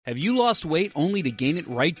Have you lost weight only to gain it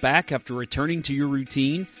right back after returning to your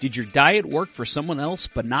routine? Did your diet work for someone else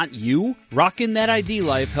but not you? Rockin' That ID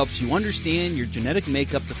Life helps you understand your genetic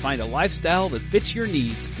makeup to find a lifestyle that fits your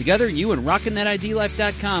needs. Together, you and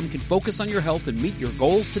RockinThatIDLife.com can focus on your health and meet your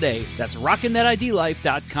goals today. That's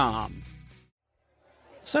RockinThatIDLife.com.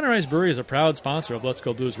 Center Ice Brewery is a proud sponsor of Let's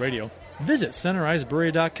Go Blues Radio. Visit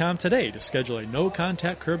CenterIceBrewery.com today to schedule a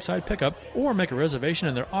no-contact curbside pickup or make a reservation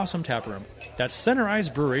in their awesome tap room. That's Center Ice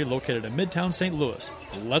Brewery, located in Midtown St. Louis.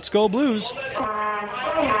 Let's go Blues!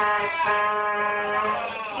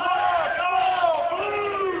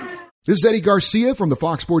 This is Eddie Garcia from the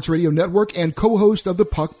Fox Sports Radio Network and co-host of the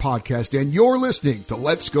Puck Podcast, and you're listening to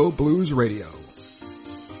Let's Go Blues Radio.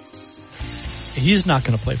 He's not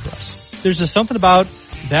going to play for us. There's just something about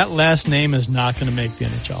that last name is not going to make the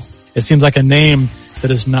NHL. It seems like a name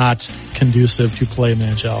that is not conducive to play in the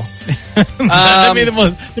NHL. I mean,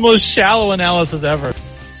 the most shallow analysis ever.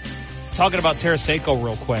 Talking about Tarasenko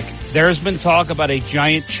real quick. There's been talk about a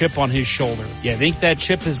giant chip on his shoulder. You think that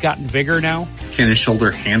chip has gotten bigger now? Can his shoulder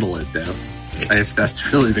handle it, though? If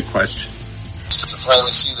that's really the question. To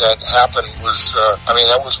finally see that happen was,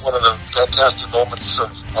 that was one of the fantastic moments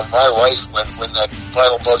of my life when that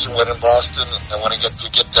final buzzer went in Boston, and when I get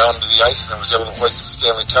down to the ice and I was able to hoist the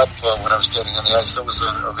Stanley Cup when I was standing on the ice. That was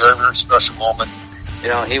a very, very special moment. You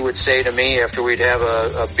know, he would say to me after we'd have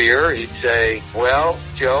a beer, he'd say, "Well,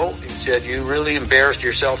 Joe," he said, "you really embarrassed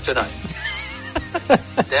yourself tonight."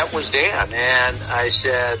 That was Dan, and I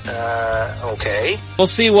said, okay. We'll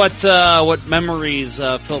see what memories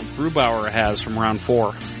Philip Grubauer has from round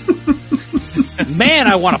 4. Man,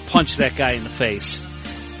 I want to punch that guy in the face.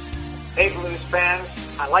 Hey, Blues fans.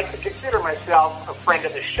 I like to consider myself a friend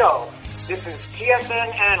of the show. This is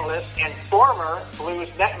TSN analyst and former Blues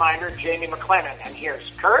netminder Jamie McLennan, and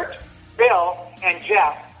here's Kurt, Bill, and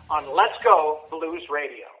Jeff on Let's Go Blues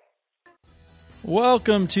Radio.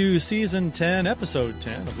 Welcome to Season 10, Episode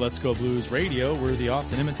 10 of Let's Go Blues Radio. We're the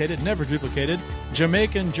often imitated, never duplicated,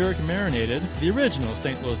 Jamaican jerk marinated, the original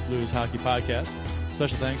St. Louis Blues hockey podcast.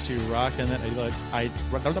 Special thanks to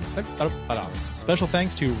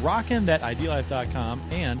RockinThatIDLife.com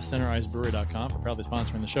and CenterIceBrewery.com for proudly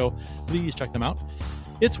sponsoring the show. Please check them out.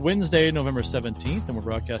 It's Wednesday, November 17th, and we're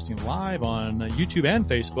broadcasting live on YouTube and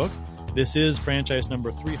Facebook. This is franchise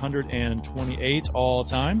number 328 all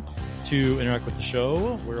time. To interact with the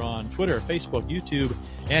show, we're on Twitter, Facebook, YouTube,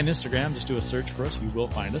 and Instagram. Just do a search for us. You will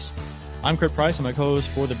find us. I'm Kurt Price, and my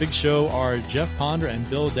co-hosts for the big show are Jeff Ponder and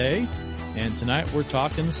Bill Day. And tonight we're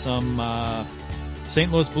talking some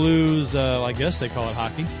St. Louis Blues, I guess they call it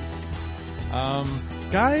hockey.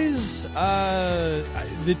 Guys,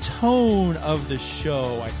 the tone of the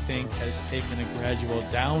show, I think, has taken a gradual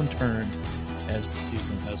downturn as the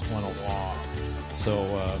season has went along.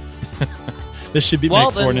 So this should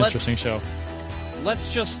make for an interesting show. Let's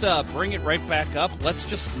just bring it right back up. Let's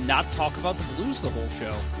just not talk about the Blues the whole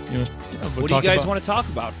show. What do you guys want to talk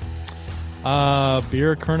about?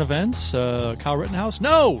 Beer, current events, Kyle Rittenhouse.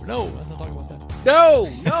 No, let's not talk about that. No.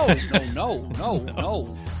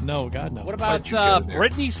 No, God, no. What about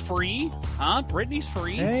Britney's free? Huh? Britney's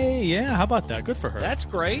free? Hey, yeah, how about that? Good for her. That's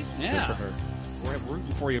great. Yeah. Good for her. We're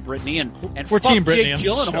rooting for you, Brittany, and we're Team Brittany Jake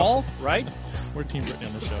Gyllenhaal, right? We're Team Brittany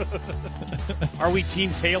on the show. Are we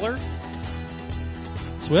Team Taylor?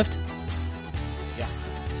 Swift? Yeah,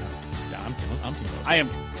 I'm Team Swift. I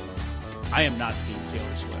am not Team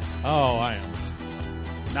Taylor Swift. Oh, I am.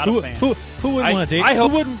 Not a fan. Who wouldn't want to date?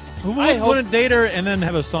 Who wouldn't date her and then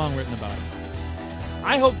have a song written about it?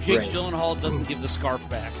 I hope Jake Gyllenhaal doesn't give the scarf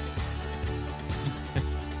back.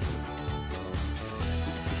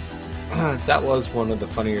 That was one of the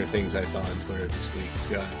funnier things I saw on Twitter this week.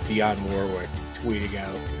 Dionne Warwick tweeting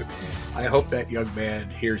out, "I hope that young man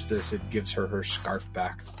hears this and gives her scarf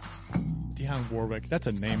back." Dionne Warwick, that's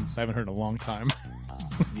a name I haven't heard in a long time.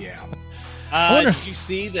 Yeah. Did you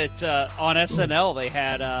see that on SNL they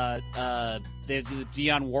had the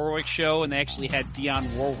Dionne Warwick show, and they actually had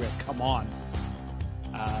Dionne Warwick come on?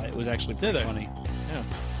 It was actually pretty funny. Yeah.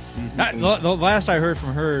 Mm-hmm. The last I heard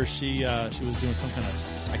from her, she was doing some kind of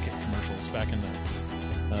psychic commercials back in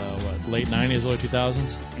the late 90s, early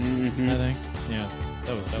 2000s. Mm-hmm. I think. Yeah,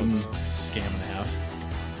 that was a scam and a half.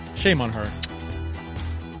 Shame on her.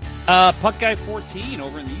 Puck Guy 14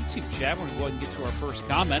 over in the YouTube chat. We're going to go ahead and get to our first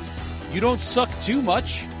comment. You don't suck too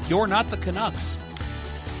much. You're not the Canucks.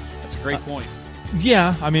 That's a great point.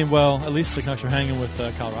 Yeah, at least the Canucks are hanging with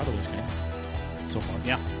Colorado this game so far.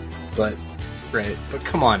 Yeah. But Right, but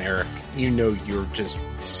come on, Eric. You know you're just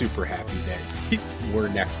super happy that we're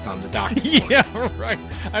next on the docket. Yeah, right.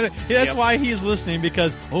 That's why he's listening,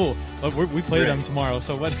 because we play them tomorrow.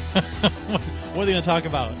 So what? What are they going to talk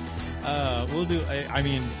about? We'll do. We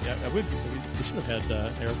should have had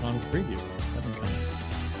Eric on as a preview. That'd been kind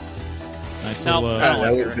of nice. No,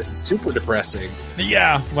 that would have been super depressing.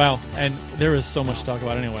 Yeah, well, and there is so much to talk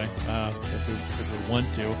about anyway. If we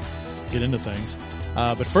want to get into things.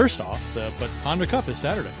 But first off, but Honda Cup is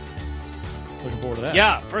Saturday. Looking forward to that.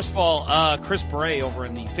 Yeah, first of all, Chris Bray over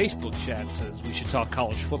in the Facebook chat says we should talk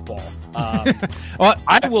college football. Well,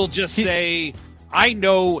 I will just say I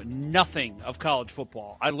know nothing of college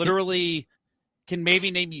football. I literally can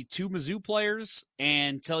maybe name you 2 Mizzou players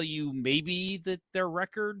and tell you maybe that their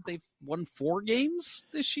record, they've won 4 games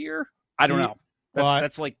this year. I don't know.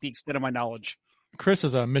 That's like the extent of my knowledge. Chris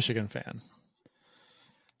is a Michigan fan.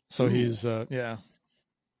 So he's, yeah.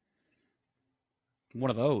 One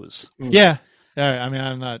of those. Yeah. I mean,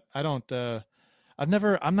 I'm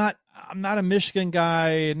not a Michigan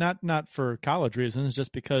guy, not for college reasons,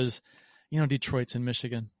 just because, Detroit's in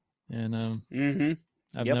Michigan. And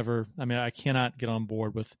I cannot get on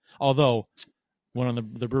board with, although went on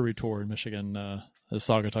the brewery tour in Michigan, the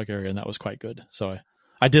Saugatuck area, and that was quite good. So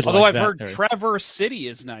I did Although like I've that heard area. Traverse City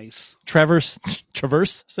is nice. Traverse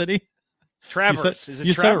City? Traverse. Is it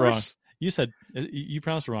you Traverse? said it wrong. You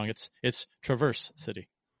pronounced it wrong. It's Traverse City.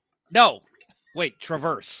 No. Wait,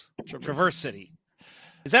 Traverse City.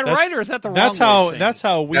 Is that right, or is that the wrong way? That's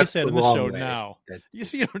how we said in the show way. now. You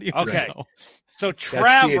see, you don't even Okay. know. So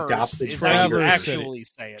Traverse is how you Traverse actually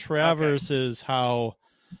say it. Traverse is how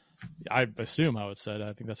I assume how it's said.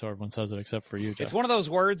 I think that's how everyone says it, except for you, Jeff. It's one of those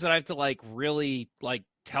words that I have to really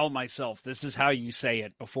tell myself this is how you say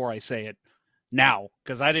it before I say it now,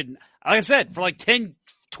 because I didn't. Like I said, for 10,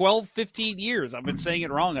 12, 15 years, I've been saying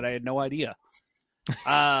it wrong, and I had no idea.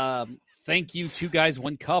 Thank you, 2 Guys,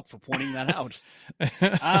 1 Cup, for pointing that out.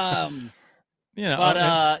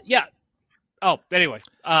 Yeah. Oh, anyway,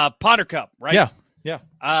 Ponder Cup, right? Yeah.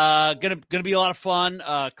 Gonna be a lot of fun.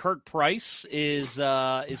 Kurt Price is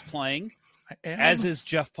playing, as is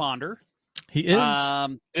Jeff Ponder. He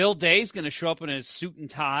is. Bill Day's going to show up in his suit and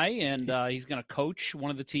tie, and he's going to coach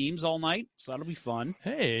one of the teams all night, so that'll be fun.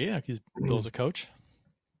 Hey, yeah, Bill's a coach.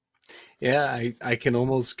 Yeah, I can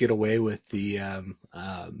almost get away with the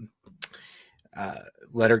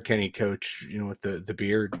Letterkenny coach, with the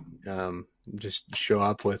beard. Just show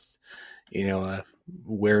up with,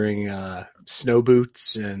 wearing snow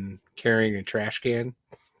boots and carrying a trash can.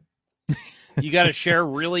 You got to share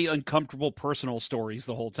really uncomfortable personal stories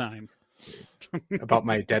the whole time. About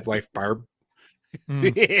my dead wife, Barb.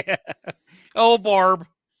 Yeah. Oh, Barb.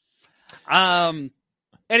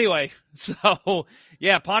 Anyway, so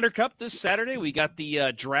yeah, Ponder Cup this Saturday. We got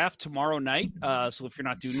the draft tomorrow night. So if you're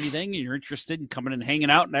not doing anything and you're interested in coming and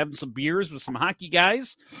hanging out and having some beers with some hockey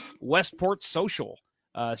guys, Westport Social,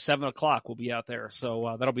 7:00 we'll be out there.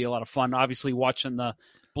 So that'll be a lot of fun. Obviously watching the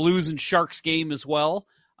Blues and Sharks game as well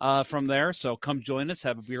from there. So come join us,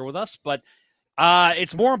 have a beer with us. But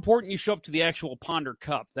it's more important you show up to the actual Ponder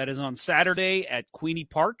Cup. That is on Saturday at Queenie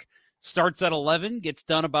Park. Starts at 11, gets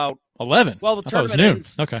done about 11. Well, the I thought it was tournament noon.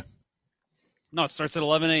 ends. Okay. No, it starts at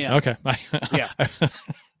 11 a.m. Okay. Yeah. I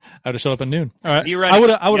would have showed up at noon. All right. Be ready.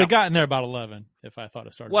 I would have gotten there about 11 if I thought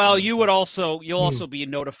it started. Well, at 11, you'll also be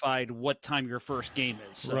notified what time your first game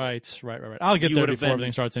is. So. Right. I'll get there before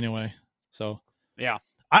everything starts anyway. So yeah,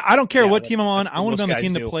 I don't care what team I'm on. what I want to be on the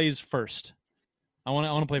team do. that plays first. I want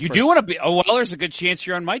to play. You first. do want to be. Oh well, there's a good chance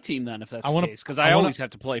you're on my team then, if that's the case, because I always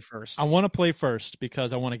have to play first. I want to play first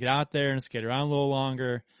because I want to get out there and skate around a little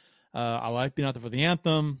longer. I like being out there for the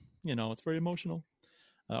anthem. It's very emotional.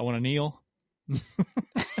 I want to kneel.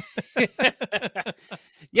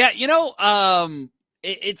 Yeah,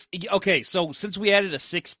 it's okay. So since we added a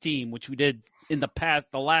 6th team, which we did in the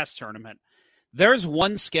last tournament, there's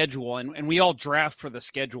one schedule, and we all draft for the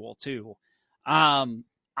schedule too.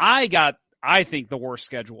 I think the worst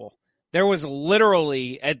schedule. There was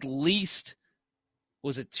literally at least,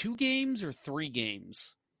 was it 2 games or 3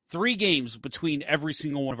 games? 3 games between every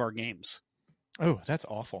single one of our games. Oh, that's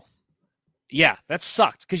awful. Yeah, that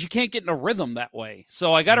sucked because you can't get in a rhythm that way.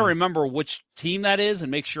 So I got to remember which team that is and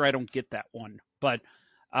make sure I don't get that one. But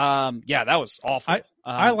yeah, that was awful.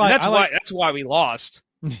 That's why we lost.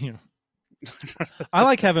 I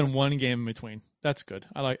like having one game in between. That's good.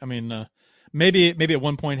 Maybe at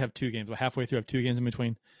one point have 2 games, but halfway through have 2 games in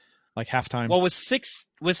between, like halftime. Well, with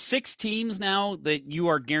six teams now, that you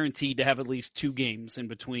are guaranteed to have at least 2 games in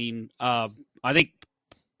between. I think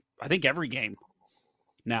every game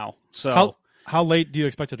now. So how late do you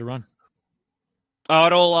expect it to run?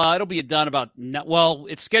 Oh, it'll be done about, well,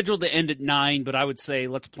 it's scheduled to end at 9, but I would say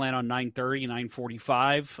let's plan on 9:30,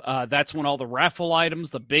 9:45. That's when all the raffle items,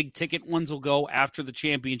 the big ticket ones, will go after the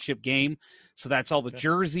championship game. So that's all the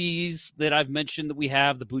jerseys that I've mentioned that we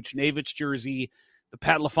have, the Buchnevich jersey, the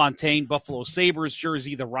Pat LaFontaine Buffalo Sabres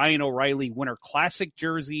jersey, the Ryan O'Reilly Winter Classic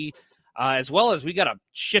jersey, as well as we got a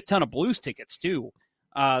shit ton of Blues tickets too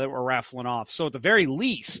that we're raffling off. So at the very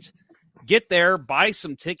least, get there, buy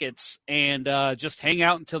some tickets, and just hang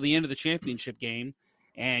out until the end of the championship game,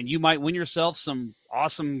 and you might win yourself some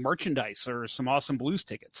awesome merchandise or some awesome Blues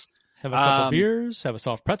tickets. Have a couple beers, have a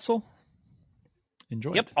soft pretzel.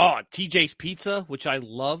 Enjoy it. Oh, TJ's Pizza, which I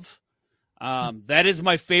love. That is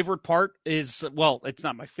my favorite part. Well, it's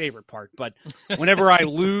not my favorite part, but whenever I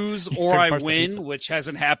lose or I win, which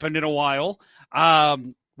hasn't happened in a while,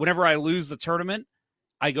 whenever I lose the tournament,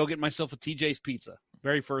 I go get myself a TJ's Pizza.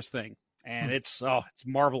 Very first thing. And it's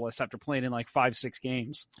marvelous after playing in like 5-6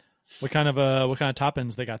 games. What kind of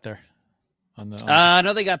toppings they got there? I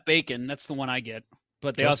know they got bacon. That's the one I get.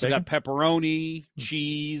 But they Just also bacon? got pepperoni,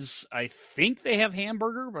 cheese. I think they have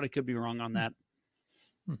hamburger, but I could be wrong on that.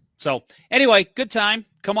 So anyway, good time.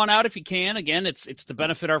 Come on out if you can. Again, it's to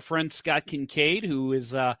benefit our friend Scott Kincaid, who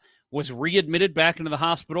was readmitted back into the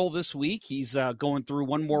hospital this week. He's going through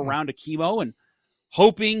one more round of chemo and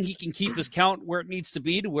hoping he can keep his count where it needs to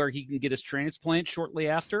be to where he can get his transplant shortly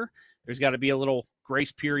after. There's got to be a little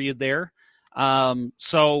grace period there.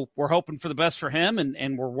 So we're hoping for the best for him,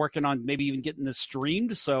 and we're working on maybe even getting this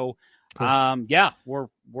streamed. So, yeah, we're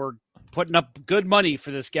putting up good money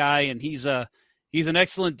for this guy, and he's an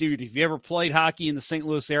excellent dude. If you ever played hockey in the St.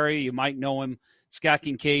 Louis area, you might know him. Scott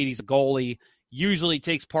Kincaid, he's a goalie, usually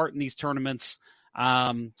takes part in these tournaments.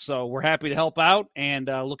 So we're happy to help out and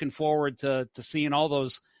looking forward to seeing all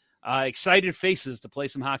those excited faces to play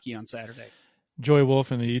some hockey on Saturday. Joy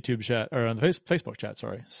Wolf in the YouTube chat, or on the Facebook chat,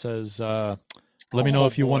 says, let me know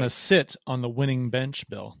if you want to sit on the winning bench,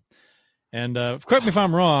 Bill. And correct me if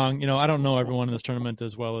I'm wrong, I don't know everyone in this tournament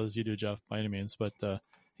as well as you do, Jeff, by any means, but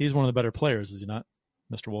he's one of the better players, is he not,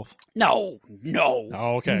 Mr. Wolf? No.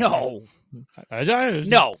 Oh, okay. No.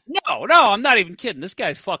 No, No, I'm not even kidding. This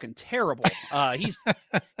guy's fucking terrible. He's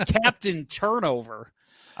captain turnover.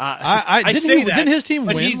 Didn't his team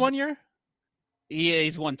win one year? Yeah,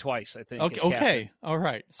 he's won twice, I think. Okay. All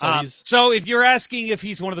right. So if you're asking if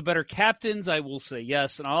he's one of the better captains, I will say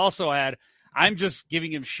yes. And I'll also add, I'm just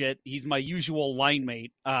giving him shit. He's my usual line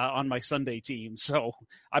mate on my Sunday team. So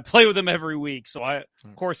I play with him every week. So of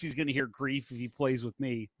course he's going to hear grief if he plays with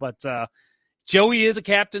me. But Joey is a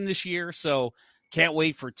captain this year, so can't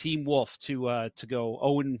wait for Team Wolf to go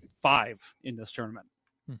 0-5 in this tournament.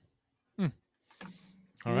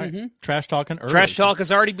 All right. Mm-hmm. Trash talking early. Trash talk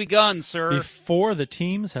has already begun, sir. Before the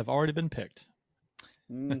teams have already been picked.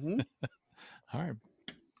 Mm-hmm. All right.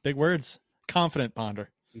 Big words. Confident,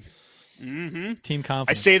 Ponder. Mm-hmm. Team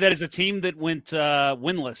confidence. I say that as a team that went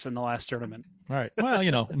winless in the last tournament. All right.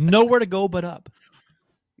 Well, nowhere to go but up.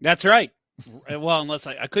 That's right. Well, unless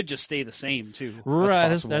I could just stay the same, too.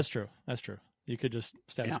 Right. That's true. That's true. You could just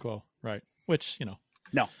status quo. Right. Which,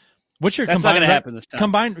 No. What's your That's not going to happen this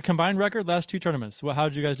time. Combined record last two tournaments? Well, how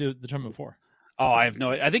did you guys do the tournament before? Oh, I have no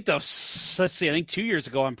idea. I think let's see. I think 2 years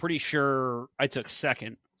ago, I'm pretty sure I took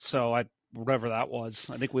second. So whatever that was.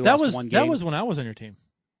 I think we lost one game. That was when I was on your team.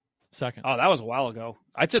 Second. Oh, that was a while ago.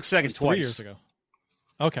 I took second twice. 3 years ago.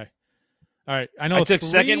 Okay. All right. I know. I took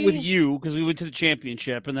second with you because we went to the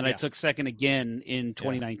championship, and then I took second again in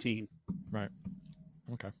 2019. Right.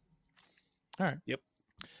 Okay. All right. Yep.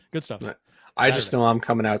 Good stuff. I just know I'm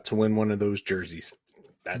coming out to win one of those jerseys.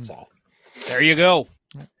 That's all. There you go.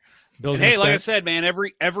 And hey, like I said, man,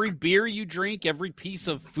 every beer you drink, every piece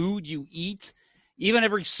of food you eat, even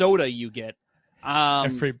every soda you get,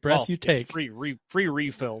 every breath you take, free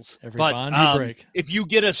refills. Every bond you break. If you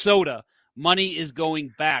get a soda, money is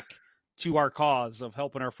going back to our cause of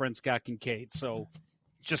helping our friend Scott Kincaid. So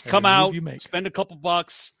just come out, spend a couple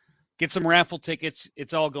bucks, get some raffle tickets.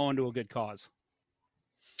 It's all going to a good cause.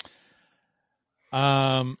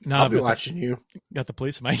 I'll be watching you. Got the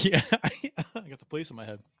police in my I got the police in my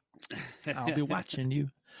head. I'll be watching you.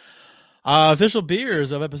 Official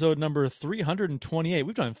beers of episode number 328.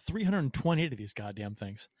 We've done 328 of these goddamn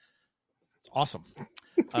things. It's awesome.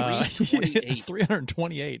 328.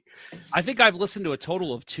 328. I think I've listened to a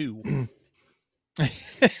total of 2.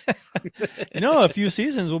 A few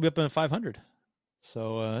seasons we'll be up in 500.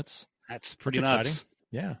 So that's pretty exciting. Nuts.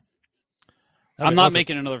 Yeah. I'm not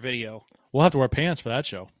making another video. We'll have to wear pants for that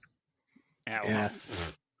show. Yeah.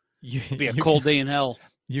 It'll be a cold day in hell.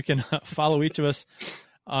 You can follow each of us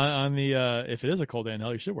on the if it is a cold day in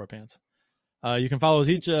hell, you should wear pants. You can follow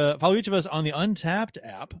each of us on the Untapped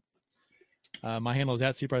app. My handle is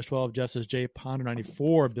at cprice12. Jeff's is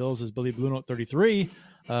jponder94. Bill's is Billy Blue Note 33.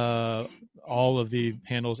 All of the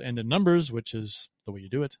handles end in numbers, which is the way you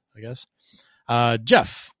do it, I guess.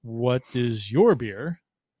 Jeff, what is your beer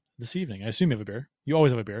this evening? I assume you have a beer. You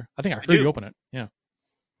always have a beer. I think I heard you open it. Yeah.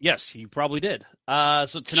 Yes, you probably did.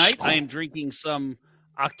 So tonight I am drinking some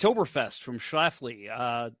Oktoberfest from Schlafly,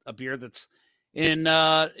 a beer that's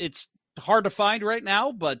it's hard to find right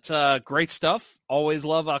now, but great stuff. Always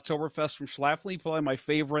love Oktoberfest from Schlafly. Probably my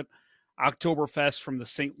favorite Oktoberfest from the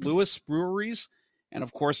St. Louis breweries. And,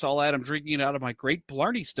 of course, I'll add I'm drinking it out of my great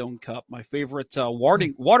Blarney Stone Cup, my favorite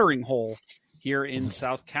watering hole here in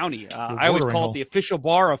South County. I always call it the official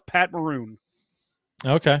bar of Pat Maroon.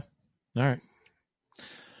 Okay. All right.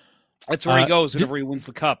 That's where he goes whenever he wins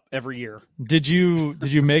the cup every year. Did you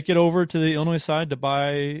make it over to the Illinois side to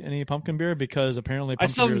buy any pumpkin beer? Because apparently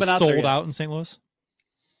pumpkin beer is sold out in St. Louis.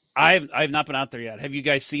 I've not been out there yet. Have you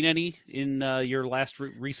guys seen any in your last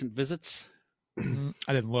recent visits? I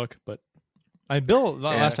didn't look, but Bill,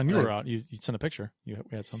 last time you were out, you sent a picture. We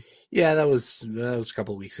had some. Yeah, that was a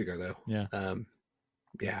couple of weeks ago, though. Yeah. I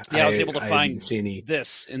was able to find any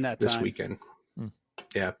this in that this time. weekend.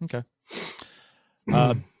 Yeah. Okay.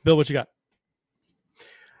 Bill, what you got?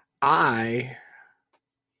 I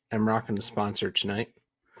am rocking the sponsor tonight.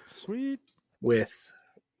 Sweet. With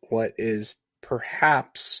what is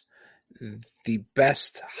perhaps the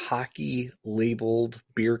best hockey labeled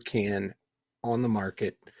beer can on the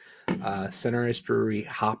market. Center Ice Brewery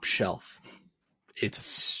Hop Shelf.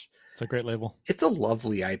 It's a great label. It's a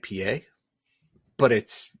lovely IPA, but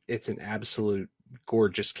it's an absolute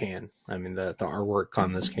gorgeous can. I mean, the artwork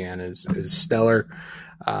on this can is stellar.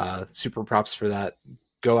 Super props for that.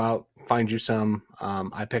 Go out, find you some.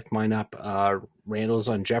 I picked mine up. Randall's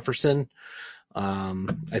on Jefferson.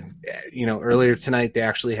 Earlier tonight they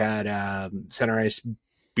actually had Center Ice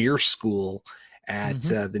Beer School at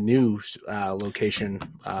the new location.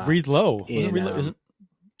 Reed Lowe. Reed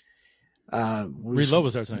Lowe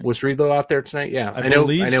was there tonight. Was Reed Lowe out there tonight? Yeah. I know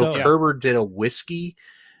so. Kerber did a whiskey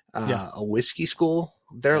school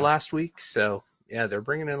there last week. So yeah, they're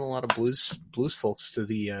bringing in a lot of blues folks to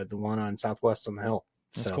the one on Southwest on the Hill.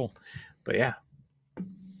 That's cool. But yeah,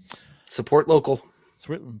 support local.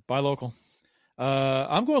 Buy local.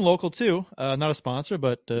 I'm going local too. Not a sponsor,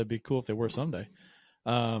 but it'd be cool if they were someday.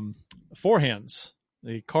 Four Hands,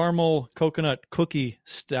 the caramel coconut cookie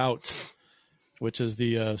stout, which is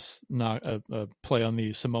the play on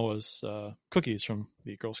the Samoa's cookies from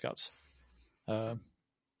the Girl Scouts.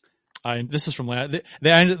 This is from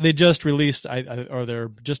they just released, or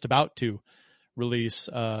they're just about to release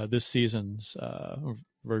this season's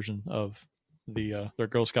version of their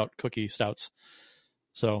Girl Scout cookie stouts.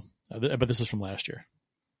 So, but this is from last year.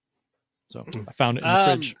 So I found it in the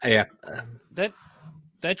fridge. Yeah,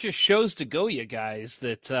 that just shows to go, you guys,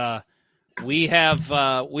 that we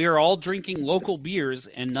are all drinking local beers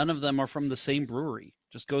and none of them are from the same brewery.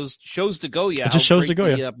 Shows to go, yeah. It just shows to go,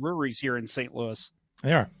 yeah. Breweries here in St. Louis.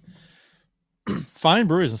 They are fine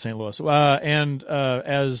breweries in St. Louis, and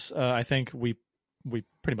as I think we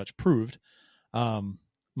pretty much proved,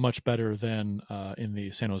 much better than in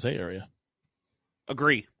the San Jose area.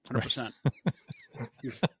 Agree, 100%.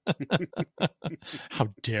 How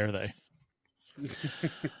dare they?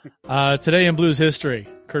 Today in Blues history,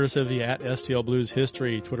 courtesy of the @STL Blues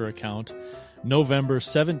History Twitter account, November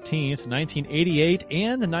 17th, 1988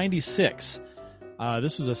 and 96.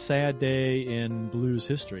 This was a sad day in Blues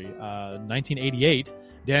history. 1988,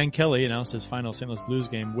 Dan Kelly announced his final St. Louis Blues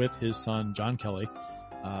game with his son John Kelly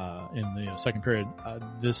in the second period.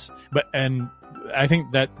 And I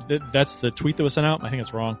think that's the tweet that was sent out. I think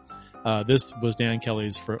it's wrong. This was Dan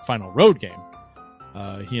Kelly's final road game.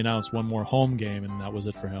 He announced one more home game, and that was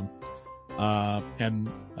it for him. And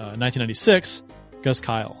 1996, Gus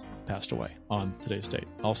Kyle passed away on today's date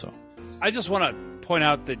also. I just want to point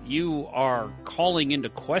out that you are calling into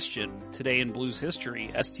question today in Blues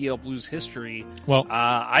history, STL Blues history. Well,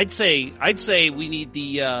 I'd say we need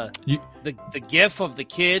the gif of the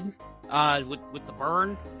kid with the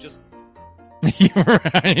burn. Just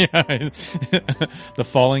the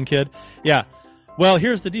falling kid. Yeah. Well,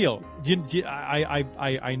 here's the deal.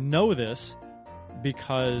 I know this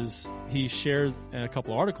because he shared a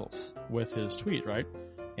couple of articles with his tweet, right?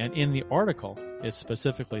 And in the article, it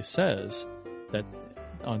specifically says that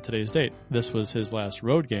on today's date, this was his last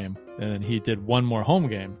road game, and then he did one more home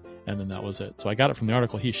game, and then that was it. So I got it from the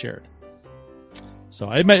article he shared. So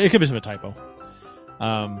it could be some typo.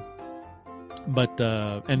 And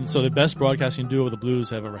so the best broadcasting duo the Blues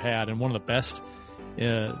have ever had, and one of the best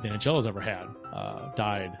the NHL's ever had,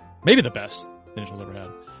 died. Maybe the best the Angels ever had.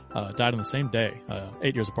 Died on the same day,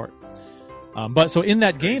 8 years apart. But so in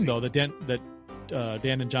that game, though, that Dan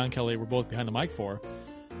and John Kelly were both behind the mic for,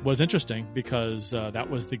 was interesting because that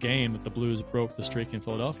was the game that the Blues broke the streak in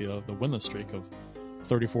Philadelphia, the winless streak of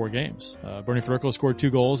 34 games. Bernie Federico scored 2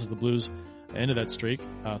 goals as the Blues ended that streak,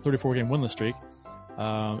 34-game winless streak.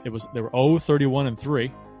 They were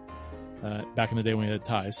 0-31-3 back in the day when we had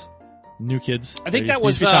ties. New kids. I think that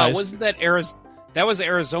was wasn't that that was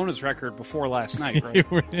Arizona's record before last night, right?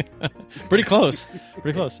 Pretty close.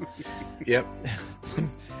 Pretty close. Yep.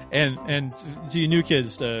 And so you new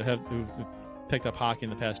kids who've picked up hockey in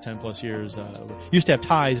the past 10 plus years used to have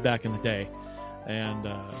ties back in the day. And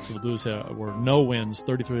so the Blues were no wins,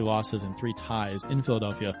 33 losses, and 3 ties in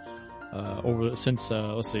Philadelphia since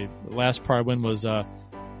let's see, the last prior win was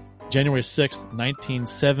January 6th,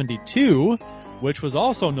 1972, which was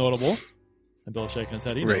also notable. And Bill's shaking his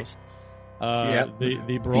head. He knows.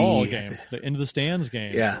 The brawl game, the into the stands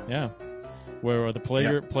game. Yeah. Where the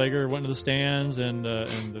Plager went into the stands and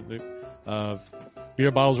the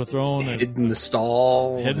beer bottles were thrown. Hid in the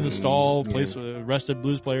stall. Place arrested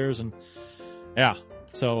Blues players and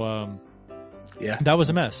so that was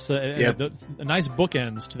a mess. So, a nice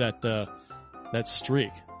bookends to that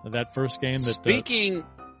streak, that first game. Speaking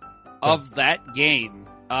of that game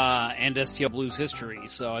and STL Blues history,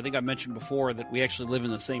 so I think I mentioned before that we actually live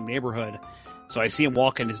in the same neighborhood. So I see him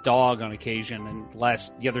walking his dog on occasion, and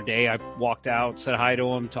the other day I walked out, said hi to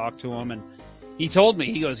him, talked to him, and he told me,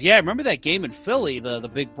 he goes, "Yeah, remember that game in Philly, the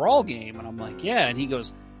big brawl game?" And I'm like, "Yeah," and he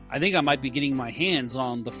goes, "I think I might be getting my hands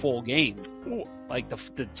on the full game, like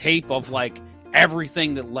the tape of like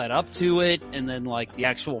everything that led up to it, and then like the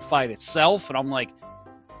actual fight itself." And I'm like,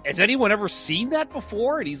 "Has anyone ever seen that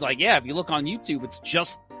before?" And he's like, "Yeah, if you look on YouTube, it's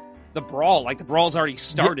just the brawl. Like the brawl's already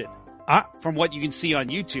started from what you can see on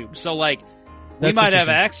YouTube. So like we might have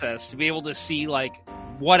access to be able to see like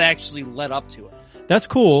what actually led up to it." That's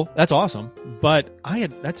cool. That's awesome. But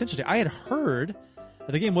that's interesting. I had heard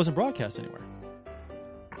that the game wasn't broadcast anywhere.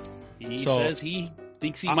 He says he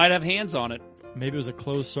thinks he might have hands on it. Maybe it was a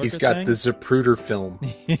closed circuit. He's got the Zapruder film.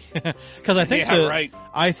 Because I think right.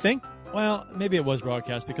 I think maybe it was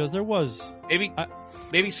broadcast because there was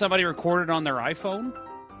maybe somebody recorded on their iPhone.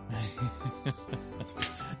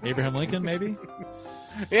 Abraham Lincoln, maybe.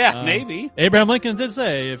 Yeah, maybe. Abraham Lincoln did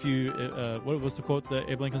say, "If you, what was the quote?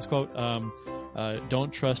 Abe Lincoln's quote?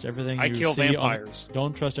 Don't trust everything you kill see vampires.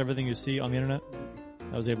 Don't trust everything you see on the internet."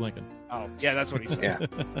 That was Abe Lincoln. Oh, yeah, that's what he said.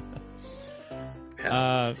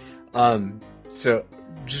 So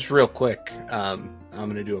just real quick, I'm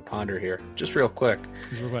going to do a ponder here. Just real quick.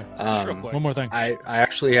 One more thing. I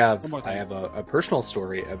actually have a personal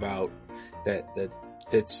story about that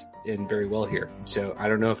fits in very well here. So I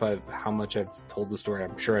don't know how much I've told the story.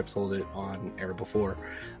 I'm sure I've told it on air before.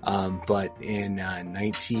 But in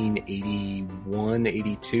 1981,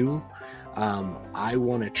 82, I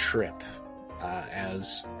won a trip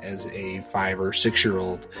as a 5 or 6 year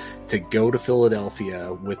old to go to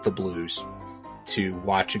Philadelphia with the Blues to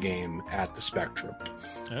watch a game at the Spectrum.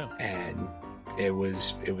 Oh. And it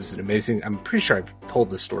was an amazing, I'm pretty sure I've told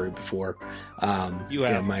this story before. You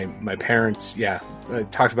have. My parents,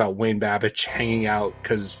 talked about Wayne Babbage hanging out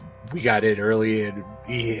because we got in early and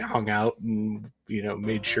he hung out and,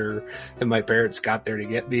 made sure that my parents got there to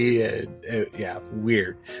get me.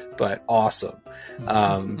 Weird, but awesome.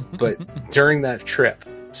 But during that trip,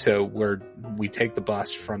 so we take the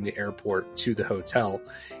bus from the airport to the hotel,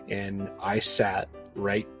 and I sat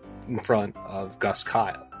right in front of Gus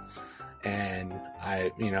Kyle. And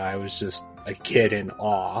I was just a kid in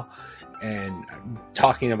awe and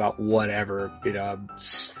talking about whatever,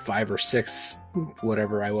 5 or 6,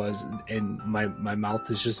 whatever I was. And my mouth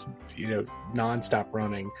is just, nonstop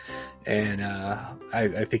running. And,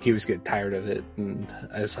 I think he was getting tired of it. And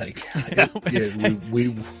I was like,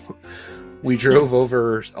 we drove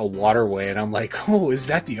over a waterway and I'm like, "Oh, is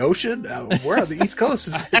that the ocean? We're on the East Coast."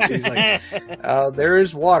 He's like, "There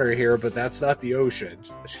is water here, but that's not the ocean."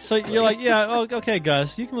 So you're like, "Yeah, okay,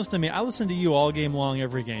 Gus, you can listen to me. I listen to you all game long,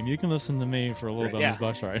 every game. You can listen to me for a little bit on this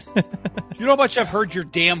bus ride." You know how much I've heard your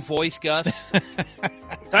damn voice, Gus?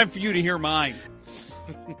 Time for you to hear mine.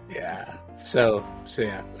 Yeah. So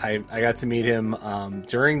yeah, I got to meet him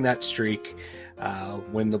during that streak.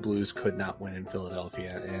 When the Blues could not win in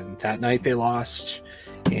Philadelphia. And that night they lost,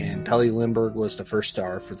 and Pelle Lindbergh was the first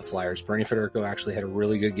star for the Flyers. Bernie Federico actually had a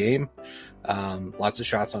really good game. Lots of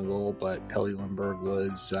shots on goal, but Pelle Lindbergh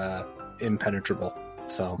was impenetrable.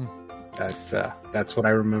 So that's what I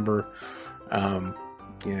remember. That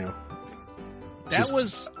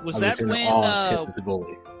was that when him as a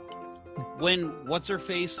goalie. when what's her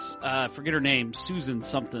face? Forget her name. Susan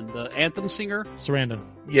something. The anthem singer. Sarandon.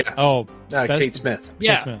 Yeah. Oh, Kate Smith.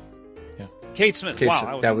 Yeah. Kate Smith. Kate Smith. Kate Wow,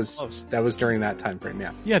 Smith. that was close. That was during that time frame.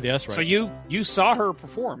 Yeah. Yeah, that's right. So you saw her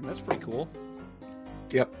perform. That's pretty cool.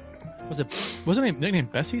 Yep. Was her name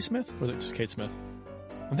Bessie Smith? Or was it just Kate Smith?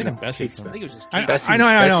 I'm thinking Bessie. Kate I Smith. think it was just. I Kate. Bessie, I know.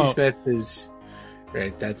 Bessie Smith is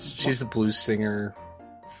right. She's the blues singer.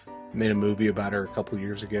 Made a movie about her a couple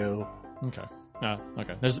years ago. Okay.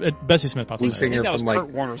 Okay. There's Bessie Smith pops Blues up. singer that was from like Kurt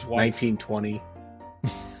Warner's wife. 1920.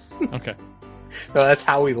 Okay. No, that's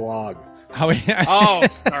Howie Long. Howie. Oh,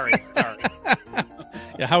 sorry.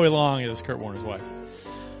 Yeah, Howie Long is Kurt Warner's wife.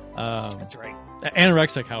 That's right.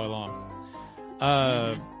 Anorexic Howie Long.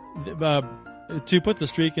 To put the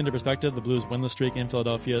streak into perspective, the Blues win the streak in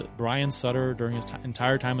Philadelphia. Brian Sutter, during his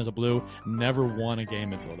entire time as a Blue, never won a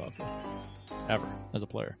game in Philadelphia, ever, as a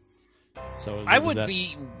player. So I would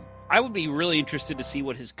be really interested to see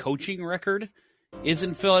what his coaching record is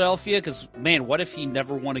in Philadelphia. Because man, what if he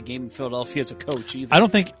never won a game in Philadelphia as a coach either? I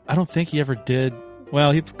don't think he ever did.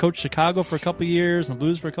 Well, he coached Chicago for a couple of years and the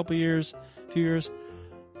Blues for a couple of years, 2 years.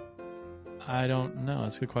 I don't know.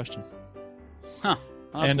 That's a good question. Huh.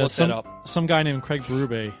 I'll have to look that up. Some guy named Craig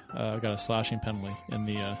Berube got a slashing penalty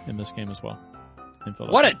in this game as well. In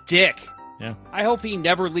Philadelphia. What a dick! Yeah. I hope he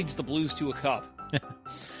never leads the Blues to a cup.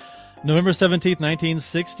 November 17th,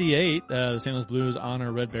 1968, the St. Louis Blues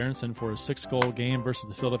honor Red Berenson for a 6-goal game versus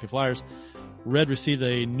the Philadelphia Flyers. Red received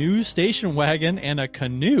a new station wagon and a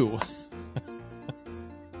canoe.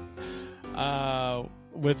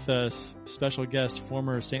 With a special guest,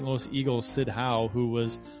 former St. Louis Eagle Sid Howe, who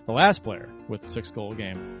was the last player with a 6-goal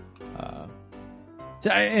game.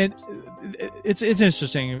 And it's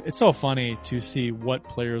interesting. It's so funny to see what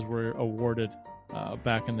players were awarded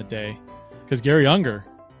back in the day. Because Gary Unger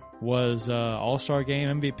was All-Star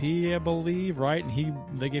Game MVP, I believe, right?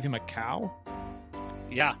 And they gave him a cow.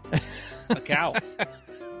 Yeah, a cow.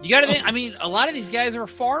 You got to think. I mean, a lot of these guys are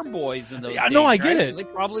farm boys in those days. No, I get it. So they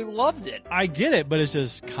probably loved it. I get it, but it's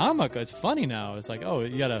just comical. It's funny now. It's like, oh,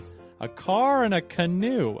 you got a car and a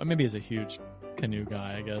canoe. Maybe he's a huge canoe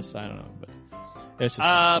guy, I guess. I don't know, but it's just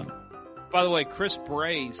funny. By the way, Chris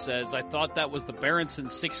Bray says, I thought that was the Berenson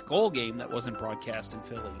 6-goal game that wasn't broadcast in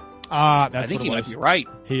Philly. That's I think what he it might was. be right.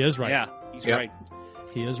 He is right. Yeah, he's Yep. right.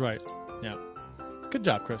 He is right. Yeah. Good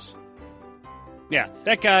job, Chris. Yeah,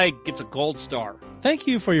 that guy gets a gold star. Thank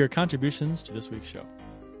you for your contributions to this week's show.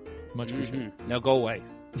 Much appreciated. Now go away.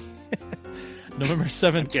 November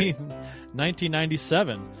 17th,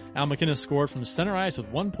 1997. Al McInnes scored from center ice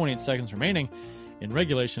with 1.8 seconds remaining in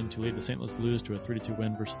regulation to lead the St. Louis Blues to a 3-2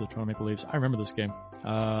 win versus the Toronto Maple Leafs. I remember this game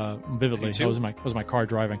vividly. I was in my car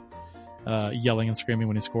driving, yelling and screaming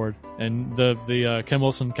when he scored. And the Ken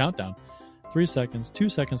Wilson countdown. 3 seconds, 2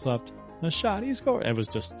 seconds left. A shot, he scored. It was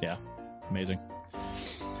just, amazing.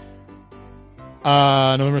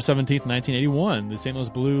 November 17th, 1981, the St. Louis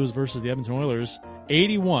Blues versus the Edmonton Oilers.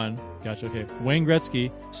 81. Gotcha. Okay. Wayne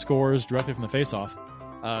Gretzky scores directly from the faceoff.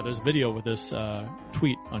 There's a video with this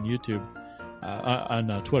tweet on YouTube,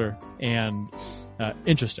 on Twitter, and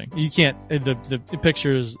interesting. You can't. The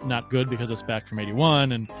picture is not good because it's back from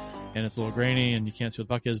 81 and it's a little grainy and you can't see what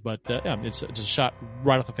the puck is. But it's just a shot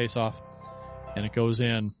right off the faceoff, and it goes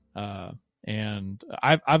in. And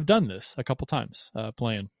I've done this a couple times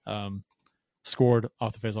playing. Scored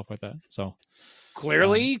off the faceoff like that. So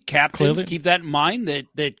clearly, captains keep that in mind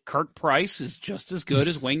that Kurt Price is just as good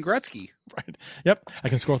as Wayne Gretzky. Right. Yep. I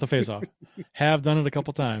can score off the faceoff. Have done it a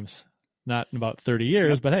couple times. Not in about 30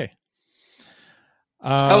 years, but hey.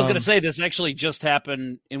 I was going to say this actually just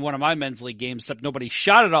happened in one of my men's league games, except nobody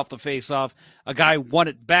shot it off the faceoff. A guy won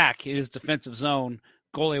it back in his defensive zone.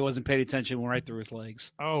 Goalie wasn't paying attention, went right through his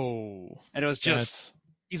legs. Oh. And it was just...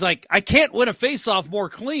 He's like, I can't win a face-off more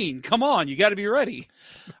clean. Come on, you got to be ready.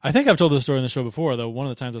 I think I've told this story in the show before, though. One of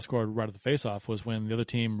the times I scored right at the face-off was when the other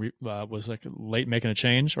team was like late making a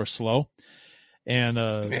change or slow. And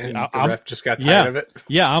the ref just got tired of it.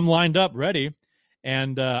 Yeah, I'm lined up, ready.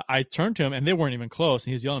 And I turned to him, and they weren't even close.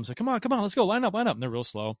 And he's yelling, he's like, come on, let's go, line up. And they're real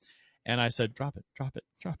slow. And I said, drop it.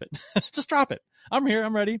 Just drop it. I'm here,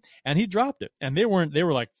 I'm ready. And he dropped it. And they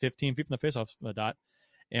were like 15 feet from the face-off dot.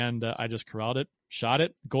 And I just corralled it, shot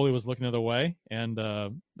it. Goalie was looking the other way, and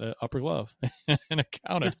the upper glove, and it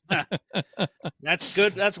counted. That's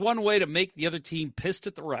good. That's one way to make the other team pissed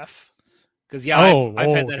at the ref. Because I've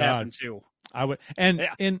had that happen too. I would, and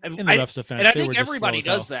in the ref's defense, and I think everybody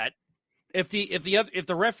does that. If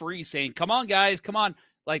the referee's saying, "Come on, guys, come on,"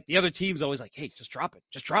 like the other team's always like, "Hey, just drop it.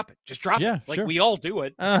 Yeah, like sure. we all do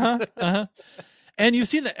it. And And you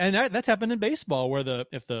see that, and that's happened in baseball, where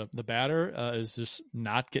if the batter is just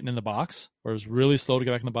not getting in the box or is really slow to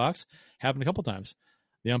get back in the box. Happened a couple times.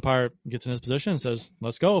 The umpire gets in his position and says,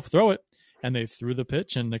 "Let's go, throw it," and they threw the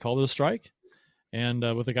pitch and they called it a strike, and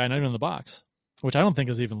with the guy not even in the box, which I don't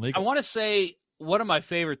think is even legal. I want to say one of my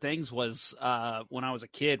favorite things was when I was a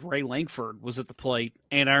kid, Ray Langford was at the plate,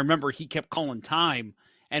 and I remember he kept calling time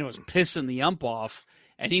and was pissing the ump off.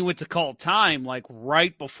 And he went to call time like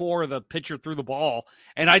right before the pitcher threw the ball.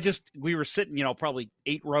 And we were sitting, probably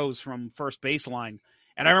 8 rows from first baseline.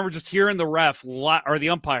 And I remember just hearing the ref or the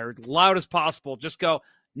umpire loud as possible, just go,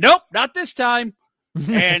 "Nope, not this time."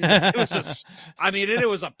 And it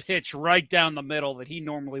was a pitch right down the middle that he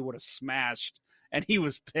normally would have smashed. And he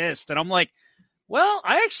was pissed. And I'm like, well,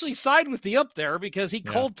 I actually side with the ump there because he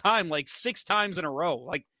called time like 6 times in a row.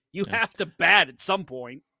 Like you have to bat at some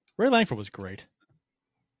point. Ray Langford was great.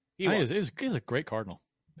 He was a great Cardinal.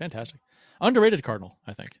 Fantastic. Underrated Cardinal,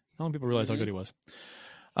 I think. Not many people realize how good he was.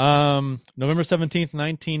 November 17th,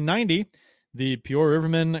 1990, the Peoria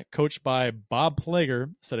Rivermen, coached by Bob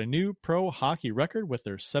Plager, set a new pro hockey record with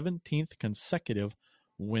their 17th consecutive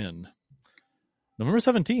win. November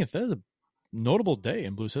 17th, that is a notable day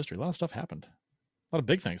in Blues history. A lot of stuff happened. A lot of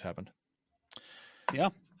big things happened. Yeah.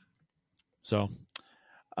 So,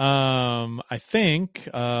 I think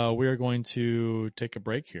we are going to take a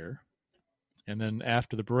break here, and then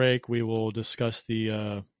after the break, we will discuss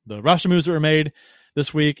the roster moves that were made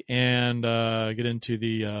this week and get into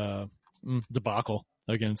the debacle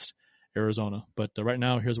against Arizona. But right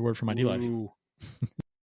now, here's a word from ID Life.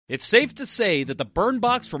 It's safe to say that the Burn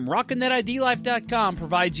Box from RockinThatIDLife.com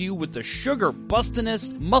provides you with the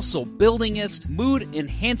sugar-bustingest, muscle-buildingest,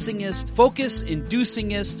 mood-enhancingest,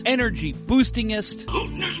 focus-inducingest, energy-boostingest,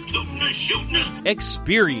 hootinest,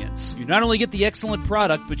 experience. You not only get the excellent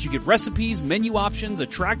product, but you get recipes, menu options, a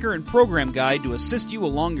tracker, and program guide to assist you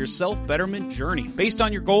along your self-betterment journey. Based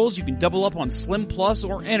on your goals, you can double up on Slim Plus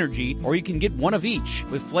or Energy, or you can get one of each.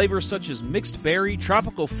 With flavors such as mixed berry,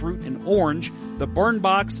 tropical fruit, and orange, the Burn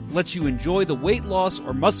Box lets you enjoy the weight loss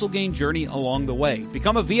or muscle gain journey along the way.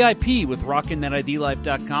 Become a VIP with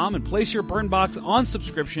RockinThatIDLife.com and place your Burn Box on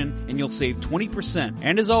subscription and you'll save 20%.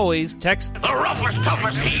 And as always, text the roughest,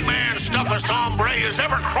 toughest He-Man, stuffest hombre has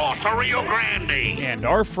ever crossed the Rio Grande. And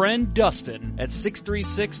our friend Dustin at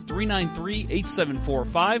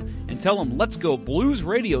 636-393-8745 and tell him Let's Go Blues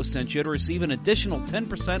Radio sent you to receive an additional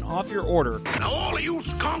 10% off your order. Now all of you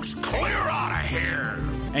skunks, clear out of here.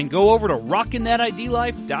 And go over to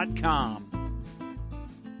RockinThatIDLife.com.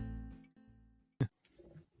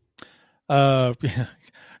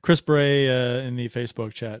 Chris Bray in the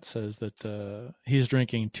Facebook chat says that he's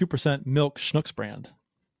drinking 2% milk Schnucks brand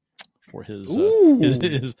for his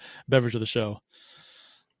beverage of the show.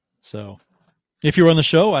 So if you were on the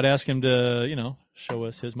show, I'd ask him to, show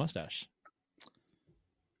us his mustache.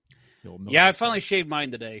 Yeah, I finally shaved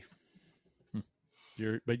mine today.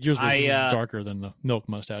 But yours was darker than the milk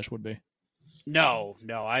mustache would be. No.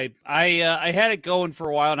 I had it going for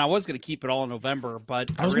a while, and I was going to keep it all in November, but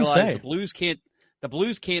I realized the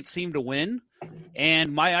Blues can't seem to win,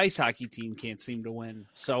 and my ice hockey team can't seem to win.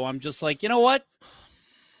 So I'm just like, you know what?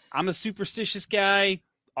 I'm a superstitious guy.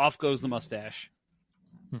 Off goes the mustache.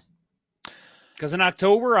 Because in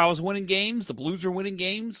October, I was winning games. The Blues were winning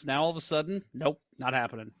games. Now all of a sudden, nope, not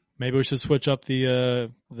happening. Maybe we should switch up the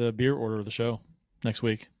beer order of the show next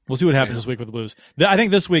week. We'll see what happens this week with the Blues. I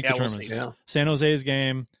think this week determines San Jose's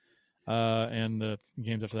game and the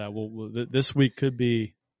games after that. This week could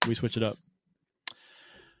be we switch it up.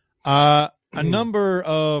 A number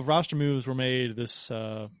of roster moves were made this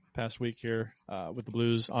past week here with the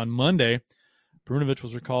Blues. On Monday, Perunovich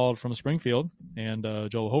was recalled from Springfield, and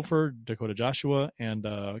Joel Hofer, Dakota Joshua, and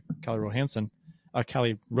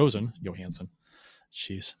Callie Rosen Johansson,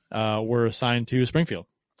 were assigned to Springfield.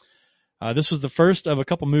 This was the first of a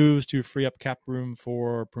couple moves to free up cap room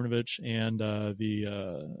for Perunovich and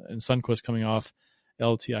Sundqvist coming off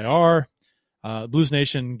LTIR. Blues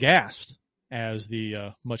Nation gasped as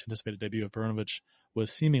the much anticipated debut of Perunovich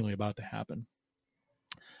was seemingly about to happen.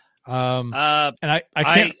 I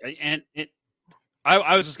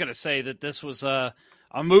was just going to say that this was a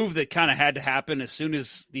move that kind of had to happen as soon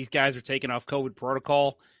as these guys are taken off COVID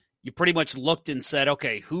protocol. You pretty much looked and said,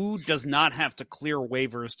 okay, who does not have to clear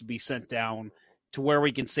waivers to be sent down to where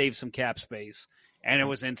we can save some cap space? And it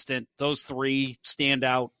was instant. Those three stand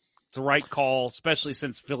out. It's the right call, especially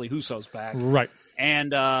since Philly Husso's back. Right.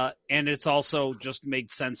 And it's also just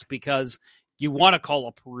made sense because you want to call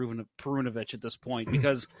up Perunovich at this point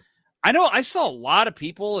because I know I saw a lot of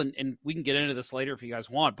people, and we can get into this later if you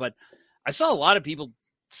guys want, but I saw a lot of people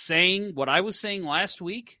saying what I was saying last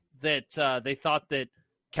week, that they thought that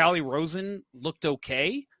Callie Rosen looked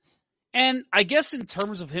okay. And I guess in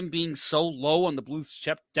terms of him being so low on the Blues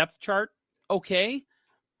depth chart, okay.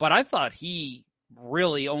 But I thought he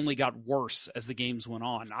really only got worse as the games went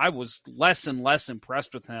on. I was less and less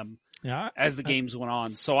impressed with him as the games went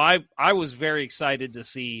on. So I was very excited to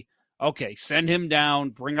see, okay, send him down,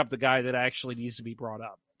 bring up the guy that actually needs to be brought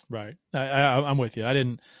up. Right. I'm with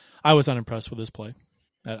you. I was unimpressed with his play.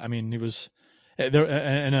 I mean, he was there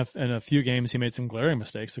in a few games. He made some glaring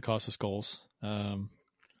mistakes that cost us goals, that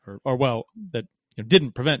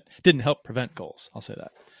didn't help prevent goals. I'll say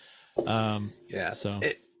that. So.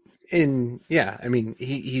 I mean,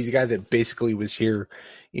 he's a guy that basically was here,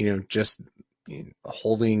 just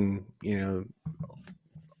holding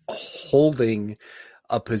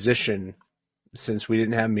a position since we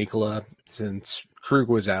didn't have Mikkola, since Krug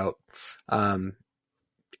was out.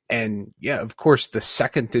 And yeah, of course, the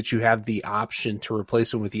second that you have the option to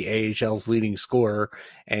replace him with the AHL's leading scorer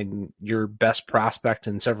and your best prospect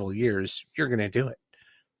in several years, you're going to do it.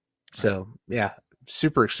 So yeah,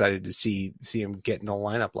 super excited to see him get in the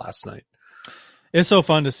lineup last night. It's so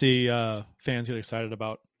fun to see fans get excited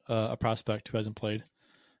about a prospect who hasn't played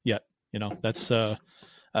yet. That's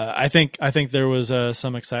I think there was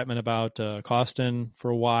some excitement about Costin for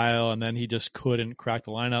a while, and then he just couldn't crack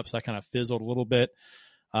the lineup, so that kind of fizzled a little bit.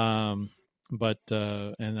 And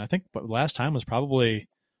I think last time was probably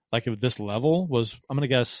like at this level was, I'm going to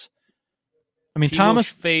guess, I mean,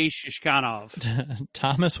 Shishkanov.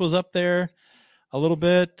 Thomas was up there a little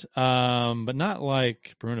bit, but not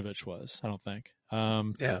like Brunovich was, I don't think.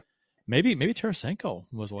 Maybe Tarasenko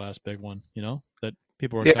was the last big one, that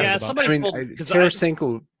people were excited about.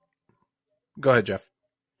 Tarasenko. Go ahead, Jeff.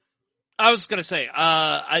 I was going to say,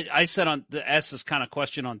 I said on the asked this kind of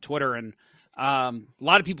question on Twitter, and a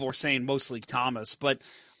lot of people were saying mostly Thomas, but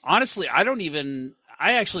honestly, I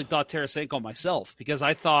actually thought Tarasenko myself, because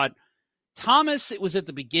I thought Thomas, it was at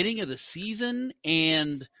the beginning of the season,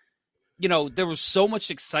 and there was so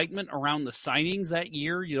much excitement around the signings that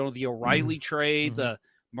year, the O'Reilly trade, the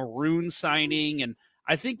Maroon signing, and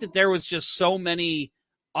I think that there was just so many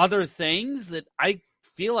other things that I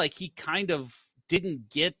feel like he kind of didn't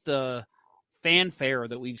get the fanfare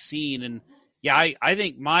that we've seen. And yeah, I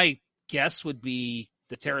think my guess would be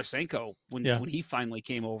the Tarasenko when he finally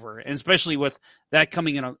came over, and especially with that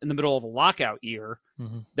coming in the middle of a lockout year,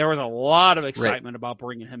 there was a lot of excitement about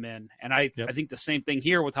bringing him in. And I think the same thing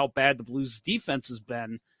here with how bad the Blues defense has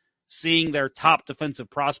been, seeing their top defensive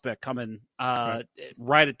prospect come in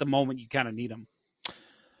right at the moment you kind of need him.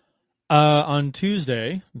 On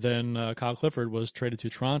Tuesday, then Kyle Clifford was traded to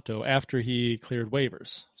Toronto after he cleared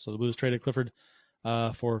waivers. So the Blues traded Clifford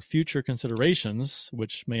for future considerations,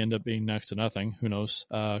 which may end up being next to nothing. Who knows?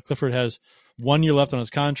 Clifford has 1 year left on his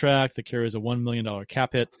contract that carries a $1 million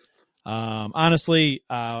cap hit. Honestly,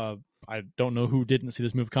 I don't know who didn't see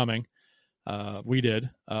this move coming. We did,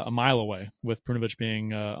 a mile away, with Brunovich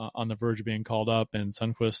being on the verge of being called up and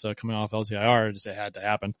Sundqvist coming off LTIR. It had to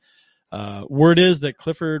happen. Word is that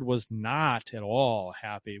Clifford was not at all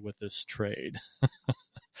happy with this trade.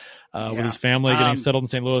 With his family getting settled in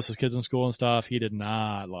St. Louis, his kids in school and stuff, he did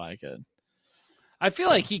not like it. I feel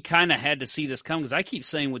like he kind of had to see this come, because I keep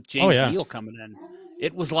saying with James Neal coming in,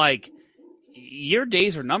 it was like, your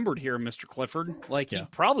days are numbered here, Mr. Clifford. Like, you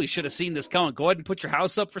probably should have seen this coming. Go ahead and put your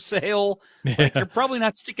house up for sale. Like, you're probably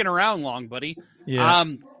not sticking around long, buddy. Yeah.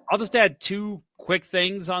 I'll just add two quick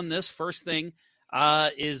things on this. First thing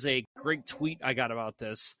is a great tweet I got about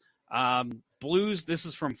this. Blues, this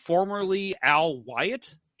is from formerly Al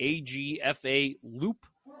Wyatt, AGFA Loop.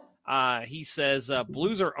 He says,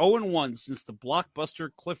 Blues are 0-1 since the blockbuster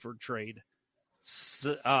Clifford trade.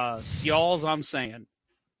 Y'all's I'm saying.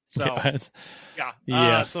 So,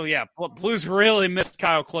 Blues really missed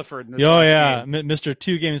Kyle Clifford in this game. Mr.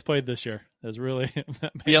 2 games played this year. That's really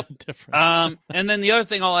made a difference. And then the other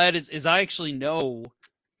thing I'll add is I actually know,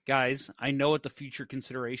 guys, I know what the future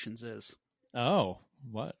considerations is. Oh,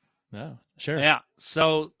 what? No, sure. Yeah.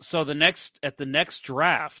 So at the next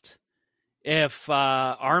draft, if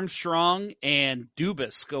Armstrong and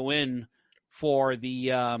Dubas go in for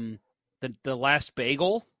the last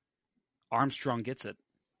bagel, Armstrong gets it.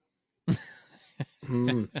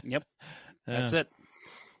 Yep. That's it.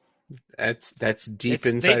 That's deep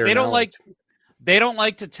insider. They don't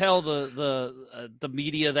like to tell the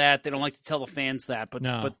media that. They don't like to tell the fans that,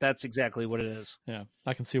 but that's exactly what it is. Yeah,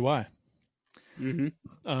 I can see why.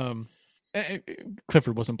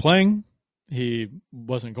 Clifford wasn't playing. He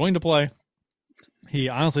wasn't going to play. He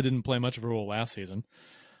honestly didn't play much of a role last season.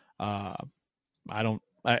 I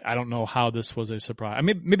don't know how this was a surprise. I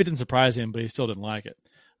mean, maybe it didn't surprise him, but he still didn't like it.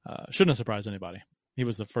 Shouldn't have surprised anybody. he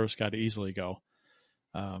was the first guy to easily go.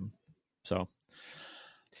 So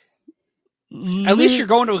at least you're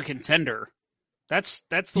going to a contender. That's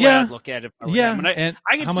the way I'd look at it. I mean, and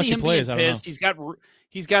I can how see much he him plays, being pissed. He's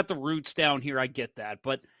got the roots down here. I get that,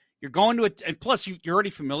 but you're going to it, and plus you're already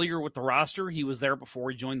familiar with the roster. He was there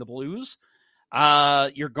before he joined the Blues.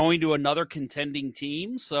 You're going to another contending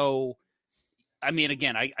team, so I mean,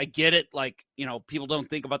 again, I get it. Like, you know, people don't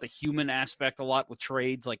think about the human aspect a lot with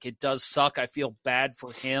trades. Like, it does suck. I feel bad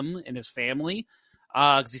for him and his family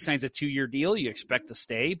because he signs a 2-year deal. You expect to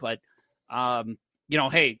stay, but you know,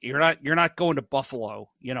 hey, you're not going to Buffalo.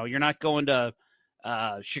 You know, you're not going to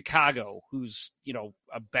Chicago, who's, you know,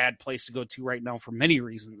 a bad place to go to right now for many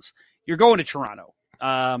reasons. You're going to Toronto.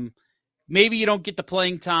 Maybe you don't get the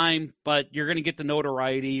playing time, but you're going to get the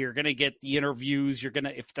notoriety. You're going to get the interviews. You're going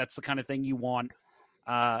to, if that's the kind of thing you want.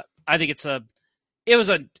 I think it was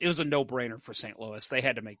a no-brainer for St. Louis. They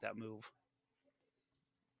had to make that move.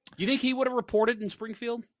 You think he would have reported in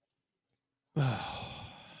Springfield?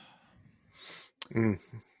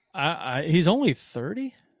 He's only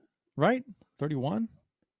 30, right? 31? Is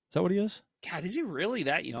that what he is? God, is he really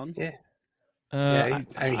that young? Yeah.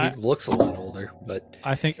 He looks a lot older, but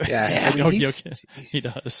I think he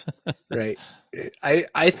does. Right.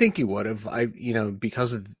 I think he would have.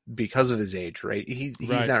 Because of his age, right? He's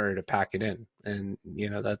not ready to pack it in, and you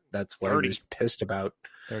know that's why he was pissed about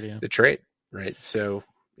 30, the trade, right? So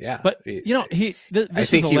yeah, but you know this was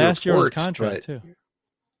the last year of his contract too.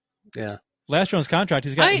 Yeah, last year on his contract,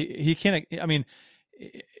 he's got he can't. I mean,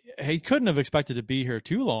 he couldn't have expected to be here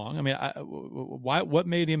too long. I mean, what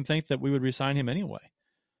made him think that we would resign him anyway?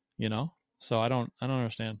 You know, so I don't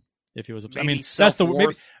understand if he was upset. Maybe I mean,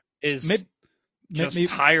 that's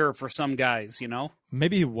just higher for some guys, you know.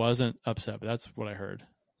 Maybe he wasn't upset, but that's what I heard.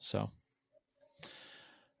 So,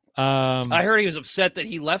 I heard he was upset that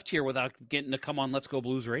he left here without getting to come on Let's Go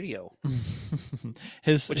Blues Radio,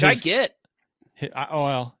 I get.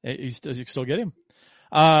 You still get him.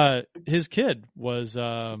 His kid was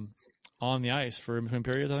on the ice for in between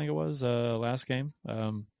periods. I think it was last game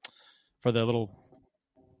for the little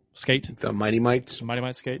skate, the Mighty Mites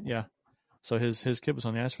skate. Yeah, so his kid was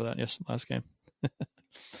on the ice for that. Yes, last game. A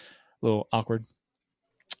little awkward.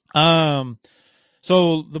 So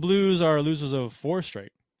the Blues are losers of 4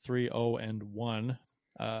 straight, 3-0-1,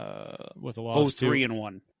 with a loss.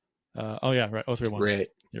 3-1. Oh yeah, right. 0-3-1. Right.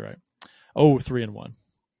 You're right. 0-3-1.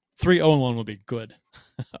 3-0-1 would be good.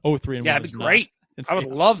 0-3-1. Yeah, it'd be great. I would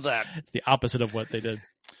love that. It's the opposite of what they did.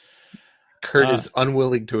 Kurt is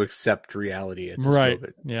unwilling to accept reality at this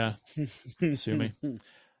moment. Yeah. Sue me.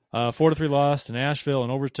 4-3 loss to Nashville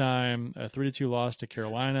in overtime. A 3-2 loss to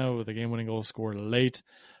Carolina with a game-winning goal scored late.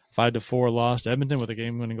 5-4 loss to Edmonton with a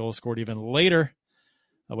game-winning goal scored even later.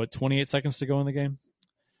 28 seconds to go in the game.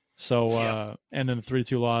 So, and then the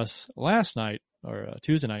 3-2 loss last night or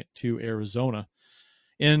Tuesday night to Arizona.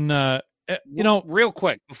 In real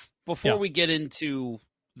quick before we get into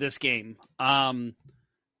this game, and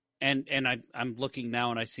I'm looking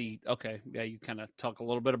now and I see you kind of talk a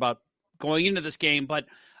little bit about going into this game, but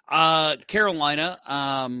Carolina,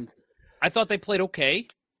 I thought they played okay.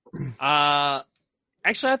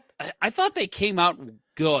 Actually, I thought they came out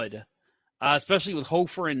good, especially with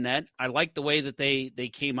Hofer in net. I liked the way that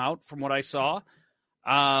they came out from what I saw,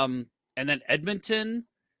 and then Edmonton.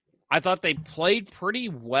 I thought they played pretty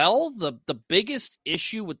well. The biggest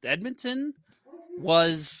issue with Edmonton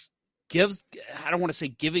was I don't want to say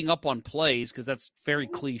giving up on plays because that's very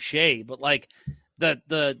cliche, but like the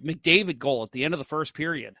McDavid goal at the end of the first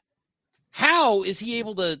period. How is he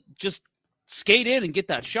able to just skate in and get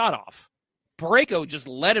that shot off? Parayko just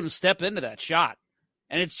let him step into that shot.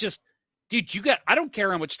 And it's just, dude, I don't care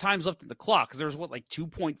how much time's left in the clock because there's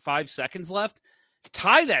 2.5 seconds left.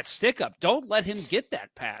 Tie that stick up. Don't let him get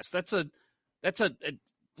that pass. That's a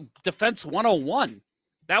defense 101.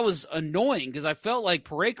 That was annoying because I felt like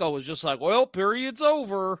Parayko was just like, well, period's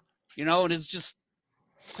over, you know, and it's just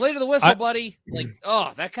play to the whistle, buddy. Like,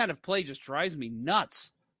 that kind of play just drives me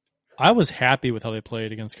nuts. I was happy with how they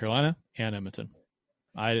played against Carolina and Edmonton.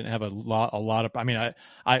 I didn't have a lot of.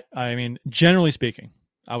 I mean, generally speaking,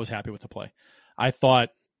 I was happy with the play. I thought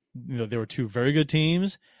there were 2 very good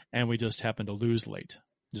teams. And we just happened to lose late.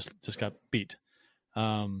 Just got beat.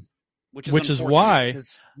 Which is why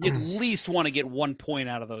you at least want to get 1 point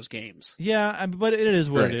out of those games. Yeah, but it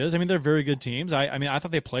is what it is. I mean, they're very good teams. I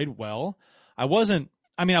thought they played well. I was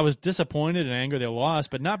disappointed and angry they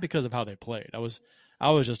lost, but not because of how they played. I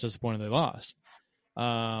was just disappointed they lost.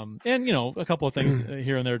 And a couple of things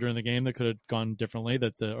here and there during the game that could have gone differently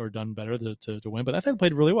or done better to win. But I think they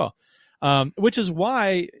played really well. Which is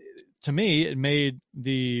why, to me, it made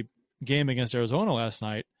the game against Arizona last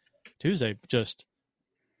night, Tuesday, just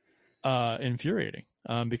infuriating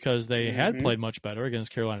because they had played much better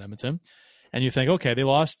against Carolina and Edmonton. And you think, okay, they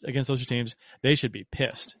lost against those two teams. They should be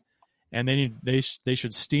pissed. And they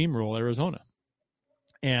should steamroll Arizona.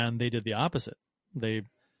 And they did the opposite. They've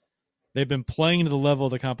been playing to the level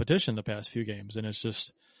of the competition the past few games, and it's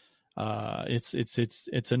just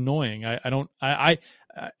it's annoying.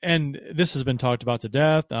 And this has been talked about to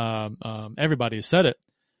death. Everybody has said it,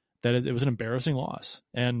 that it was an embarrassing loss,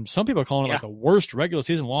 and some people are calling it like the worst regular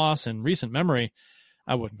season loss in recent memory.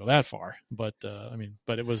 I wouldn't go that far, but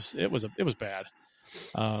it was bad.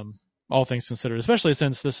 All things considered, especially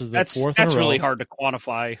since this is the fourth in a row. That's really hard to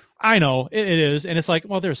quantify. I know it is, and it's like,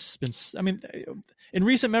 well, there's been, in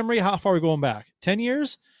recent memory, how far are we going back? 10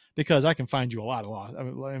 years? Because I can find you a lot of loss. I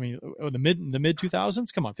mean, the mid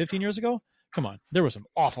 2000s. Come on, 15 years ago. Come on, there were some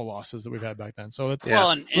awful losses that we've had back then. So let's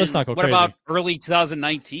let's not go what crazy. About early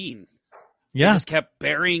 2019? Yeah, they just kept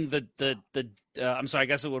burying the. I'm sorry, I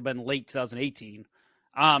guess it would have been late 2018.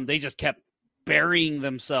 They just kept burying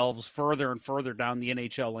themselves further and further down the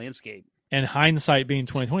NHL landscape. And hindsight being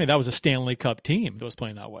 2020, that was a Stanley Cup team that was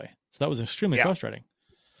playing that way. So that was extremely frustrating.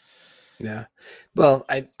 Yeah. Well,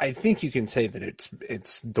 I think you can say that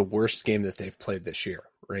it's the worst game that they've played this year,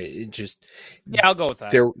 right? It just I'll go with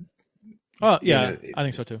that. I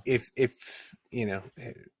think so too. If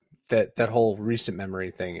that whole recent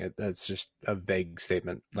memory thing, that's just a vague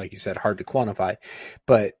statement, like you said, hard to quantify.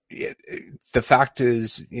 But the fact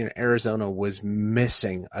is, Arizona was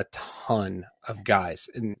missing a ton of guys,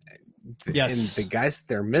 and the guys that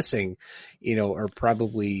they're missing, are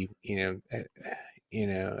probably, I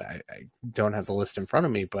don't have the list in front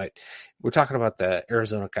of me, but we're talking about the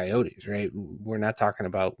Arizona Coyotes, right? We're not talking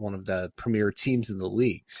about one of the premier teams in the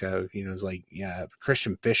league. So, it's like,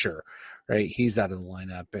 Christian Fisher, right? He's out of the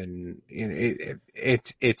lineup, and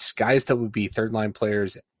it's guys that would be third line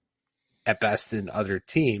players at best in other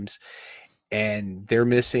teams, and they're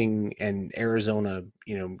missing, and Arizona,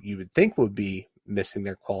 you would think would be missing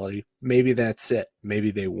their quality. Maybe that's it.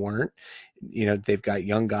 Maybe they weren't. They've got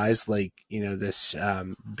young guys like, this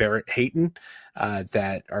Barrett Hayton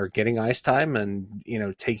that are getting ice time and,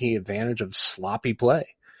 taking advantage of sloppy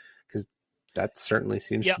play, because that certainly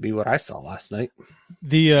seems to be what I saw last night.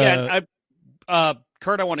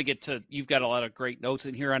 Kurt, I want to get to, you've got a lot of great notes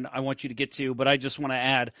in here and I want you to get to, but I just want to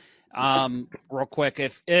add real quick,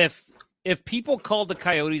 if people called the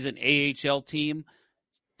Coyotes an AHL team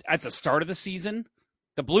at the start of the season,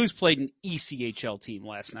 the Blues played an ECHL team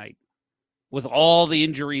last night with all the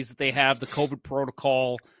injuries that they have, the COVID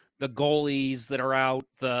protocol, the goalies that are out,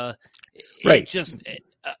 there's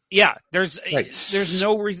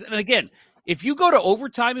no reason. And again, if you go to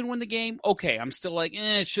overtime and win the game, okay, I'm still like,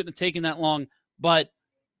 it shouldn't have taken that long, but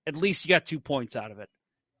at least you got 2 points out of it.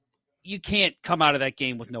 You can't come out of that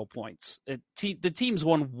game with no points. The team's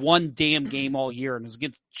won one damn game all year, and it was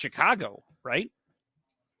against Chicago, right?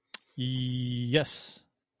 Yes,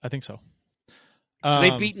 I think so. So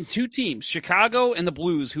they've beaten two teams, Chicago and the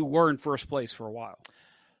Blues, who were in first place for a while.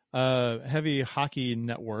 Heavy Hockey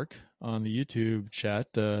Network on the YouTube chat.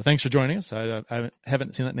 Thanks for joining us. I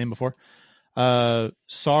haven't seen that name before.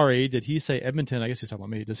 Sorry, did he say Edmonton? I guess he's talking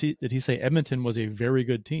about me. Did he say Edmonton was a very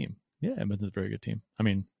good team? Yeah, Edmonton's a very good team. I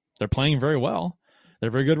mean, they're playing very well. They're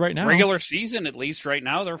very good right now. Regular season, at least right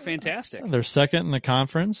now, they're fantastic. They're second in the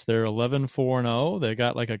conference. They're 11-4-0. They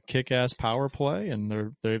got like a kick-ass power play, and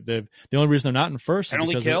they're the only reason they're not in first is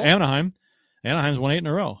because of Anaheim. Anaheim's won 8 in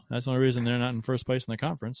a row. That's the only reason they're not in first place in the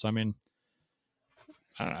conference. I mean,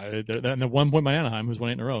 I don't know. They're 1 point by Anaheim, who's won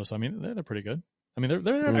 8 in a row. So I mean, they're pretty good. I mean, they're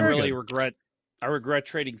I very really good. regret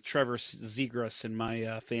trading Trevor Zegras in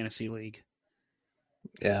my fantasy league.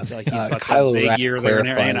 Yeah, I feel like he's about to have a big year there in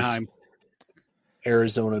Anaheim.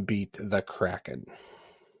 Arizona beat the Kraken.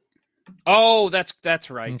 Oh,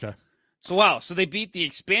 that's right. Okay. So wow, so they beat the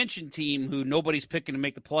expansion team who nobody's picking to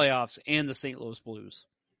make the playoffs and the St. Louis Blues.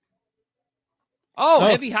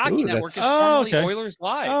 Heavy Hockey Network is formerly Oilers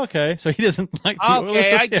Live. Okay, so he doesn't like the Oilers.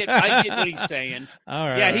 Okay, I get what he's saying. All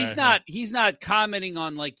right. Yeah, he's not commenting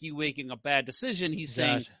on like you making a bad decision. He's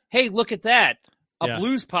saying, "Hey, look at that. A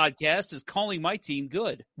Blues podcast is calling my team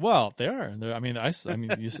good." Well, they are. I mean,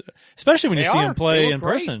 especially when you see him play in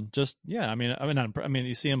person. Just you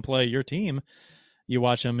see him play your team. You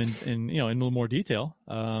watch them in a little more detail.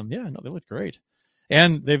 They look great,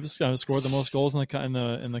 and they've scored the most goals in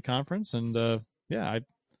the conference. And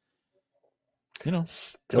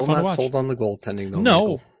still not sold on the goaltending. Though, no,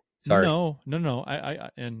 Michael. Sorry, no.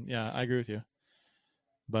 I agree with you,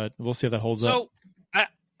 but we'll see if that holds up. So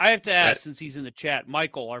I have to ask, since he's in the chat,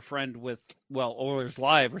 Michael, our friend with, Oilers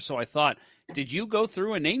Live, or so I thought, did you go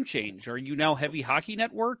through a name change? Are you now Heavy Hockey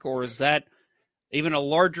Network, or is that even a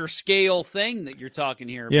larger scale thing that you're talking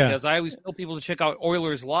here? Yeah. Because I always tell people to check out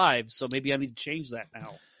Oilers Live, so maybe I need to change that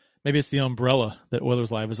now. Maybe it's the umbrella that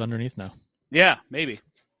Oilers Live is underneath now. Yeah, maybe.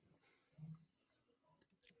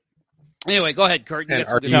 Anyway, go ahead, Kurt. And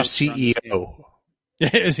are you CEO?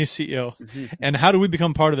 Is he CEO? Mm-hmm. And how do we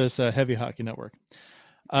become part of this Heavy Hockey Network?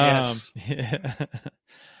 Yes.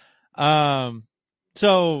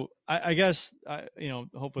 So I guess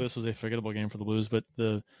hopefully this was a forgettable game for the Blues, but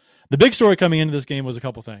the big story coming into this game was a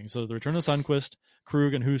couple things. So the return of Sundqvist,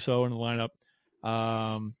 Krug, and Husso in the lineup,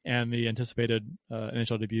 and the anticipated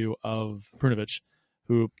NHL debut of Prunovich,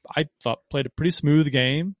 who I thought played a pretty smooth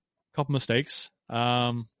game, a couple mistakes,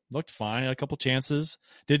 looked fine, had a couple chances,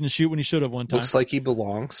 didn't shoot when he should have one time. Looks like he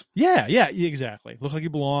belongs. Yeah, exactly. Looked like he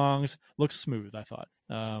belongs. Looks smooth, I thought.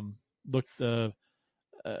 Looked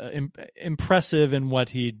impressive in what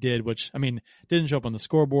he did, which, I mean, didn't show up on the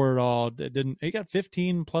scoreboard at all. He got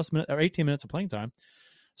 15 plus minutes or 18 minutes of playing time.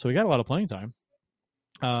 So he got a lot of playing time.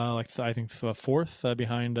 I think fourth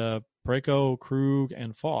behind Parayko, Krug,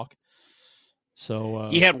 and Falk. So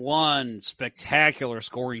he had one spectacular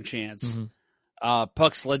scoring chance. Mm-hmm.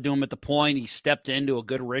 Puck slid to him at the point. He stepped into a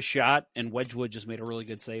good wrist shot, and Wedgwood just made a really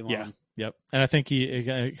good save on him. Yep. And I think he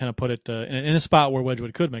kind of put it in a spot where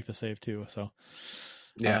Wedgwood could make the save too. So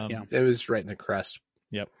yeah, it was right in the crest.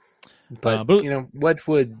 Yep. But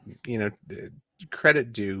Wedgwood,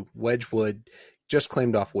 credit due. Wedgwood just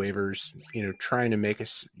claimed off waivers, trying to make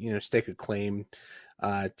us, stake a claim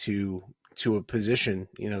to a position,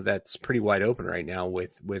 that's pretty wide open right now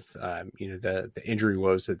with the injury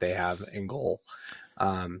woes that they have in goal.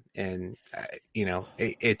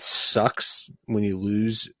 It sucks when you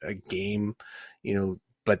lose a game,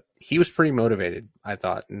 but he was pretty motivated, I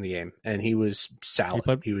thought, in the game, and he was solid.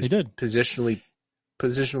 He did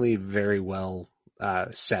positionally very well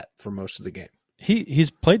set for most of the game. He's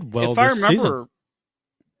played well this season.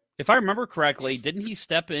 If I remember correctly, didn't he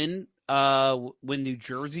step in when New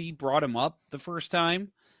Jersey brought him up the first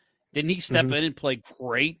time? Didn't he step in and play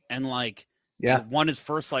great and won his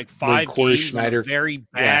first 5 games Schneider, on a very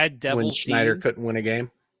bad Devils when Schneider team? couldn't win a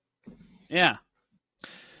game? Yeah,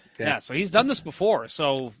 so he's done this before.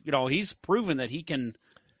 So, he's proven that he can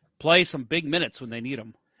play some big minutes when they need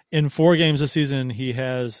him. In 4 games this season, he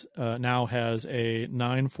now has a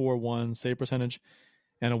 .941 save percentage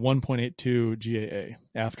and a 1.82 GAA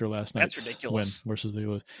after last night's win versus the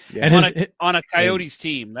Oilers. Yeah. And on a Coyotes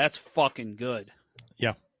team, that's fucking good.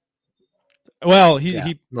 Yeah. Well,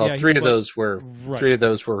 three of those were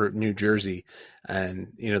New Jersey,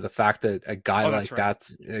 and the fact that a guy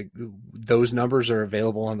that's those numbers are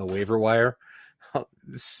available on the waiver wire.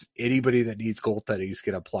 Anybody that needs goaltending is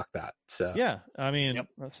going to pluck that. So yeah, I mean,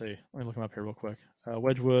 Let's see. Let me look him up here real quick.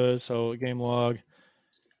 Wedgwood. So game log.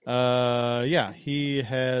 He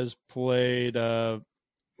has played.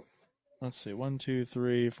 Let's see, 1, 2,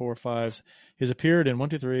 3, 4, 5. He's appeared in 1,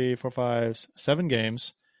 2, 3, 4, 5, 7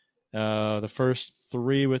 games. The first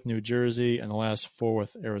 3 with New Jersey and the last 4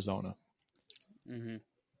 with Arizona. Mm-hmm.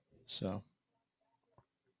 So.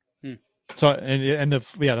 So and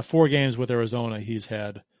the 4 games with Arizona, he's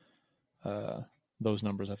had those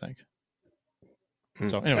numbers, I think.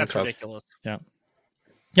 So anyway, that's ridiculous.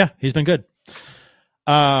 Yeah, he's been good.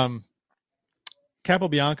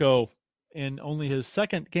 Capobianco in only his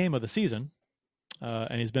 2nd game of the season,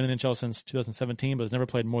 and he's been in NHL since 2017, but has never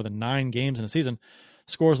played more than 9 games in a season.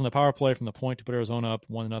 Scores on the power play from the point to put Arizona up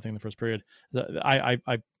 1-0 in the first period.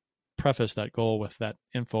 I preface that goal with that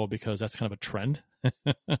info because that's kind of a trend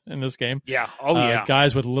in this game. Yeah.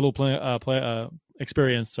 Guys with little play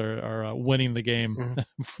experience are winning the game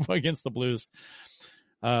against the Blues.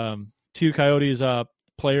 2 Coyotes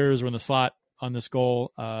players were in the slot on this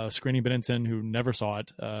goal. Screening Binnington, who never saw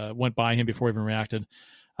it, went by him before he even reacted.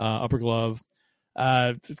 Upper glove.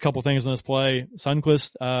 A couple things on this play.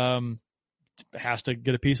 Sundqvist has to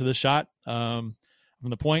get a piece of this shot from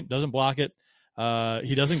the point. Doesn't block it.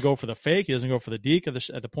 He doesn't go for the fake. He doesn't go for the deke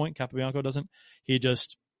at the point. Capobianco doesn't. He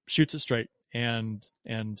just shoots it straight, and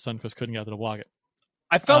Sundqvist couldn't get there to block it.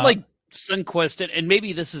 I felt like Sundqvist, and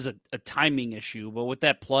maybe this is a timing issue, but with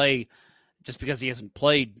that play, just because he hasn't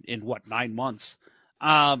played in 9 months,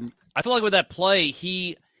 I feel like with that play,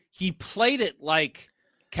 he played it like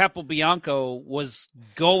Capobianco was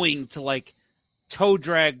going to toe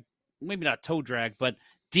drag, maybe not toe drag, but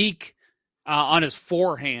deke on his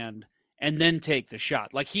forehand and then take the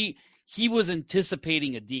shot. Like he was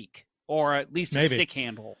anticipating a deke or at least a stick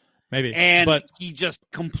handle. Maybe. And he just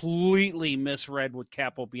completely misread what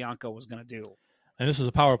Capobianco was going to do. And this was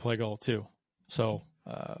a power play goal too. So,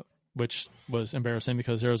 which was embarrassing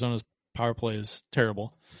because Arizona's power play is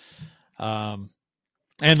terrible. And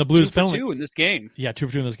the Blues 2 for 2 in this game. Yeah, 2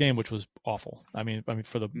 for 2 in this game, which was awful. I mean,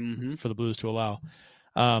 for the Blues to allow.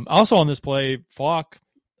 Also on this play, Falk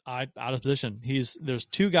out of position. There's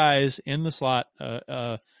 2 guys in the slot,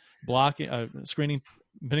 blocking, screening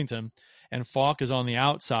Pennington, and Falk is on the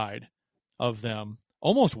outside of them,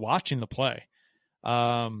 almost watching the play.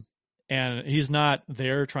 And he's not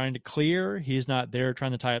there trying to clear. He's not there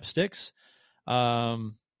trying to tie up sticks,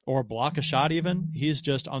 or block a shot even. He's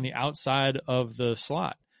just on the outside of the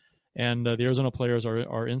slot. And the Arizona players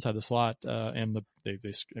are inside the slot, and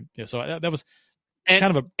so that was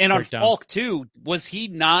kind of a and breakdown. On Falk too, was he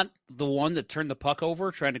not the one that turned the puck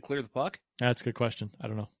over trying to clear the puck? That's a good question. I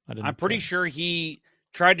don't know. I'm pretty sure he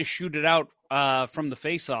tried to shoot it out from the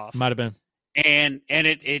faceoff. Might have been. And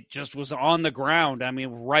it just was on the ground. I mean,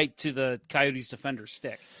 right to the Coyotes defender's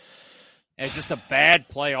stick. And just a bad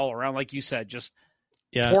play all around, like you said. Just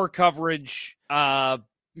poor coverage.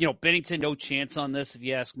 Bennington, no chance on this, if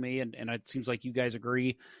you ask me, and it seems like you guys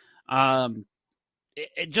agree.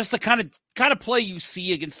 Just the kind of play you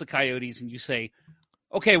see against the Coyotes, and you say,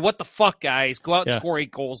 "Okay, what the fuck, guys? Go out and score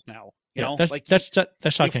 8 goals now." You know, that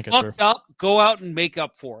shot can't get through. Up, go out and make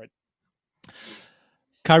up for it.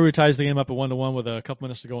 Kyrou ties the game up at 1-1 with a couple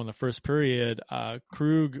minutes to go in the first period.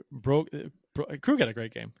 Krug had a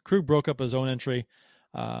great game. Krug broke up his own entry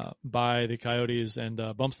by the Coyotes and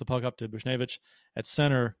bumps the puck up to Bushnevich at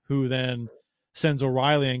center, who then sends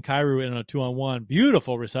O'Reilly and Kyrou in a 2-on-1.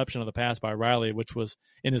 Beautiful reception of the pass by Riley, which was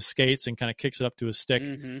in his skates and kind of kicks it up to his stick.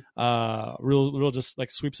 Real just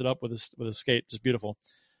like sweeps it up with his skate. Just beautiful.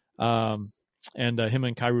 And him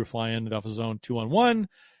and Kyrou fly in off his own 2-on-1.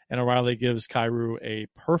 And O'Reilly gives Kyrou a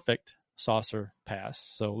perfect saucer pass.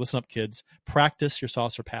 So listen up, kids. Practice your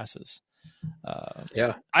saucer passes.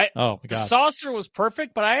 Yeah. The saucer was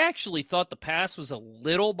perfect, but I actually thought the pass was a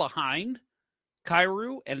little behind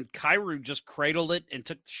Kyrou, and Kyrou just cradled it and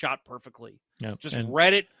took the shot perfectly. Yeah.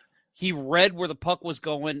 Read it. He read where the puck was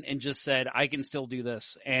going and just said, I can still do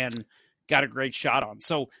this, and got a great shot on.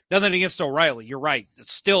 So nothing against O'Reilly. You're right.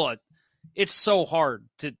 It's so hard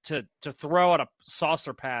to throw out a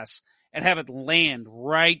saucer pass and have it land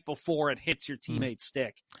right before it hits your teammate's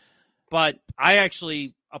stick. But I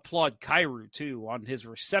actually applaud Kyrou, too, on his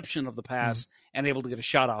reception of the pass and able to get a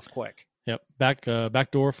shot off quick. Yep.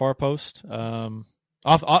 Back door, far post.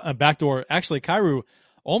 Off back door. Actually, Kyrou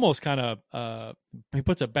almost kind of he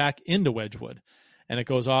puts it back into Wedgwood, and it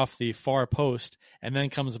goes off the far post and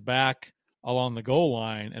then comes back along the goal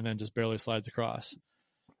line and then just barely slides across.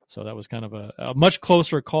 So that was kind of a much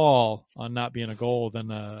closer call on not being a goal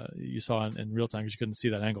than you saw in real time because you couldn't see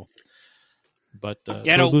that angle. But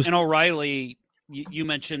and O'Reilly, you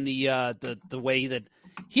mentioned the way that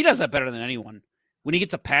he does that better than anyone. When he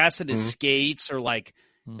gets a pass at his skates or like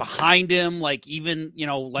behind him, like even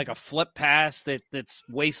like a flip pass that's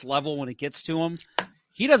waist level when it gets to him,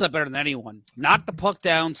 he does that better than anyone. Knock the puck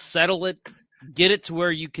down, settle it, get it to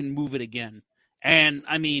where you can move it again. And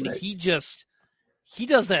I mean, he does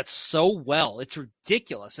that so well. It's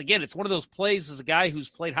ridiculous. Again, it's one of those plays as a guy who's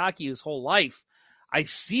played hockey his whole life. I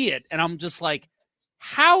see it, and I'm just like,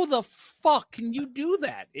 how the fuck can you do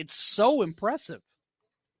that? It's so impressive.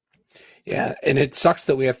 Yeah, and it sucks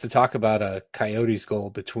that we have to talk about a Coyotes goal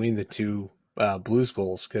between the two Blues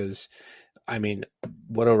goals because, I mean,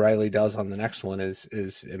 what O'Reilly does on the next one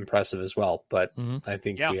is impressive as well. But I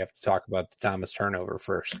think we have to talk about the Thomas turnover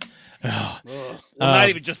first. Well, not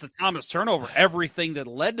even just the Thomas turnover, everything that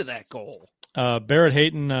led to that goal. Barrett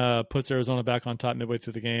Hayton puts Arizona back on top midway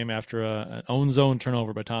through the game after an own zone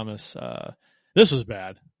turnover by Thomas. This was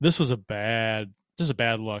bad. This was a bad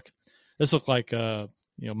look. This looked like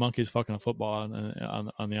monkeys fucking a football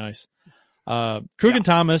on the ice. Krug and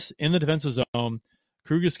Thomas in the defensive zone.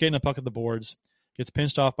 Krug is skating a puck at the boards, gets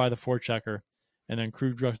pinched off by the forechecker, and then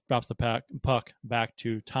Krug drops the puck back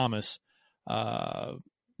to Thomas. I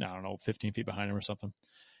don't know, 15 feet behind him or something.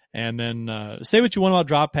 And then say what you want about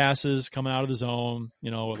drop passes coming out of the zone,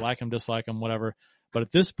 like them, dislike them, whatever. But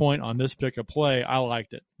at this point on this particular play, I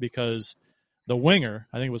liked it because the winger,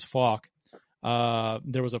 I think it was Falk,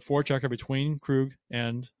 there was a forechecker between Krug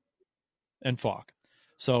and Falk.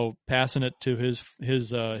 So passing it to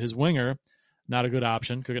his winger, not a good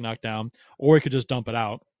option, could get knocked down, or he could just dump it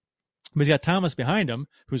out. But he's got Thomas behind him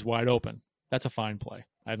who's wide open. That's a fine play.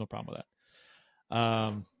 I have no problem with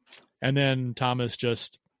that. And then Thomas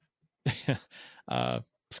just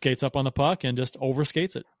skates up on the puck and just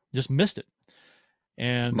overskates it. Just missed it.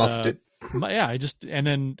 And muffed it. And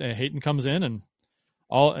then Hayton comes in and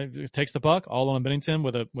takes the puck all on Bennington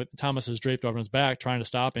with Thomas is draped over his back trying to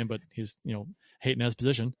stop him, but he's Hayton has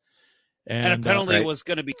position. And a penalty was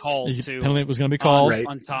going to be called too. Penalty was going to be called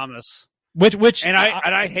on Thomas. Which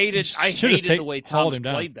I hated the way Thomas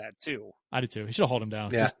played that too. I did too. He should have held him down.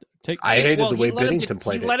 Yeah. I hated the way Bennington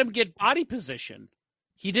played it. He let him get body position.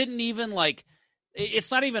 He didn't even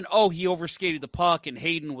it's not even, he overskated the puck and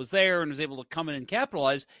Hayden was there and was able to come in and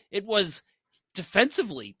capitalize. It was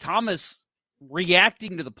defensively, Thomas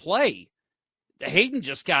reacting to the play. Hayden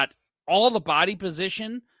just got all the body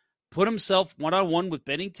position, put himself one-on-one with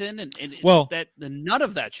Bennington, and none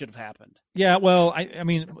of that should have happened. Yeah, well, I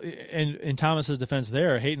mean, in Thomas's defense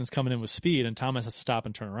there, Hayden's coming in with speed, and Thomas has to stop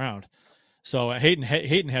and turn around. So Hayden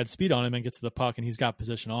had speed on him and gets to the puck, and he's got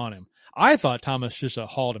position on him. I thought Thomas should have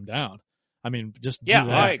hauled him down. I mean, just do that.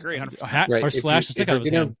 I agree. 100%. Or slash the stick out of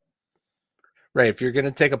his hand. Right, if you're going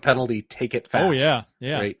to take a penalty, take it fast. Oh, yeah.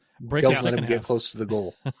 Right? Don't let him get close to the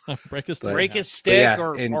goal. Break his stick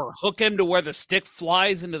or hook him to where the stick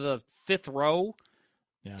flies into the fifth row.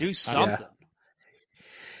 Yeah. Do something.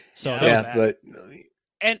 So but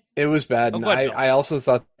it was bad. And I also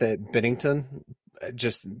thought that Bennington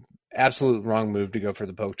just absolute wrong move to go for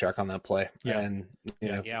the poke check on that play. Yeah. And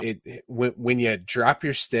when you drop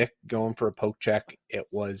your stick going for a poke check, it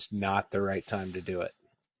was not the right time to do it.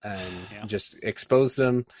 And just exposed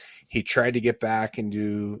him. He tried to get back and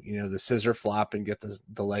do, the scissor flop and get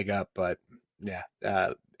the leg up. But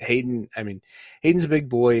Hayden's a big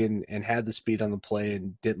boy and had the speed on the play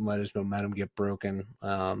and didn't let his momentum get broken.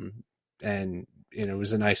 And it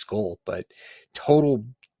was a nice goal, but total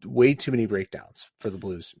way too many breakdowns for the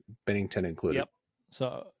Blues, Bennington included. Yep.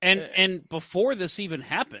 So and before this even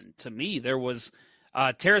happened, to me, there was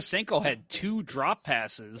Tarasenko had 2 drop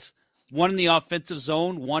passes, one in the offensive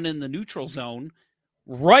zone, one in the neutral zone,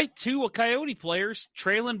 right to a Coyote players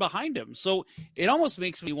trailing behind him. So it almost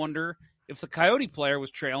makes me wonder if the Coyote player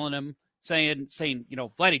was trailing him, saying,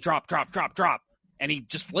 Vladdy, drop, and he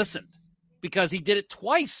just listened because he did it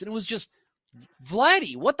twice, and it was just,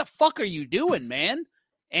 Vladdy, what the fuck are you doing, man?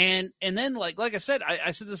 And then like I said,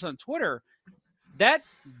 I said this on Twitter, that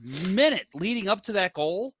minute leading up to that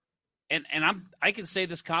goal, and I can say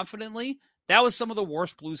this confidently, that was some of the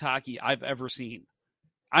worst Blues hockey I've ever seen.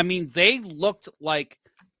 I mean, they looked like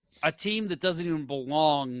a team that doesn't even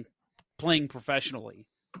belong playing professionally.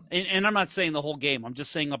 And I'm not saying the whole game. I'm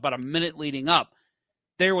just saying about a minute leading up.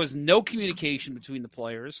 There was no communication between the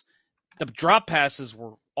players. The drop passes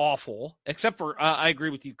were awful, except for, I agree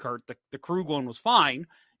with you, Kurt. The Krug one was fine.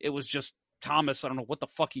 It was just Thomas. I don't know what the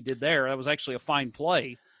fuck he did there. That was actually a fine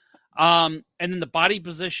play. And then the body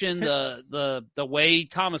position, the way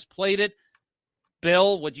Thomas played it,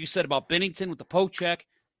 Bill, what you said about Bennington with the poke check,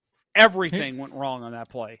 everything went wrong on that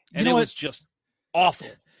play. And it was just awful.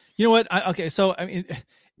 You know what? So, I mean,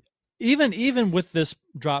 even with this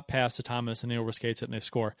drop pass to Thomas and they overskates it and they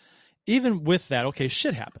score, even with that,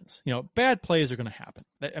 shit happens. Bad plays are going to happen.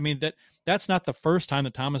 I mean, that's not the first time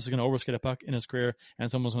that Thomas is going to overskate a puck in his career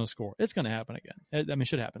and someone's going to score. It's going to happen again. I mean,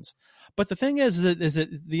 shit happens. But the thing is that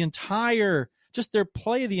the entire, just their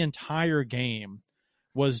play the entire game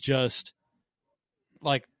was just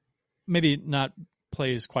like, maybe not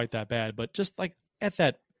plays quite that bad, but just like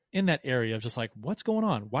in that area of just like, what's going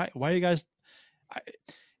on? Why are you guys?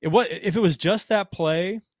 If it was just that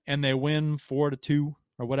play and they win 4-2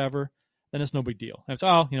 or whatever, then it's no big deal. It's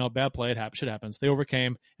bad play, shit happens. They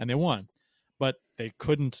overcame and they won, but they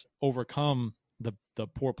couldn't overcome the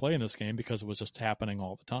poor play in this game because it was just happening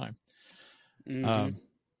all the time. Mm-hmm.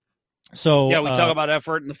 So we talk about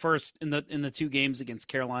effort in the 2 games against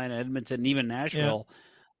Carolina, Edmonton, and even Nashville.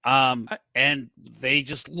 Yeah. And they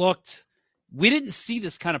just looked, we didn't see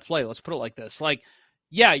this kind of play. Let's put it like this. Like,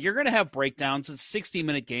 yeah, you're going to have breakdowns. It's a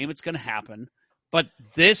 60-minute game. It's going to happen. But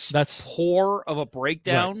that's poor of a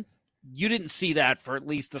breakdown. Right. You didn't see that for at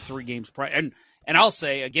least the 3 games prior. And I'll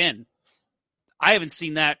say again, I haven't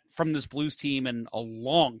seen that from this Blues team in a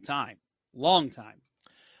long time.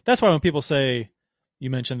 That's why when people say, you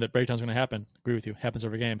mentioned that breakdown's going to happen. Agree with you. Happens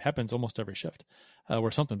every game. Happens almost every shift, where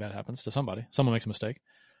something bad happens to somebody. Someone makes a mistake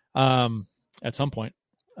at some point.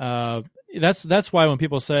 That's why when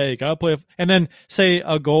people say gotta play, and then say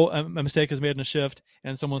a mistake is made in a shift,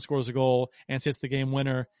 and someone scores a goal and says it's the game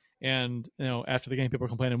winner, and after the game people are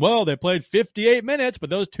complaining, well, they played 58 minutes, but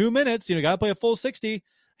those 2 minutes, gotta play a full 60. I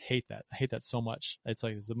hate that so much. It's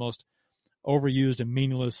like it's the most overused and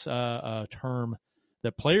meaningless term.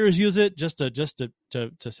 That players use it just to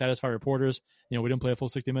satisfy reporters. We didn't play a full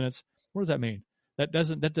 60 minutes. What does that mean?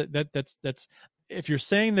 That's if you're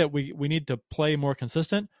saying that we need to play more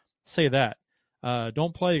consistent, say that.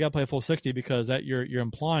 Don't play. You got to play a full 60 because that you're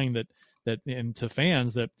implying that and to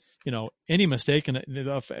fans that, any mistake, and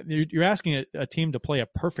you're asking a team to play a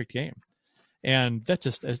perfect game. And that's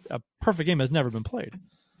just a perfect game has never been played.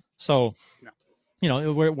 So,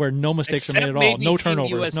 where no mistakes are made at all, no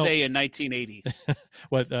turnovers. USA in 1980.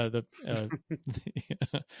 What the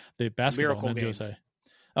basketball Miracle men's game. USA?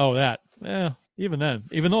 Oh, that. Even then,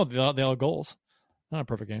 even though they all goals, not a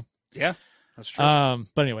perfect game. Yeah, that's true.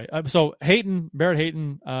 But anyway, so Barrett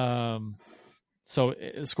Hayton,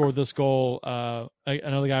 scored this goal.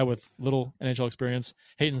 Another guy with little NHL experience.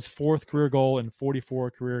 Hayton's 4th career goal in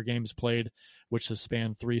 44 career games played, which has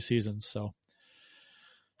spanned 3 seasons. So,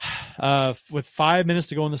 with 5 minutes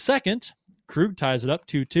to go in the second, Krug ties it up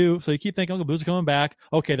 2-2. So you keep thinking, the Blues are coming back.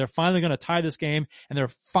 Okay, they're finally going to tie this game, and they're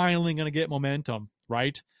finally going to get momentum,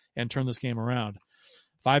 right, and turn this game around.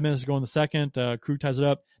 5 minutes to go in the second, Krug ties it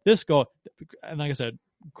up. This goal, and like I said,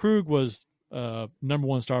 Krug was number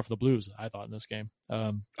 1 star for the Blues, I thought, in this game.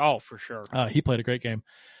 For sure. He played a great game.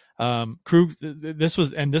 Krug,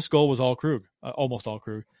 this goal was all Krug, almost all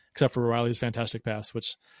Krug, except for O'Reilly's fantastic pass,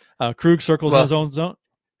 which Krug circles in his own zone.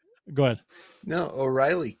 Go ahead. No,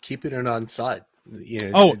 O'Reilly keeping it onside.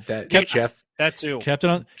 Jeff, that too. Kept it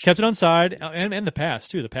onside, and the pass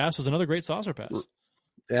too. The pass was another great saucer pass.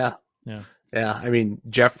 Yeah. I mean,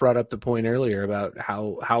 Jeff brought up the point earlier about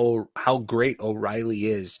how great O'Reilly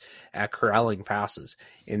is at corralling passes.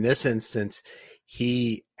 In this instance,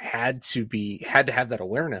 he had to have that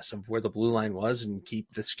awareness of where the blue line was and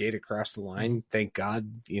keep the skate across the line. Thank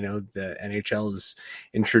God, the NHL has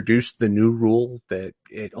introduced the new rule that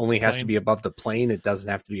it only has to be above the plane. It doesn't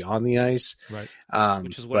have to be on the ice. Right.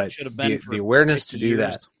 Which is what it should have been. The awareness to do years.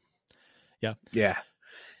 that. Yeah. Yeah.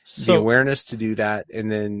 So, the awareness to do that,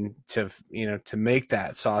 and then to make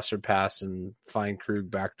that saucer pass and find Krug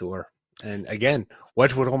backdoor. And again,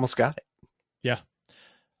 Wedgwood almost got it. Yeah.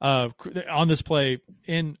 On this play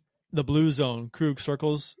in the blue zone, Krug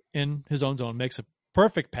circles in his own zone, makes a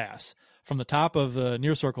perfect pass from the top of the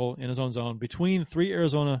near circle in his own zone between 3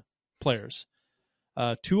 Arizona players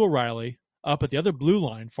to O'Reilly up at the other blue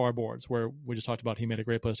line far boards, where we just talked about he made a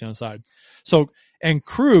great play down the side. So, and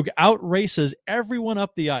Krug outraces everyone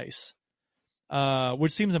up the ice,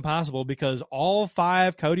 which seems impossible because all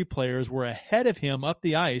 5 Coyote players were ahead of him up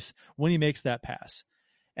the ice when he makes that pass.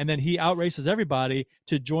 And then he outraces everybody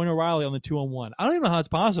to join O'Reilly on the 2-on-1. I don't even know how it's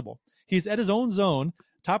possible. He's at his own zone,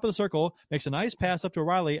 top of the circle, makes a nice pass up to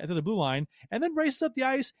O'Reilly at the blue line, and then races up the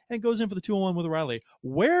ice and goes in for the 2-on-1 with O'Reilly.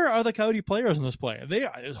 Where are the Coyote players in this play?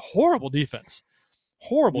 It's horrible defense.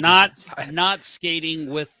 Defense. Not skating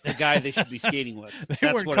with the guy they should be skating with.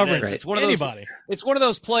 They weren't covering It's one of anybody. It's one of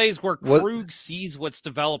those plays where Krug sees what's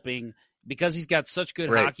developing because he's got such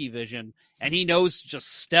good hockey vision, and he knows to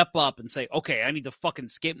just step up and say, okay, I need to fucking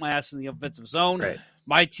skate my ass in the offensive zone. Right.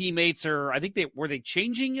 My teammates are, I think were they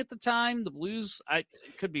changing at the time, the Blues? I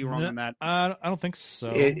could be wrong on that. I don't think so.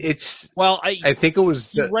 I think it was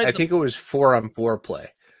 4-on-4 play.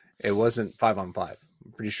 It wasn't 5-on-5.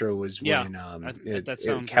 I'm pretty sure it was when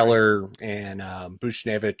Keller and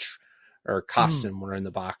Bushnevich or Kostin were in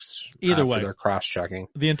the box. Either way, for their cross-checking.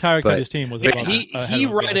 The entire Coyotes team was. He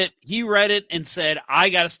read it. He read it and said, "I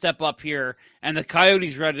got to step up here." And the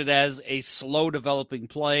Coyotes read it as a slow developing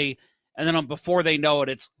play. And then before they know it,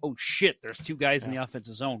 it's oh shit! There's 2 guys in the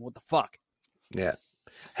offensive zone. What the fuck? Yeah,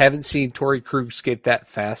 haven't seen Torrey Krug skate that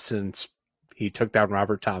fast since he took down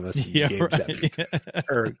Robert Thomas in Game 7.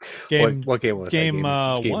 Or what game was that? Game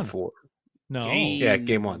 1. 4. No.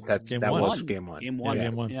 Game 1. That was Game 1. Game 1. Yeah.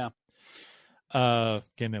 Game 1. Yeah.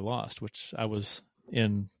 Game they lost, which I was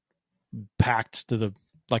packed to the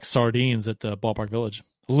like sardines at the Ballpark Village.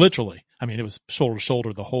 Literally. I mean, it was shoulder to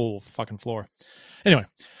shoulder the whole fucking floor. Anyway,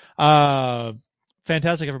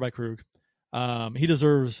 fantastic effort by Krug. He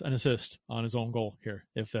deserves an assist on his own goal here,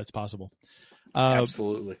 if that's possible.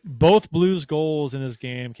 Absolutely. Both Blues goals in this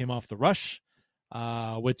game came off the rush,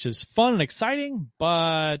 which is fun and exciting,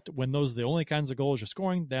 but when those are the only kinds of goals you're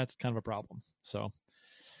scoring, that's kind of a problem. So,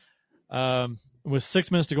 with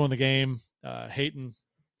 6 minutes to go in the game, Hayton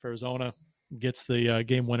for Arizona gets the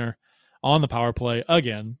game winner on the power play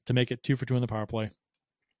again to make it 2 for 2 in the power play.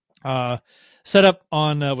 Set up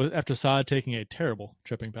on after Saad taking a terrible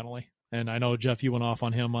tripping penalty, and I know Jeff, you went off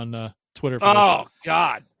on him on Twitter. For this.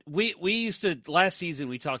 God, we used to last season.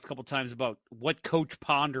 We talked a couple times about what Coach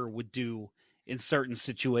Ponder would do in certain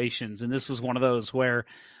situations, and this was one of those where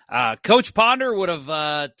Coach Ponder would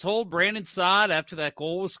have told Brandon Saad after that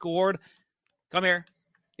goal was scored, "Come here,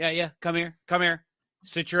 yeah, come here,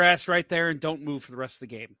 sit your ass right there and don't move for the rest of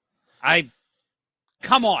the game."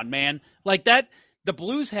 Come on, man, like that. The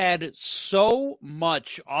Blues had so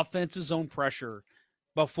much offensive zone pressure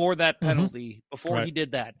before that penalty, before he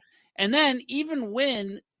did that. And then even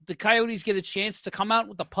when the Coyotes get a chance to come out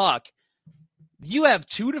with the puck, you have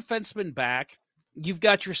two defensemen back. You've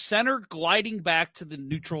got your center gliding back to the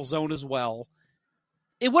neutral zone as well.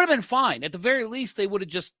 It would have been fine. At the very least, they would have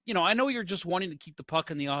just, I know you're just wanting to keep the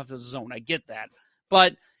puck in the offensive zone. I get that.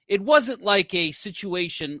 But it wasn't like a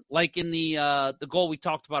situation like in the goal we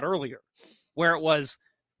talked about earlier, where it was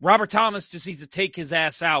Robert Thomas just needs to take his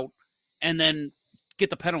ass out and then get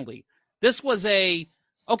the penalty. This was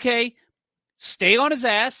okay, stay on his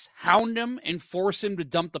ass, hound him, and force him to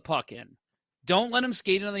dump the puck in. Don't let him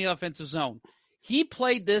skate into the offensive zone. He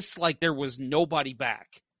played this like there was nobody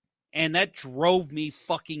back. And that drove me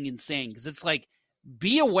fucking insane because it's like,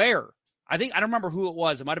 be aware. I don't remember who it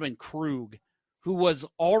was. It might have been Krug, who was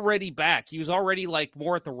already back. He was already like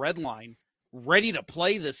more at the red line, ready to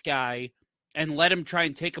play this guy and let him try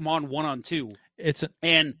and take him on 1-on-2. It's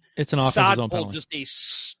an offensive zone penalty. Just a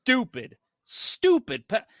stupid.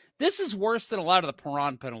 This is worse than a lot of the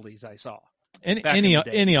Perron penalties I saw.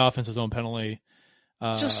 Any offensive zone penalty.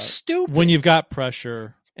 It's just stupid. When you've got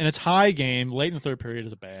pressure and it's high game, late in the third period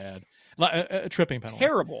is a tripping penalty.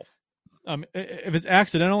 Terrible. If it's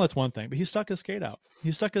accidental, that's one thing. But he stuck his skate out.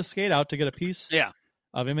 He stuck his skate out to get a piece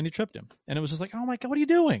of him, and he tripped him. And it was just like, oh my God, what are you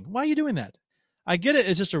doing? Why are you doing that? I get it.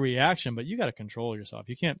 It's just a reaction, but you got to control yourself.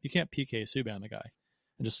 You can't PK Subban the guy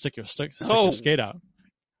and just stick your skate out.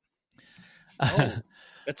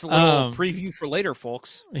 That's a little preview for later,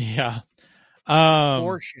 folks. Yeah.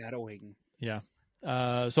 Foreshadowing. Yeah.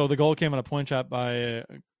 So the goal came on a point shot by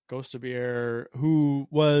Gostabier, who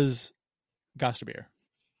was Gostabier.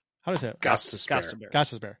 How does it? Gostisbehere.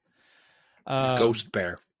 Ghost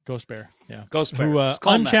Bear. Yeah. Ghost Bear. Who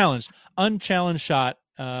unchallenged shot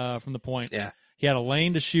from the point. Yeah. He had a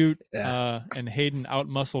lane to shoot, and Hayden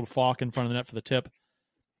out-muscled Falk in front of the net for the tip.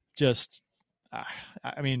 Just,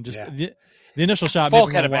 the initial shot.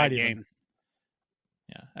 Falk had a bad game.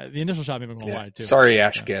 Yeah, the initial shot made him go wide too. Sorry,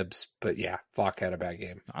 Ash Gibbs, but Falk had a bad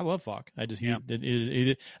game. I love Falk. He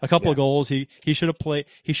did a couple of goals. He should have played.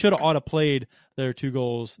 He should have ought to played those two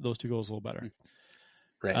goals a little better.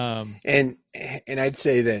 Right. And I'd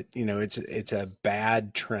say that, it's a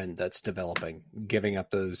bad trend that's developing, giving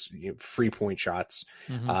up those free point shots.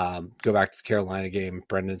 Mm-hmm. Go back to the Carolina game,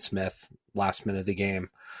 Brendan Smith, last minute of the game,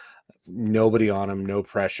 nobody on him, no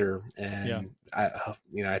pressure. And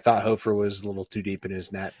I thought Hofer was a little too deep in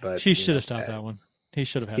his net, but he should have stopped that one. He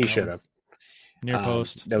should have. Near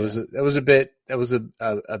post. That was a bit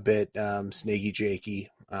snaky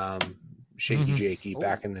jakey, shaky jakey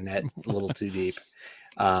back in the net, a little too deep.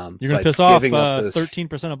 You're going to piss off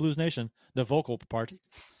 13% of Blues Nation, the vocal part.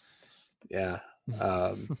 Yeah.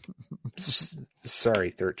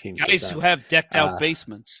 Sorry, 13%. Guys who have decked out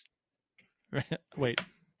basements. Wait.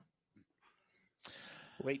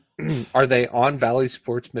 Are they on Bally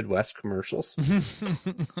Sports Midwest commercials?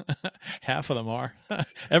 Half of them are.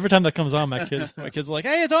 Every time that comes on, my kids are like,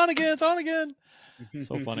 "Hey, it's on again!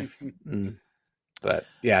 So funny. But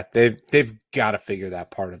yeah, they've got to figure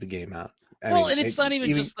that part of the game out. It's not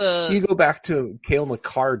even just the. You go back to Cale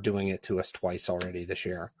Makar doing it to us twice already this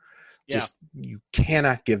year. You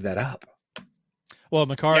cannot give that up. Well,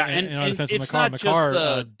 Makar, in our defense,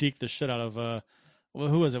 Makar deked the shit out of.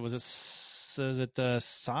 Who was it? Was it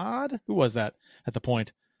Saad? Who was that at the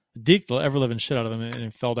point? Deked the ever living shit out of him and he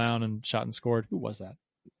fell down and shot and scored. Who was that?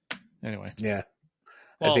 Anyway, yeah,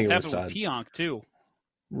 I think it was with Pionk too.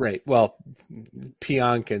 Right. Well,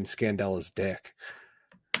 Pionk and Scandella's dick.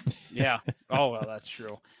 Yeah. Oh, well, that's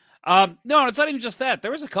true. No, it's not even just that.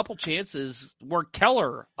 There was a couple chances where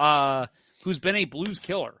Keller, who's been a Blues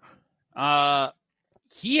killer,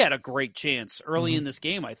 he had a great chance early in this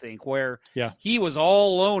game, I think, where he was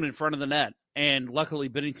all alone in front of the net, and luckily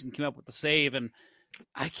Binnington came up with the save, and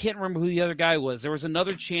I can't remember who the other guy was. There was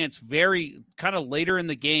another chance very kind of later in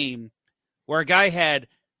the game where a guy had,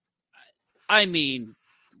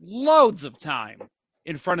 loads of time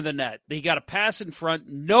in front of the net. They got a pass in front,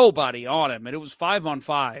 nobody on him, and it was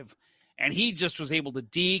 5-on-5. And he just was able to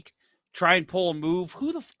deke, try and pull a move.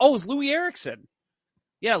 It was Louis Eriksson.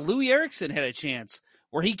 Yeah, Louis Eriksson had a chance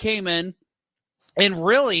where he came in, and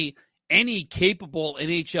really any capable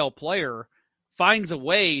NHL player finds a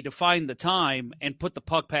way to find the time and put the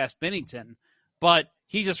puck past Binnington. But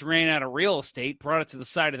he just ran out of real estate, brought it to the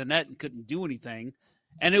side of the net, and couldn't do anything.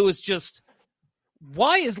 And it was just...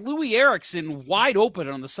 Why is Louis Eriksson wide open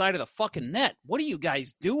on the side of the fucking net? What are you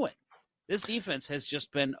guys doing? This defense has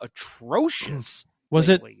just been atrocious. Was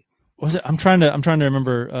lately. it? I'm trying to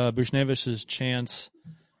remember Buchnevich's chance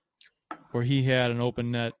where he had an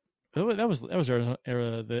open net. That was the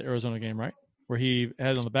Arizona game, right? Where he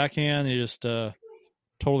had it on the backhand, he just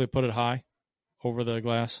totally put it high over the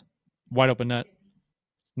glass. wide open net,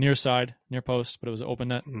 near side, near post, but it was an open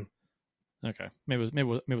net. Okay, maybe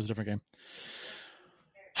it was a different game.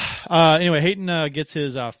 Anyway, Hayton gets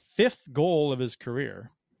his fifth goal of his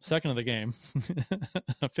career, second of the game,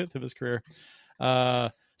 fifth of his career.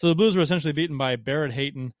 So the Blues were essentially beaten by Barrett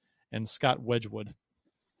Hayton and Scott Wedgwood.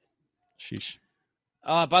 Sheesh.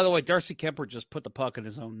 By the way, Darcy Kemper just put the puck in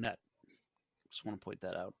his own net. Just want to point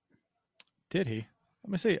that out. Did he?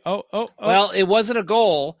 Let me see. Oh. Well, it wasn't a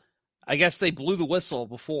goal. I guess they blew the whistle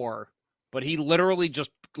before, but he literally just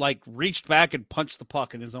reached back and punched the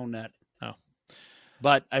puck in his own net. Oh.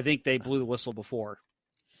 But I think they blew the whistle before.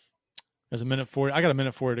 There's a minute 40. I got a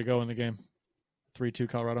minute 40 to go in the game. 3-2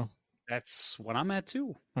 Colorado. That's what I'm at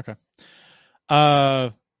too. Okay.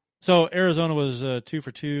 So Arizona was 2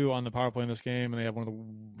 for 2 on the power play in this game, and they have one of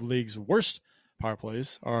the league's worst power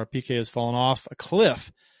plays. Our PK has fallen off a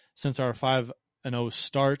cliff since our 5-0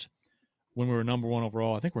 start when we were number 1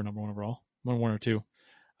 overall. I think we're number 1 overall, 1 or 2.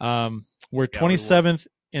 We're 27th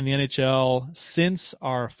in the NHL since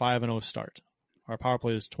our 5-0 start. Our power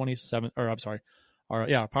play is 27th, or I'm sorry,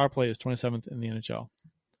 our power play is 27th in the NHL.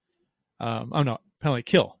 Penalty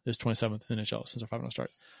kill is 27th in the NHL since our 5-0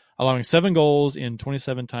 start, allowing 7 goals in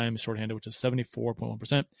 27 times shorthanded, which is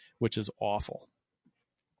 74.1%, which is awful.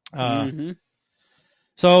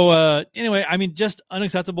 So anyway, I mean, just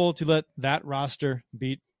unacceptable to let that roster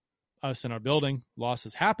beat us in our building.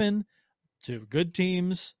 Losses happen to good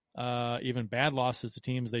teams, even bad losses to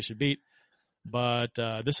teams they should beat. But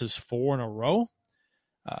this is 4 in a row,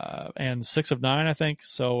 and 6 of 9, I think.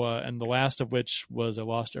 So, and the last of which was a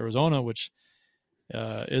loss to Arizona, which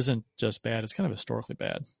isn't just bad; it's kind of historically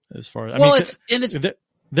bad as far as.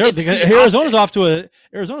 Arizona's off to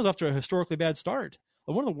a historically bad start.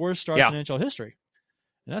 One of the worst starts in NHL history.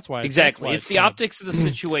 And that's why it's the optics of the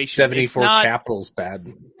situation. 74 Capitals bad.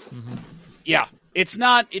 Mm-hmm. Yeah, it's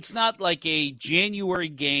not like a January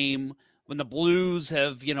game when the Blues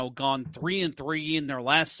have gone 3-3 in their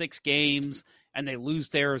last 6 games and they lose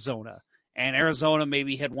to Arizona, and Arizona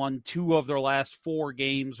maybe had won 2 of their last 4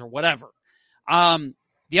 games or whatever.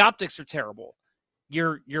 The optics are terrible.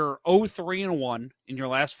 You're 0-3-1 in your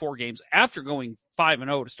last 4 games after going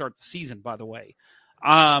 5-0 to start the season. By the way.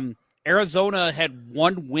 Arizona had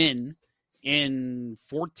 1 win in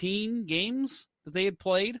 14 games that they had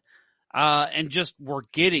played, and just were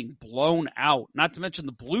getting blown out. Not to mention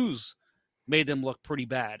the Blues made them look pretty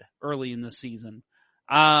bad early in the season.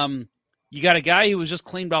 You got a guy who was just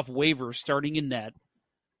claimed off waivers starting in net.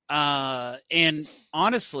 And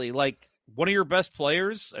honestly, one of your best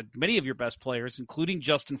players, many of your best players, including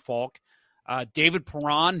Justin Falk, David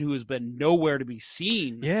Perron, who has been nowhere to be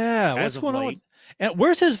seen. Yeah, what's going on? And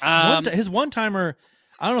where's his one-timer?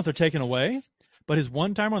 I don't know if they're taken away, but his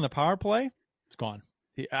one-timer on the power play is gone.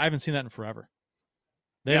 I haven't seen that in forever.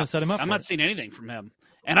 They haven't set him up. I'm not seeing anything from him.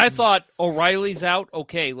 And I thought O'Reilly's out.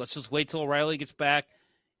 Okay, let's just wait till O'Reilly gets back.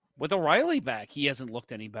 With O'Reilly back, he hasn't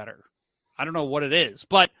looked any better. I don't know what it is.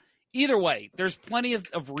 But either way, there's plenty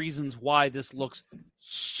of reasons why this looks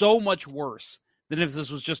so much worse than if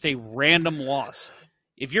this was just a random loss.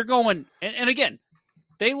 If you're going, and again,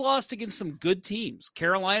 they lost against some good teams,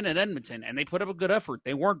 Carolina and Edmonton, and they put up a good effort.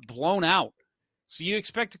 They weren't blown out. So you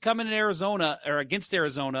expect to come in Arizona or against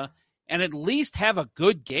Arizona and at least have a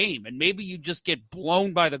good game. And maybe you just get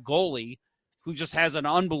blown by the goalie who just has an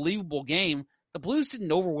unbelievable game. The Blues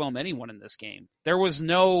didn't overwhelm anyone in this game. There was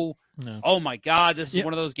no, oh my God, this is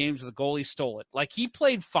one of those games where the goalie stole it. He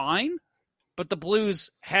played fine, but the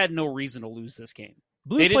Blues had no reason to lose this game.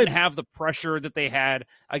 They didn't have the pressure that they had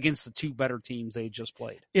against the 2 better teams they had just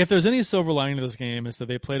played. If there's any silver lining to this game, it's that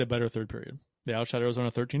they played a better third period. They outshot Arizona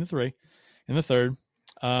 13-3 in the third,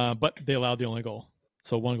 but they allowed the only goal.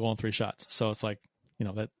 So 1 goal and 3 shots. So it's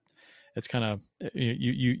that it's kind of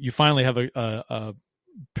you finally have a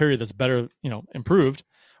period that's better, improved,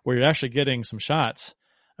 where you're actually getting some shots,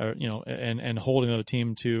 or and holding the other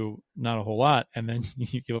team to not a whole lot, and then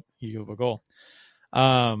you give up a goal.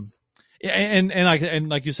 And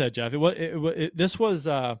like you said, Jeff, it was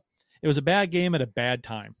a bad game at a bad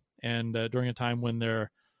time, and during a time when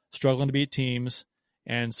they're struggling to beat teams,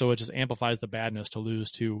 and so it just amplifies the badness to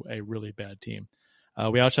lose to a really bad team.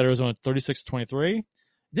 We outshot Arizona 36-23.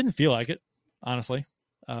 Didn't feel like it, honestly.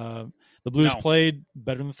 The Blues played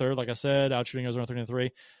better in the third, like I said, outshooting Arizona 13-3.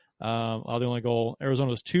 The only goal.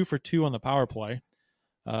 Arizona was 2 for 2 on the power play.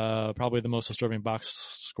 Probably the most disturbing box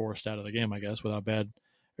score stat of the game, I guess, with how bad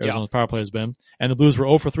Arizona's power play has been. And the Blues were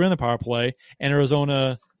 0 for 3 on the power play, and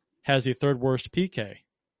Arizona has the 3rd worst PK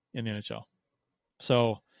in the NHL.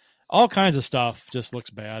 So all kinds of stuff just looks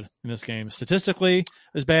bad in this game. Statistically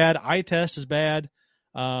is bad. Eye test is bad.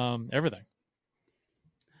 Everything.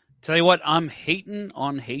 Tell you what, I'm hating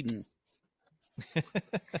on Hayden.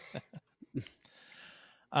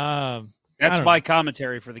 That's my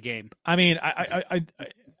commentary for the game. I mean, I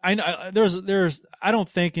don't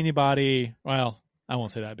think anybody. Well, I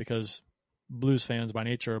won't say that because Blues fans by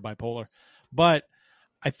nature are bipolar, but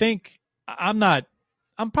I think I'm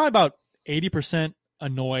probably about 80%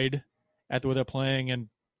 annoyed at the way they're playing and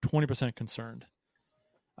 20% concerned.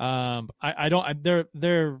 I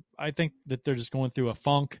think that they're just going through a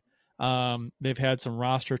funk. They've had some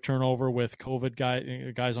roster turnover with COVID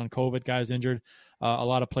guys on COVID, guys injured, a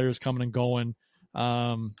lot of players coming and going.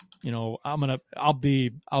 I'll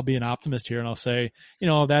be an optimist here and I'll say,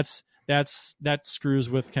 that screws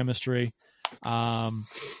with chemistry.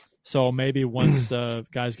 So maybe once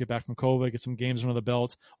guys get back from COVID, get some games under the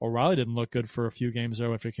belt. O'Reilly didn't look good for a few games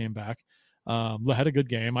there after he came back. Had a good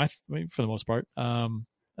game, for the most part,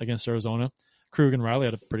 against Arizona. Krug and Riley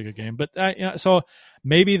had a pretty good game, but so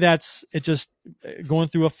maybe that's it. Just going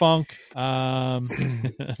through a funk. And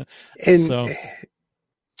so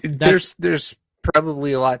there's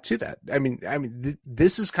probably a lot to that. I mean,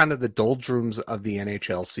 this is kind of the doldrums of the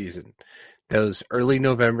NHL season. Those early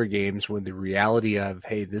November games when the reality of,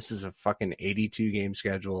 hey, this is a fucking 82 game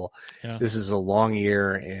schedule. Yeah. This is a long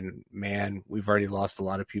year. And man, we've already lost a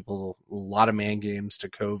lot of people, a lot of man games to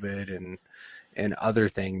COVID and other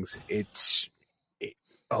things.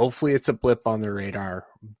 Hopefully it's a blip on the radar,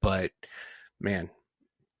 but man,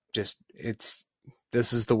 this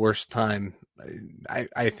is the worst time.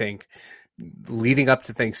 I think leading up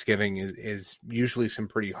to Thanksgiving is usually some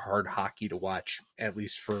pretty hard hockey to watch, at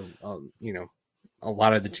least for a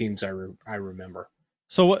lot of the teams I remember.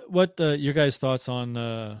 So what your guys' thoughts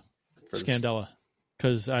on Scandella?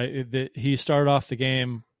 Because he started off the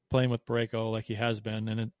game playing with Parayko like he has been,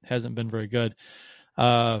 and it hasn't been very good.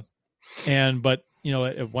 At one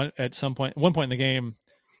point in the game,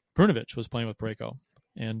 Perunovich was playing with Parayko,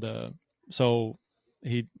 and so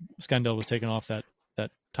Scandella was taken off that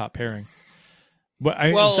top pairing. What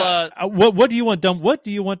do you want done? What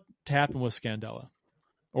do you want to happen with Scandella?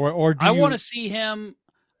 Or do I want to see him?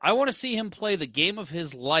 I want to see him play the game of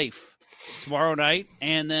his life tomorrow night,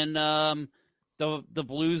 and then the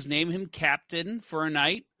Blues name him captain for a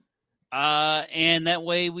night, and that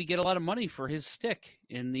way we get a lot of money for his stick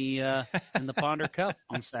in the Ponder Cup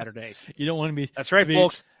on Saturday. You don't want to be. That's right,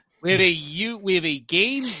 folks. We have a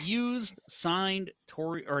game used signed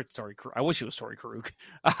I wish it was Torrey Krug.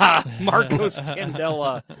 Marcos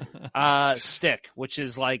Scandella stick, which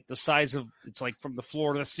is like the size of, it's like from the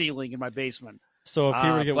floor to the ceiling in my basement. So if he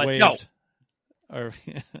were to get waived, or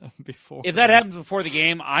before, if that happens before the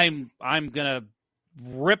game, I'm gonna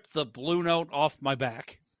rip the blue note off my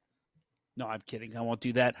back. No, I'm kidding. I won't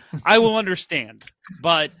do that. I will understand,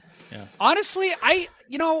 but honestly,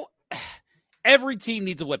 every team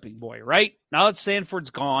needs a whipping boy, right? Now that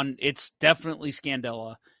Sanford's gone, it's definitely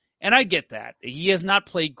Scandella. And I get that. He has not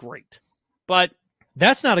played great. But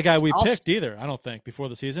that's not a guy we picked either, I don't think, before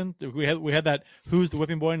the season. We had that who's the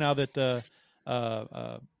whipping boy now that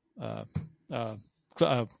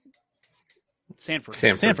Sanford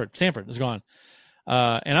is gone.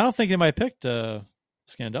 And I don't think anybody picked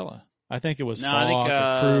Scandella. I think it was Falk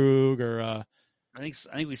or Krug or I think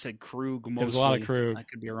we said Krug mostly. There was a lot of Krug. I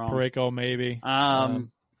could be wrong. Parayko maybe.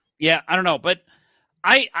 Yeah, I don't know. But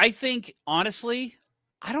I think, honestly,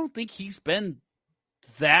 I don't think he's been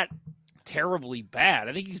that terribly bad.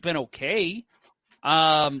 I think he's been okay.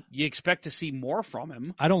 You expect to see more from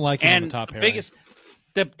him. I don't like him on the top pairing.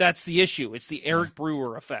 That's the issue. It's the Eric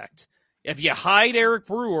Brewer effect. If you hide Eric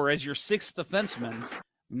Brewer as your sixth defenseman,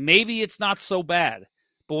 maybe it's not so bad.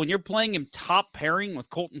 But when you're playing him top pairing with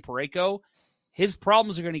Colton Parayko, his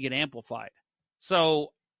problems are going to get amplified.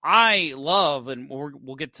 So I love, and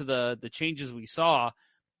we'll get to the changes we saw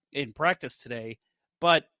in practice today.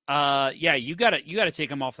 But you got to take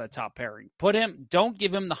him off that top pairing. Don't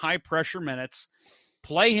give him the high pressure minutes.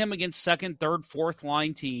 Play him against second, third, fourth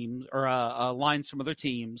line teams or lines from other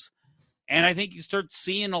teams. And I think you start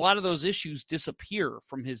seeing a lot of those issues disappear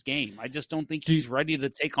from his game. I just don't think he's ready to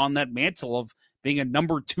take on that mantle of being a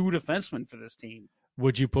number 2 defenseman for this team.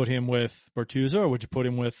 Would you put him with Bertuzzo or would you put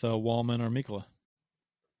him with Wallman or Mikkola?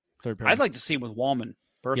 Third pair. I'd like to see him with Wallman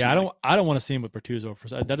personally. Yeah, I don't want to see him with Bertuzzo.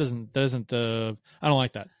 That doesn't. I don't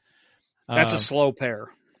like that. That's a slow pair,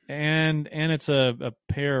 and it's a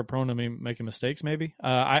pair prone to me making mistakes. Maybe.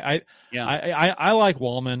 I like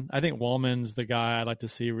Wallman. I think Wallman's the guy I'd like to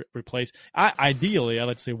see replace. Ideally, I'd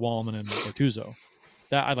like to see Wallman and Bertuzzo.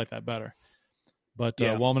 I'd like that better. But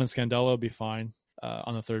Wallman and Scandella would be fine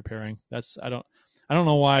on the third pairing. I don't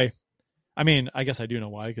know why. I mean, I guess I do know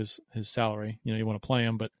why, because his salary. You want to play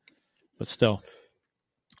him, but still.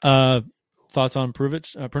 Thoughts on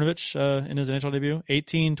Prunovich in his NHL debut?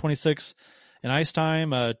 18, 26 in ice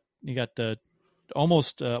time. He got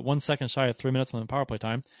almost 1 second shy of 3 minutes on the power play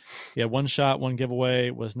time. He had one shot, one giveaway,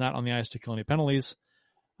 was not on the ice to kill any penalties.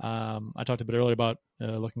 I talked a bit earlier about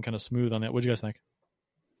looking kind of smooth on that. What do you guys think?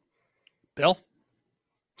 Bill?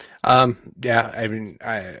 Yeah, I mean,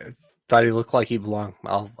 I thought he looked like he belonged.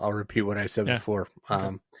 I'll repeat what I said before.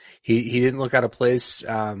 Okay. He didn't look out of place.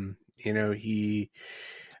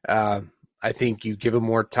 I think you give him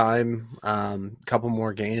more time, couple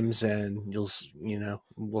more games, and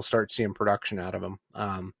we'll start seeing production out of him.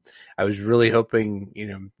 I was really hoping,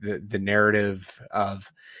 the narrative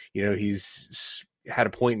of, he's had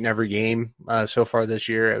a point in every game so far this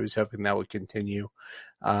year. I was hoping that would continue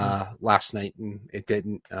last night, and it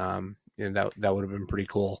didn't. That would have been pretty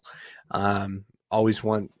cool. Always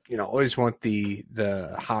want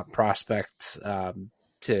the hot prospect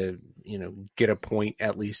to get a point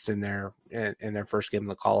at least in their first game of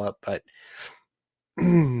the call up, but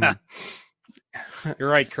you're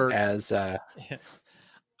right, Kurt. As I'm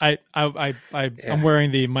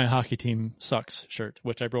wearing the My Hockey Team Sucks shirt,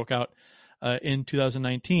 which I broke out in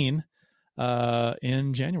 2019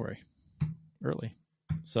 in January, early.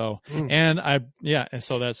 So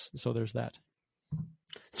so there's that.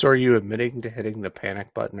 So are you admitting to hitting the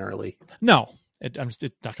panic button early? No. It's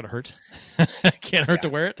not going to hurt. It can't hurt to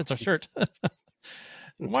wear it. It's a shirt.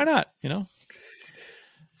 Why not?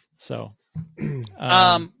 So, no,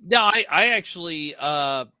 I actually,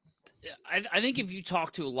 I think if you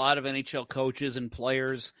talk to a lot of NHL coaches and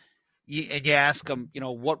players, and you ask them,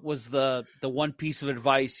 what was the one piece of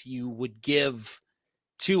advice you would give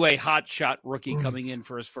to a hotshot rookie coming in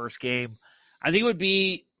for his first game, I think it would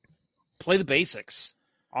be play the basics.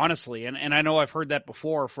 Honestly, and I know I've heard that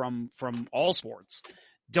before from all sports.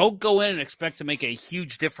 Don't go in and expect to make a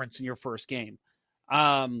huge difference in your first game.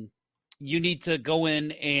 You need to go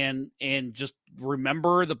in and just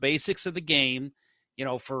remember the basics of the game.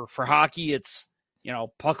 For hockey, it's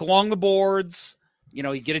puck along the boards.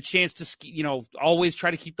 You get a chance to always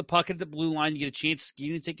try to keep the puck at the blue line. You get a chance to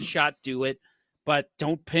ski and take a shot, do it, but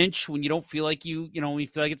don't pinch when you don't feel like when you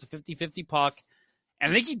feel like it's a 50-50 puck.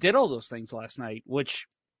 And I think he did all those things last night,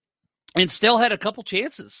 and still had a couple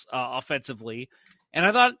chances offensively. And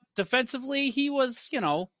I thought defensively he was,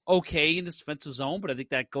 okay in this defensive zone, but I think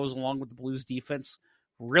that goes along with the Blues defense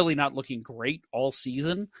really not looking great all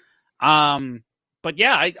season. But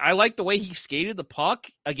yeah, I like the way he skated the puck.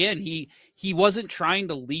 Again, he wasn't trying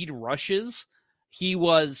to lead rushes. He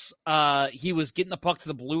was getting the puck to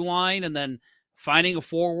the blue line and then finding a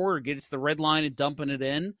forward or getting to the red line and dumping it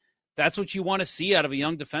in. That's what you want to see out of a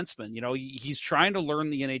young defenseman. He's trying to learn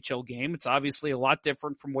the NHL game. It's obviously a lot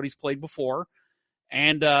different from what he's played before.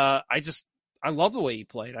 And I love the way he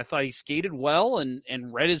played. I thought he skated well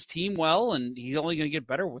and read his team well, and he's only going to get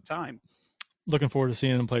better with time. Looking forward to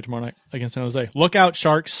seeing him play tomorrow night against San Jose. Look out,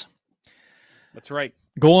 Sharks. That's right.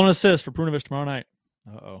 Goal and assist for Prunovich tomorrow night.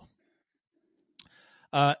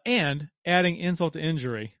 And adding insult to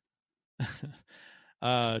injury,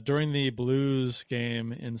 during the Blues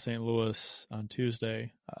game in St. Louis on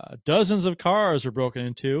Tuesday, dozens of cars were broken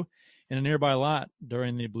into in a nearby lot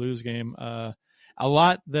during the Blues game. A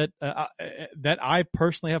lot that I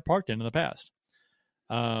personally have parked in the past.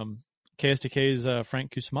 KSTK's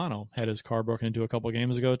Frank Cusmano had his car broken into a couple of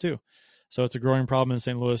games ago too. So it's a growing problem in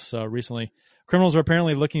St. Louis recently. Criminals are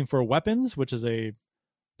apparently looking for weapons, which is a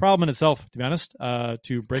problem in itself, to be honest,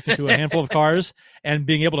 to break into a handful of cars and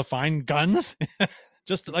being able to find guns.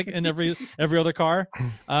 Just like in every other car.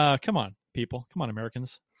 Come on, people. Come on,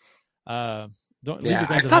 Americans. Don't leave your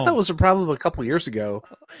guns I at thought home. that was a problem a couple years ago,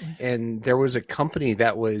 and there was a company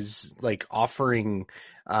that was like offering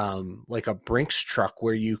like a Brinks truck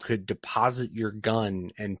where you could deposit your gun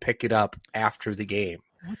and pick it up after the game.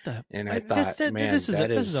 What the? And I thought, this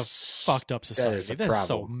is a fucked up society. That is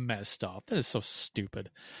so messed up. That is so stupid.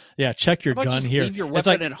 Yeah, check your gun here. Leave your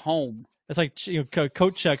weapon at home. It's like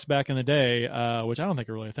coat checks back in the day, which I don't think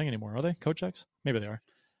are really a thing anymore. Are they coat checks? Maybe they are.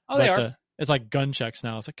 Oh, they are. It's like gun checks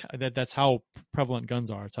now. It's like that's how prevalent guns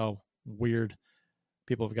are. It's how weird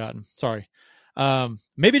people have gotten. Sorry.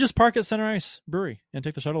 Maybe just park at Center Ice Brewery and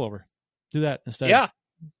take the shuttle over. Do that instead. Yeah,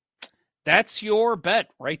 that's your bet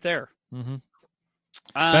right there. Mm-hmm.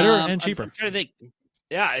 Better and cheaper. I'm trying to think.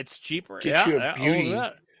 Yeah, it's cheaper. Get you a beauty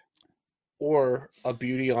or a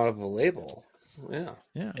beauty on a label.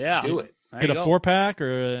 Yeah. Do it. Get a 4-pack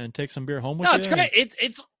and take some beer home with you. No, it's great.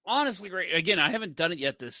 It's honestly great. Again, I haven't done it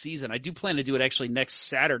yet this season. I do plan to do it actually next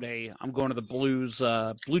Saturday. I'm going to the Blues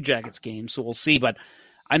Blue Jackets game, so we'll see. But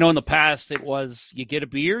I know in the past it was you get a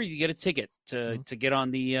beer, you get a ticket to get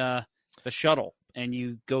on the shuttle. and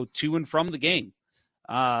you go to and from the game.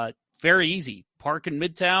 Very easy. Park in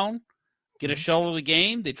Midtown, get a shuttle to the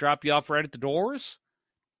game. They drop you off right at the doors.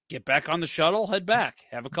 Get back on the shuttle, head back.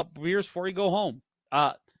 Have a couple beers before you go home.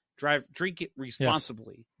 Drink it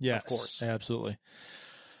responsibly. Yes, of course. Absolutely.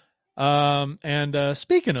 And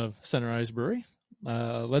speaking of Center Ice Brewery,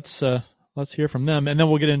 let's hear from them, and then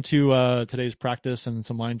we'll get into today's practice and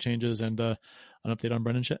some line changes and an update on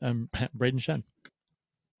Braden Shen.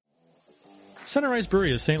 Center Ice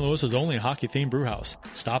Brewery is St. Louis's only hockey-themed brewhouse.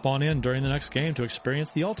 Stop on in during the next game to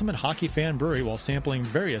experience the ultimate hockey fan brewery while sampling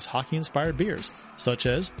various hockey-inspired beers, such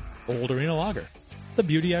as Old Arena Lager, the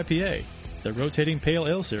Beauty IPA, the Rotating Pale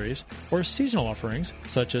Ale Series, or seasonal offerings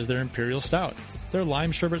such as their Imperial Stout, their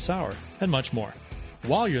Lime Sherbet Sour, and much more.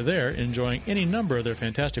 While you're there enjoying any number of their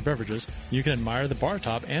fantastic beverages, you can admire the bar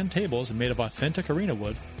top and tables made of authentic arena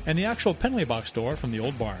wood and the actual Penley Box store from the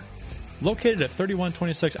old barn. Located at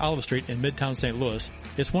 3126 Olive Street in Midtown St. Louis,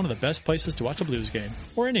 it's one of the best places to watch a Blues game,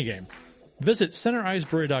 or any game. Visit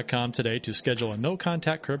CenterIceBrewery.com today to schedule a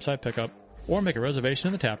no-contact curbside pickup or make a reservation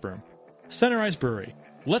in the tap room. Center Ice Brewery.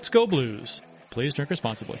 Let's go Blues. Please drink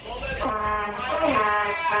responsibly.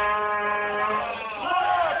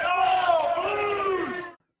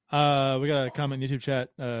 We got a comment in the YouTube chat.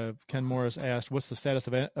 Ken Morris asked, what's the status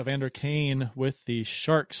of Evander Kane with the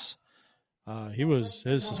Sharks? His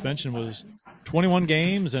suspension was 21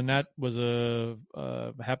 games, and that was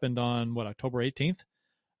happened on October 18th,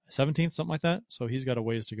 17th, something like that. So he's got a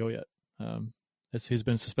ways to go yet. He's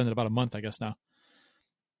been suspended about a month, I guess now.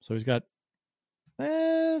 So he's got,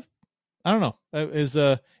 I don't know.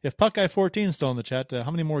 If Puck Guy 14 is still in the chat,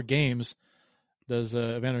 how many more games does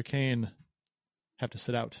Evander Kane have to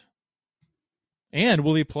sit out? And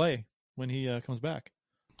will he play when he comes back?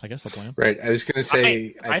 I guess they'll play him. Right. I was going to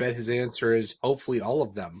say, I bet his answer is hopefully all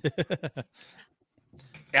of them.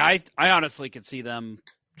 Yeah, I honestly could see them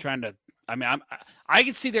trying to. I mean, I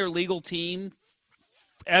could see their legal team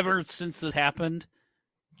ever since this happened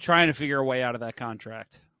trying to figure a way out of that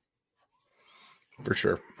contract. For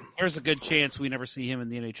sure. There's a good chance we never see him in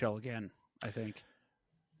the NHL again, I think.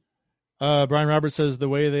 Brian Roberts says the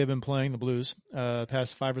way they've been playing the Blues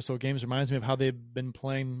past 5 or so games reminds me of how they've been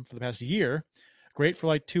playing for the past year. Great for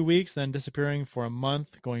like 2 weeks, then disappearing for a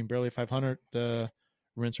month, going barely 500,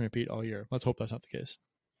 rinse and repeat all year. Let's hope that's not the case.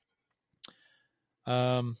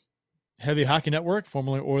 Heavy Hockey Network,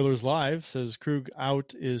 formerly Oilers Live, says Krug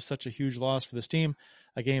out is such a huge loss for this team.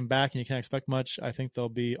 A game back and you can't expect much. I think they'll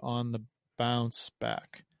be on the bounce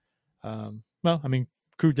back. Well, I mean,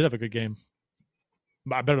 Krug did have a good game.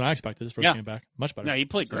 Better than I expected his first game back. Much better. No, he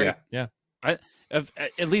played great. Yeah. At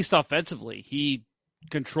least offensively, he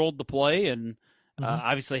controlled the play and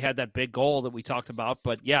obviously had that big goal that we talked about.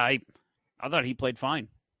 But yeah, I thought he played fine.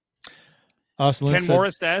 Ken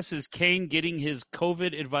Morris asks, is Kane getting his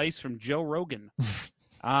COVID advice from Joe Rogan?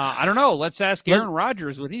 I don't know. Let's ask Aaron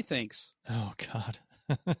Rodgers what he thinks. Oh God.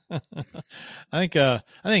 I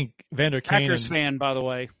think Vander Kane, Packers fan, by the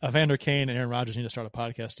way. Vander Kane and Aaron Rodgers need to start a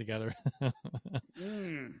podcast together.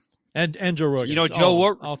 And Joe Rogan. You know,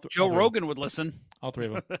 Joe Rogan would listen. All three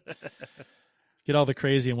of them. Get all the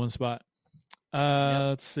crazy in one spot.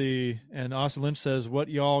 Let's see. And Austin Lynch says, "What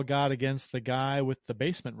y'all got against the guy with the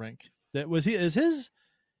basement rink? That was he? Is his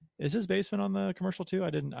basement on the commercial too? I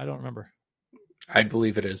don't remember. I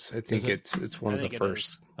believe it is. I think it's one of the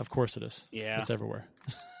first. Of course it is. Yeah, it's everywhere.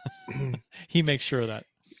 He makes sure of that.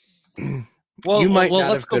 Well, you might not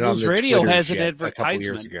Let's have Go been on Blues the Radio Twitters has an yet advertisement a couple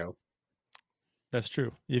years ago. That's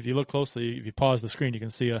true. If you look closely, if you pause the screen, you can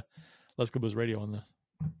see a Let's Go Blues Radio on the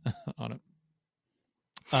on it.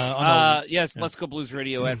 Yes, Let's Go Blues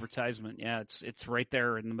Radio advertisement. Yeah, it's right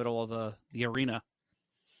there in the middle of the arena.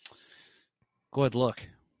 Go ahead, look.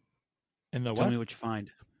 Tell me what you find.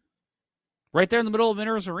 Right there in the middle of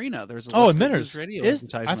Miners Arena. There's a in Miners Radio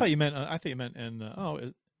advertisement. I thought you meant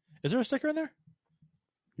in. Is there a sticker in there?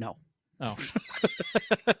 No. Oh,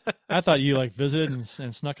 I thought you visited and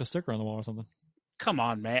snuck a sticker on the wall or something. Come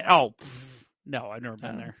on, man. Oh, no, I've never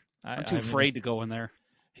been there. I'm too afraid to go in there.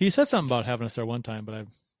 He said something about having us there one time, but I've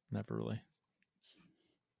never really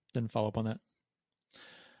didn't follow up on that.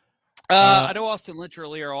 I know Austin Lynch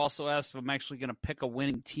earlier also asked if I'm actually going to pick a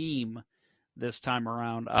winning team this time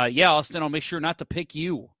around. Yeah, Austin, I'll make sure not to pick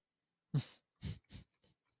you.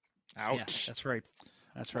 Ouch. Yeah, that's right.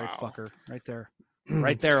 That's right, wow. Fucker. Right there.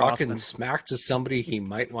 Right there, Talking Austin. smack to somebody he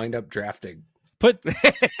might wind up drafting. I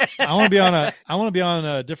want to be on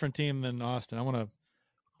a different team than Austin. I want to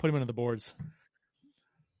put him into the boards.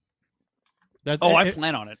 I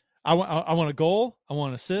plan on it. I want a goal. I want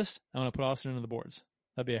an assist. I want to put Austin into the boards.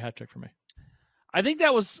 That'd be a hat trick for me. I think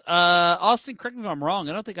that was Austin. Correct me if I'm wrong.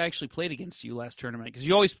 I don't think I actually played against you last tournament because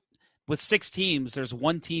you always, with 6 teams, there's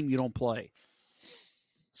one team you don't play.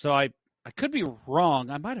 So I could be wrong.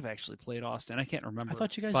 I might have actually played Austin. I can't remember. I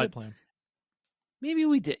thought you guys did play him. Maybe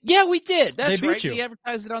we did. Yeah, we did. That's they beat right. you. We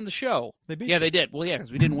advertised it on the show. They beat yeah, you. they did. Well, yeah,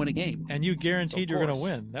 because we didn't win a game. And you guaranteed So, you were going to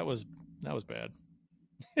win. That was bad.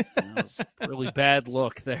 That was a really bad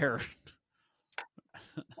look there.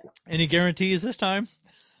 Any guarantees this time?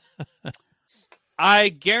 I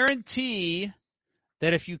guarantee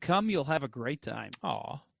that if you come, you'll have a great time.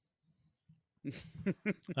 Aw.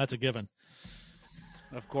 That's a given.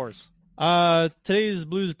 Of course. Today's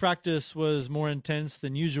Blues practice was more intense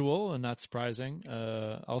than usual, and not surprising.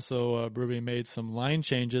 Also, Berube made some line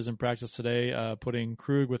changes in practice today, putting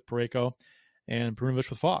Krug with Parayko and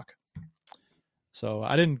Perunovich with Falk. So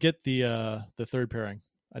I didn't get the third pairing.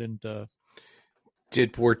 I didn't.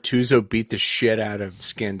 Did Bortuzzo beat the shit out of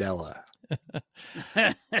Scandella?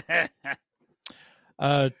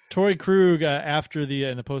 Torrey Krug, after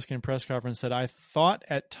in the post-game press conference, said, "I thought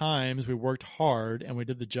at times we worked hard and we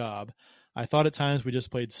did the job. I thought at times we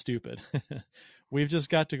just played stupid. We've just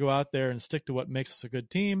got to go out there and stick to what makes us a good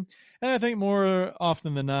team. And I think more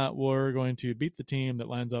often than not, we're going to beat the team that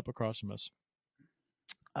lines up across from us."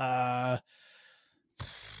 I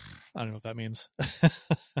don't know what that means.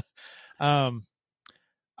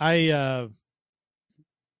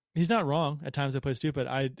 He's not wrong. At times they play stupid.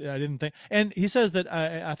 I didn't think, and he says that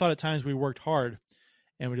I thought at times we worked hard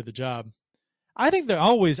and we did the job. I think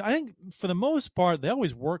for the most part, they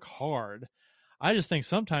always work hard. I just think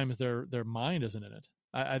sometimes their mind isn't in it.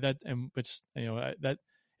 It's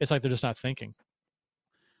like they're just not thinking.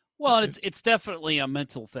 Well, it's definitely a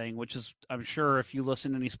mental thing, which is, I'm sure if you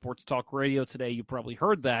listen to any sports talk radio today, you probably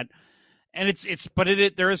heard that. And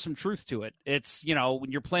there is some truth to it. It's,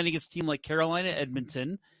 when you're playing against a team like Carolina,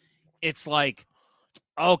 Edmonton, it's like,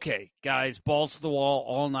 okay, guys, balls to the wall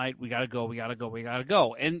all night. We got to go. We got to go. We got to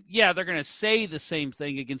go. And yeah, they're going to say the same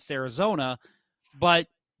thing against Arizona, but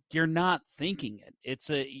you're not thinking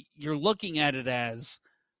it. You're looking at it as,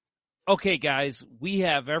 okay, guys, we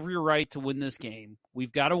have every right to win this game.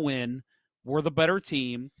 We've got to win. We're the better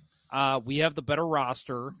team. We have the better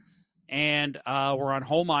roster. And we're on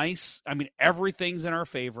home ice. I mean, everything's in our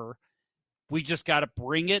favor. We just got to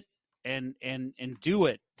bring it and do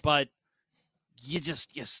it. But you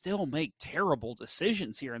still make terrible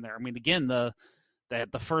decisions here and there. I mean, again, the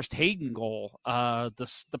first Hayden goal,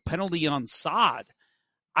 the penalty on Saad.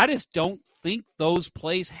 I just don't think those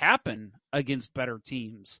plays happen against better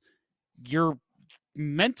teams. You're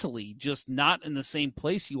mentally just not in the same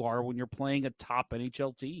place you are when you're playing a top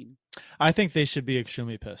NHL team. I think they should be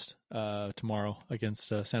extremely pissed tomorrow against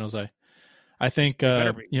San Jose. I think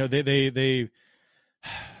they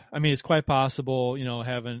I mean, it's quite possible,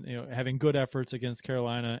 having good efforts against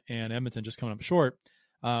Carolina and Edmonton just coming up short.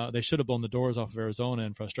 They should have blown the doors off of Arizona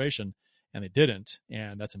in frustration, and they didn't,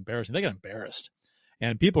 and that's embarrassing. They got embarrassed.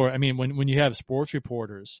 And people when you have sports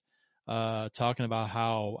reporters talking about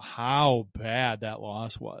how bad that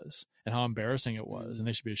loss was and how embarrassing it was, and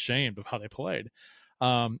they should be ashamed of how they played.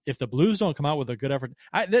 If the Blues don't come out with a good effort,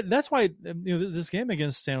 that's why this game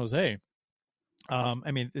against San Jose.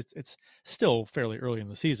 It's still fairly early in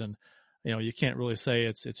the season. You can't really say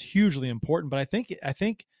it's hugely important, but I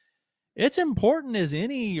think it's important as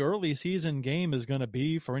any early season game is going to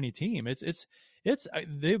be for any team.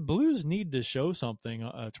 The Blues need to show something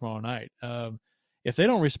tomorrow night. If they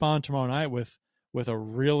don't respond tomorrow night with a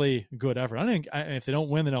really good effort, if they don't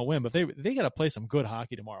win, they don't win, but they got to play some good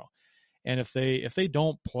hockey tomorrow. And if they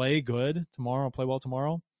don't play good tomorrow, play well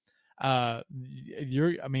tomorrow,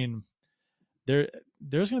 there's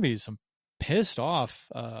going to be some pissed off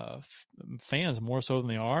fans more so than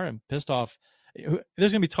they are, and pissed off.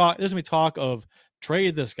 There's going to be talk of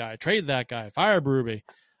trade this guy, trade that guy, fire Berube.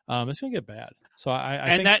 It's going to get bad. So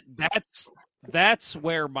I think that's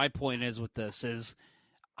where my point is with this is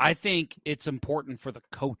I think it's important for the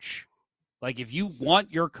coach. Like, if you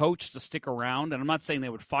want your coach to stick around, and I'm not saying they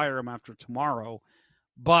would fire him after tomorrow,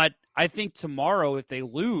 but I think tomorrow, if they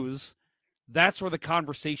lose, that's where the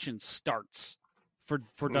conversation starts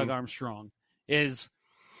for Doug Armstrong. Is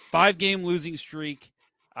 5-game losing streak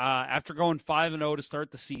after going 5-0 to start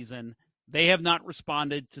the season. They have not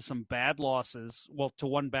responded to some bad losses. Well, to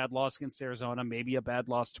one bad loss against Arizona, maybe a bad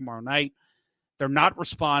loss tomorrow night. They're not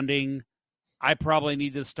responding. I probably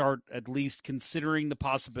need to start at least considering the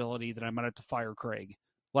possibility that I might have to fire Craig.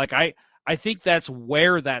 Like, I think that's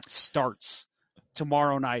where that starts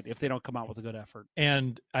tomorrow night if they don't come out with a good effort.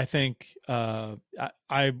 And I think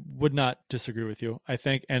I would not disagree with you. I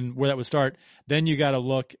think, and where that would start, then you got to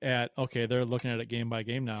look at, okay, they're looking at it game by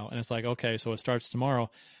game now. And it's like, okay, so it starts tomorrow.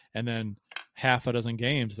 And then half a dozen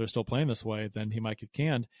games, they're still playing this way, then he might get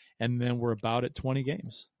canned. And then we're about at 20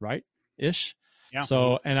 games, right? Ish. Yeah.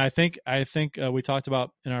 So, and I think we talked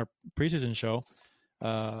about in our preseason show,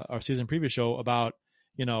 our season preview show about,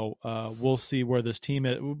 we'll see where this team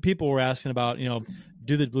is. People were asking about,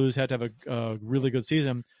 do the Blues have to have a really good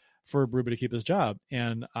season for Berube to keep his job?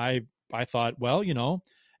 And I thought, well,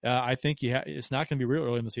 I think it's not going to be real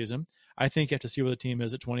early in the season. I think you have to see where the team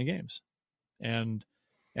is at 20 games, and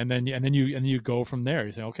then you go from there.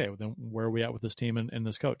 You say, okay, well, then where are we at with this team and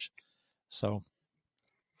this coach? So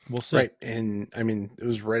we'll see. Right, and I mean, it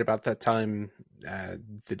was right about that time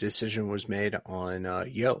the decision was made on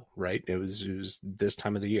Yo. Right, it was this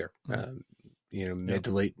time of the year, mid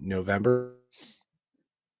to late November.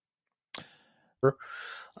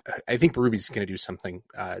 I think Berube's going to do something,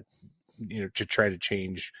 to try to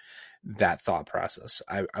change that thought process.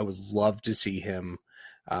 I would love to see him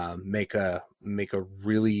make a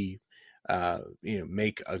really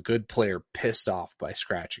make a good player pissed off by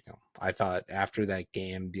scratching him. I thought after that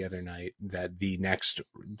game the other night that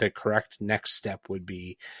the correct next step would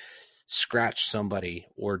be scratch somebody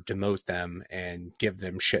or demote them and give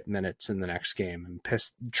them shit minutes in the next game and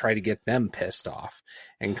try to get them pissed off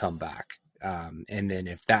and come back. And then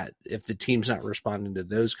if the team's not responding to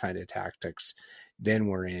those kind of tactics, then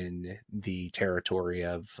we're in the territory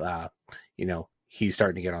of, he's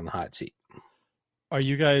starting to get on the hot seat. Are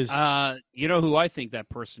you guys? You know who I think that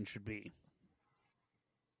person should be?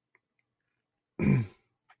 Long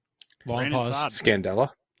Brandon pause. Saad. Scandella.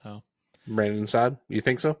 Oh, Brandon Saad. You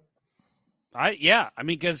think so?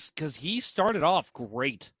 Because he started off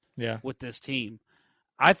great. Yeah. With this team,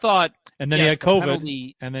 I thought, and then he had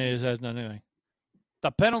COVID, and then he hasn't done anything.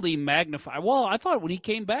 The penalty magnified. Well, I thought when he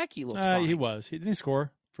came back, he looked fine. He was. Didn't he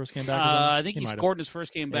score first game back? I think he scored in his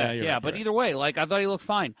first game back. Yeah, but right. Either way, I thought he looked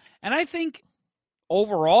fine, and I think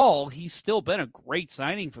overall he's still been a great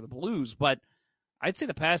signing for the Blues. But I'd say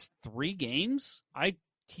the past 3 games,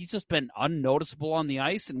 he's just been unnoticeable on the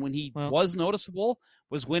ice, and when he was noticeable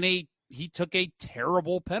was when he took a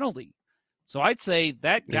terrible penalty. So I'd say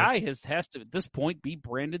that guy has to, at this point, be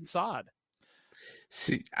Brandon Saad.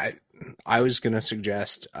 See, I was going to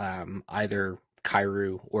suggest either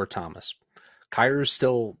Kyrou or Thomas. Kyrou's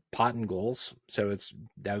still potting goals, so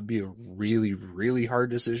that would be a really, really hard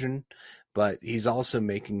decision. But he's also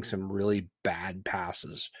making some really bad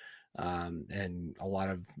passes and a lot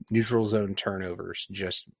of neutral zone turnovers,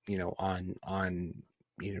 just on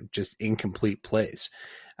just incomplete plays.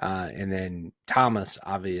 And then Thomas,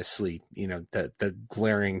 obviously, the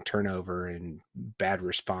glaring turnover and bad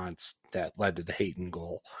response that led to the Hayton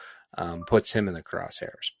goal puts him in the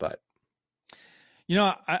crosshairs. But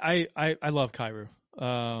I love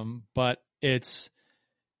Kyrou, but it's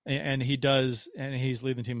and he does, and he's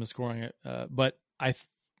leading the team in scoring it. But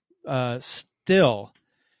still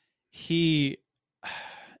I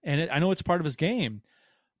know it's part of his game,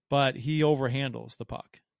 but he overhandles the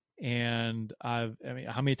puck. And how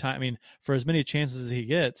many times? For as many chances as he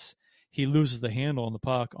gets, he loses the handle on the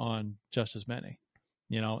puck on just as many.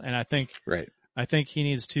 And I think he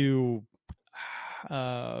needs to,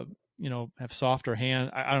 have softer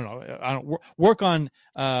hand. I don't know. I don't work on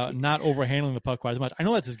not overhandling the puck quite as much. I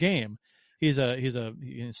know that's his game. He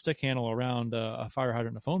can stick handle around a fire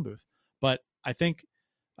hydrant in a phone booth. But I think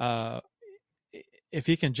if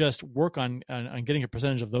he can just work on getting a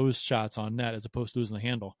percentage of those shots on net as opposed to losing the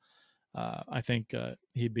handle, I think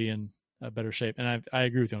he'd be in a better shape. And I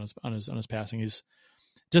agree with you on his passing. He's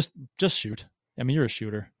just shoot. You're a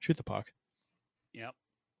shooter. Shoot the puck. Yep.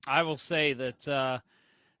 I will say that,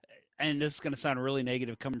 and this is going to sound really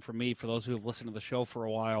negative coming from me for those who have listened to the show for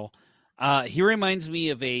a while. He reminds me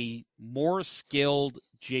of a more skilled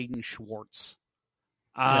Jaden Schwartz.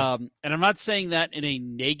 And I'm not saying that in a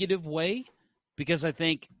negative way, because I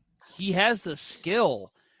think he has the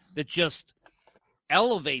skill that just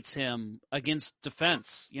elevates him against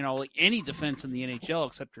defense, like any defense in the NHL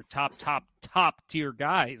except your top tier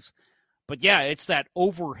guys. But yeah, it's that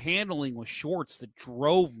overhandling with Schwartz that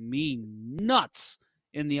drove me nuts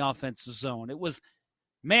in the offensive zone. It was,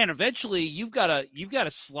 man, eventually you've got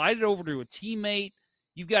to slide it over to a teammate.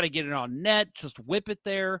 You've got to get it on net, just whip it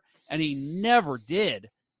there. And he never did.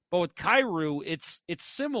 But with Kyrou, it's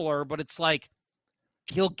similar, but it's like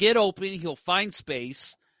he'll get open, he'll find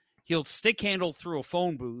space, he'll stick handle through a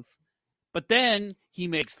phone booth, but then he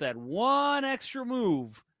makes that one extra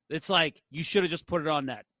move that's like, you should have just put it on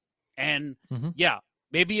net. And,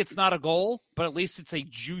 maybe it's not a goal, but at least it's a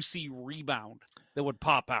juicy rebound that would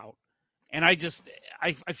pop out. And I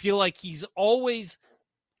feel like he's always,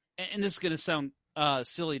 and this is going to sound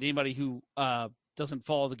silly to anybody who doesn't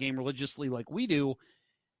follow the game religiously like we do,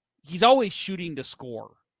 he's always shooting to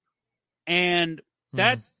score. And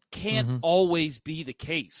that can't always be the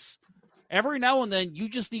case. Every now and then, you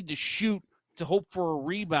just need to shoot to hope for a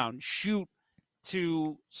rebound, shoot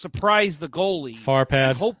to surprise the goalie. Far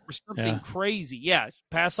pad. Hope for something crazy. Yeah,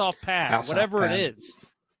 pass off pad, whatever it is.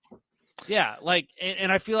 Yeah,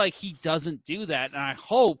 and I feel like he doesn't do that. And I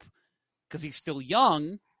hope, because he's still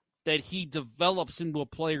young, that he develops into a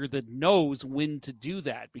player that knows when to do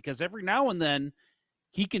that. Because every now and then,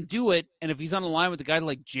 he can do it. And if he's on the line with a guy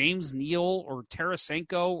like James Neal or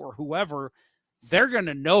Tarasenko or whoever, they're going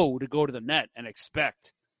to know to go to the net and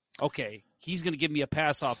expect, okay, he's going to give me a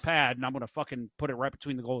pass off pad, and I'm going to fucking put it right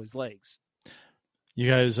between the goalie's legs. You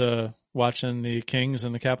guys watching the Kings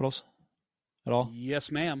and the Capitals at all?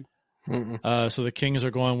 Yes, ma'am. So the Kings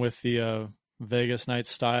are going with the Vegas Knights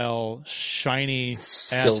style shiny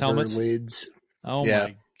silver ass helmets. lids. Oh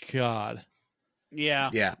my God. Yeah.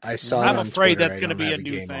 Yeah, I saw. I'm it on afraid Twitter. that's going to be a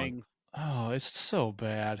new thing. Oh, it's so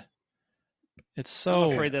bad.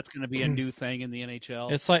 I'm afraid that's going to be a new thing in the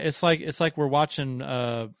NHL. It's like we're watching.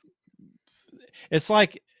 It's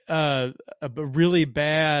like a really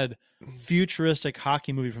bad futuristic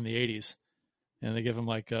hockey movie from the 80s, and they give them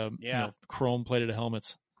chrome plated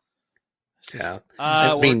helmets. Yeah,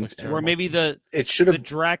 or maybe the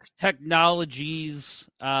Drax Technologies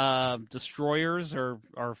destroyers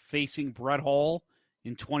are facing Brett Hull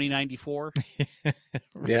in 2094.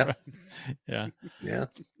 Yeah.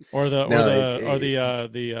 Or the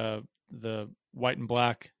white and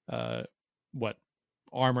black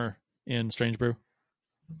armor in Strange Brew.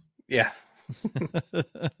 Yeah.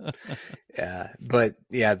 Yeah, but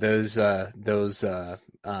yeah, those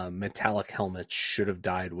metallic helmets should have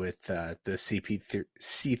died with the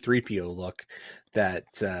C3PO look that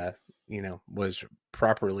was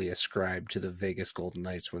properly ascribed to the Vegas Golden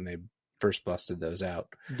Knights when they don't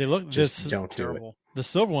do it. The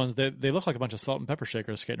silver ones, they look like a bunch of salt and pepper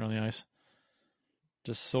shakers skating on the ice.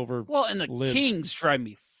 Just silver. Well, and the lids. Kings drive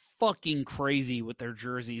me fucking crazy with their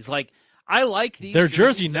jerseys. Like, I like these. Their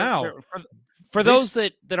jersey now. For those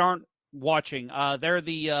that aren't watching,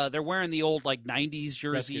 they're wearing the old 90s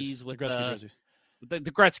jerseys with the Gretzky jerseys. The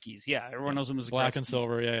Gretzkys. Yeah, everyone knows them as black Gretzkys. And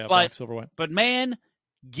silver. Yeah, black, silver, white. But man,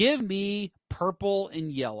 give me purple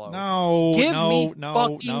and yellow. No,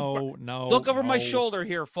 no. Look over no. my shoulder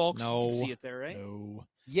here, folks. No, you can see it there, right? No.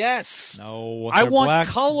 Yes. No. I want black.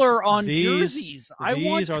 color on jerseys.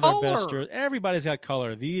 These are the best jerseys. Everybody's got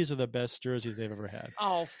color. These are the best jerseys they've ever had.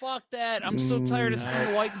 Oh, fuck that. I'm so tired of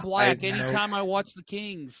seeing white and black anytime I watch the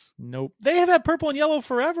Kings. Nope. They have had purple and yellow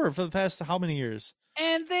forever for the past how many years?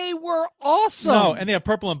 And they were awesome. No, and they have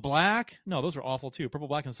purple and black. No, those were awful too. Purple,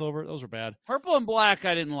 black, and silver, those were bad. Purple and black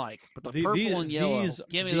I didn't like, but the purple and yellow,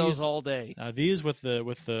 give me those all day. These with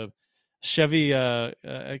the Chevy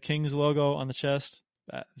Kings logo on the chest,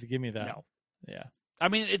 give me that. No. Yeah. I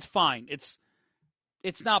mean, it's fine. It's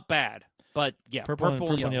not bad, but yeah,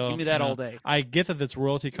 purple and yellow. Give me that all day. I get that it's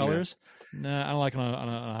royalty colors. Yeah. Nah, I don't like it on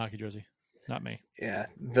a hockey jersey. Not me. Yeah,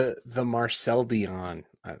 the Marcel Dion.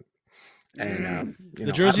 And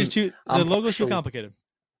the jersey's the logo's too complicated.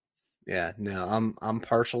 Yeah, no, I'm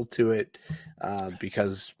partial to it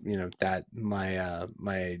because that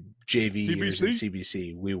my JV years at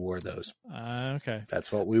CBC, we wore those. Okay, that's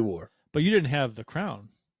what we wore. But you didn't have the crown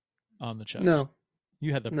on the chest. No,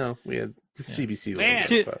 you had we had the CBC logo.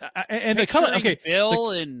 See, and the color. Okay,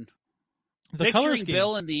 Bill and the color scheme.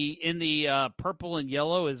 Bill in the purple and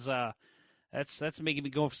yellow is That's making me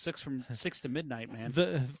go 6 to midnight, man.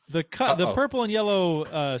 The purple and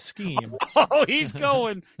yellow scheme. Oh, he's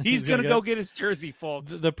going. He's going to go get his jersey,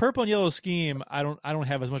 folks. The purple and yellow scheme, I don't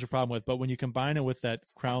have as much a problem with, but when you combine it with that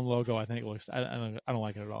crown logo, I think it looks. I don't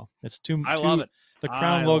like it at all. It's too. I love it. The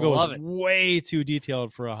crown logo is way too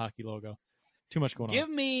detailed for a hockey logo. Too much going on.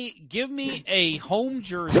 Give me a home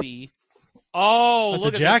jersey. Oh,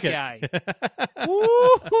 look at this guy.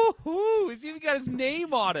 Woo-hoo-hoo. He's even got his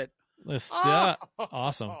name on it.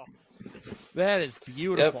 Awesome. That is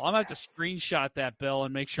beautiful. Yep. I'm going to have to screenshot that, Bill,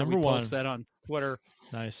 and make sure we post that on Twitter.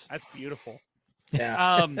 Nice. That's beautiful.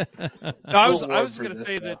 Yeah. I was going to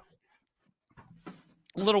say that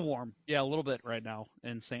a little warm. Yeah, a little bit right now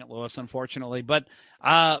in St. Louis, unfortunately. But,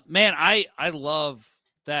 man, I love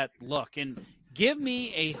that look. And give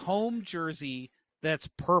me a home jersey that's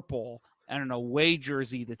purple and an away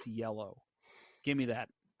jersey that's yellow. Give me that.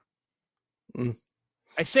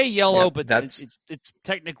 I say yellow, but it's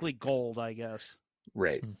technically gold, I guess.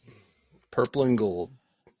 Right. Purple and gold.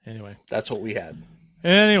 Anyway, that's what we had.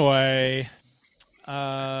 Anyway,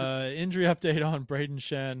 injury update on Braden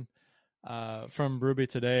Shen from Ruby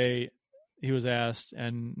today. He was asked,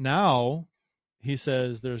 and now he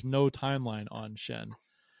says there's no timeline on Shen,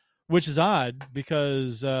 which is odd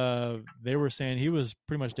because they were saying he was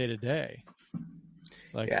pretty much day to day.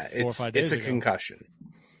 Like 4 or 5 days it's a ago. concussion.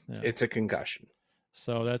 Yeah. It's a concussion.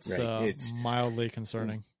 So that's right. It's mildly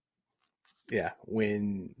concerning. Yeah,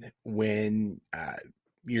 when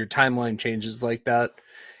your timeline changes like that,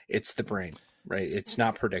 it's the brain, right? It's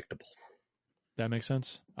not predictable. That makes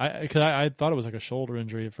sense. I thought it was like a shoulder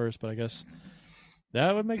injury at first, but I guess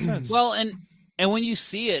that would make sense. Well, and when you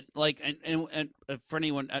see it, like, and for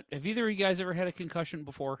anyone, have either of you guys ever had a concussion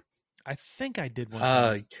before? I think I did one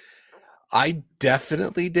time. I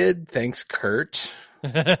definitely did. Thanks, Kurt.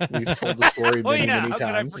 We've told the story many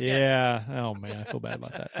times. Yeah. Oh man, I feel bad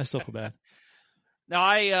about that. I still feel bad. Now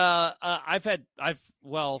I've had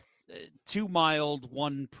two mild,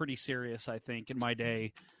 one pretty serious, I think, in my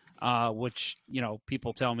day. Which,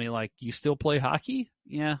 people tell me, like, you still play hockey?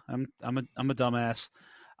 Yeah, I'm a dumbass.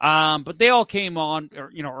 But they all came on,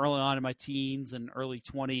 early on in my teens and early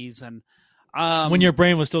 20s, and when your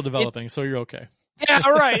brain was still developing, so you're okay. Yeah,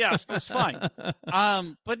 all right, yeah, so it's fine.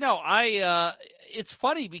 But no, it's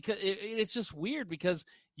funny because it's just weird because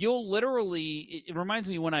you'll literally, it reminds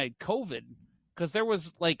me when I had COVID, because there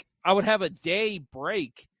was I would have a day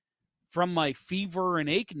break from my fever and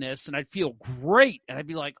achiness, and I'd feel great, and I'd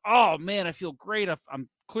be like, oh man, I feel great, I'm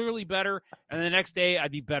clearly better, and the next day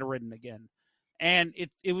I'd be bedridden again. And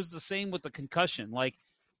it was the same with the concussion. Like,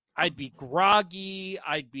 I'd be groggy,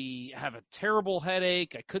 I'd have a terrible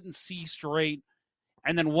headache, I couldn't see straight,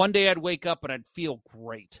 and then one day I'd wake up and I'd feel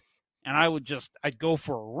great, and I'd go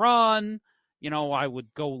for a run, I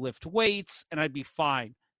would go lift weights, and I'd be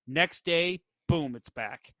fine. Next day, boom, it's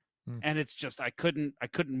back. And it's just I couldn't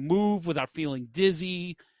move without feeling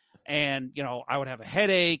dizzy, and I would have a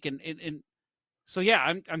headache, and so yeah,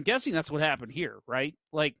 I'm guessing that's what happened here, right?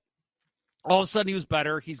 Like, all of a sudden he was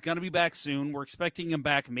better. He's going to be back soon. We're expecting him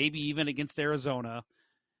back, maybe even against Arizona,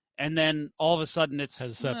 and then all of a sudden it's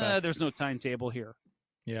there's no timetable here.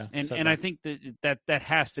 Yeah, and I think that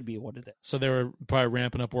has to be what it is. So they were probably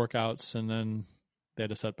ramping up workouts, and then they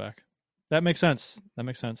had a setback. That makes sense.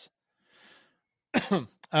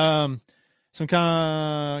 Some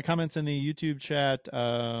comments in the YouTube chat.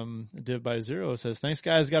 Div by Zero says, thanks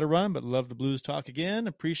guys, got to run, but love the Blues talk again.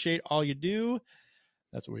 Appreciate all you do.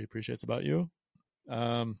 That's what he appreciates about you.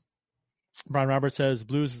 Brian Roberts says,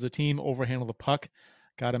 Blues as a team overhandle the puck.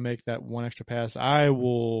 Got to make that one extra pass. I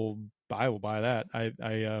will buy that.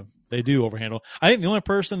 They do overhandle. I think the only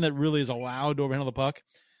person that really is allowed to overhandle the puck,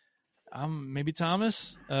 maybe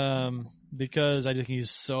Thomas, because I think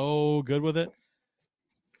he's so good with it.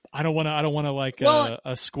 I don't want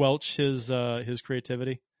to squelch his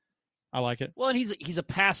creativity. I like it. Well, and he's a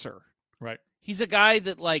passer, right? He's a guy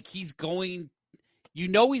that he's going.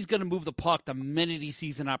 He's going to move the puck the minute he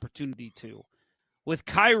sees an opportunity to. With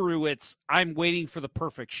Kyrou, it's I'm waiting for the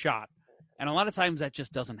perfect shot, and a lot of times that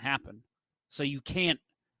just doesn't happen. So you can't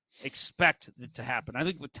expect it to happen. I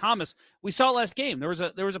think with Thomas, we saw last game. There was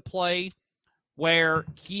a play where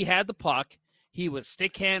he had the puck. He was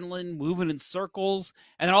stick handling, moving in circles,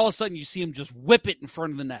 and then all of a sudden you see him just whip it in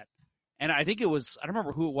front of the net. And I think I don't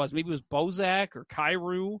remember who it was. Maybe it was Bozak or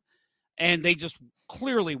Kyrou, and they just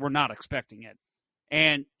clearly were not expecting it.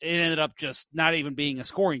 And it ended up just not even being a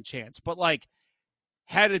scoring chance. But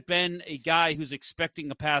had it been a guy who's expecting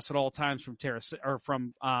a pass at all times from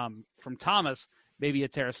Thomas, maybe a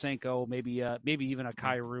Tarasenko, maybe even a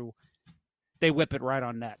Kyrou, they whip it right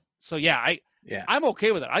on net. So I'm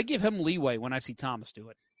okay with it. I give him leeway when I see Thomas do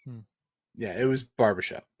it. Yeah, it was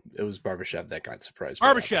Barbashev. That got surprised.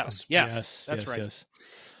 Barbashev, yeah, yes, that's right. Yes.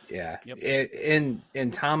 Yeah, yep.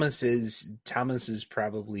 And Thomas is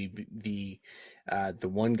probably the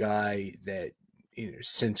one guy that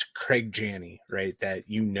since Craig Janney, right, that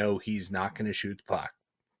he's not going to shoot the puck.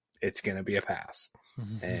 It's going to be a pass.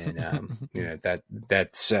 And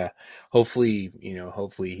that's hopefully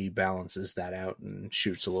he balances that out and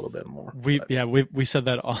shoots a little bit more. We said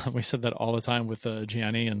that all the time with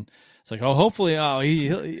Gianni, and it's like, hopefully he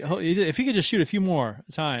if he could just shoot a few more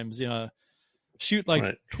times, shoot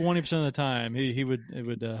 20% of the time, it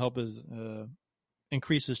would help his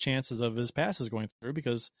increase his chances of his passes going through,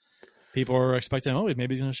 because people are expecting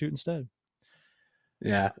maybe he's going to shoot instead.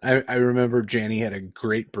 Yeah, I remember Janney had a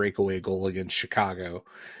great breakaway goal against Chicago.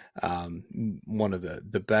 One of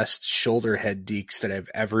the best shoulder head dekes that I've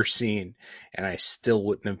ever seen, and I still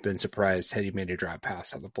wouldn't have been surprised had he made a drop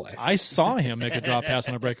pass on the play. I saw him make a drop pass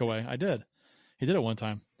on a breakaway. I did. He did it one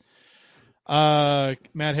time.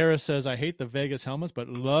 Matt Harris says, I hate the Vegas helmets, but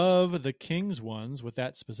love the Kings ones with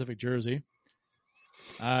that specific jersey.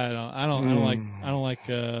 I don't like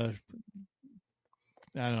I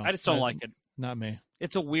just don't like it. Not me.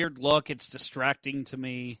 It's a weird look. It's distracting to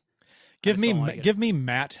me. Give me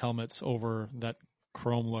matte helmets over that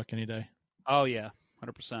chrome look any day. Oh yeah,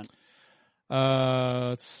 100%.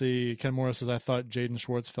 Let's see. Ken Morris says, I thought Jaden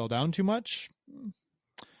Schwartz fell down too much.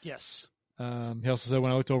 Yes. He also said,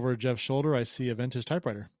 when I looked over Jeff's shoulder, I see a vintage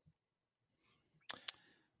typewriter.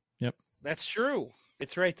 Yep. That's true.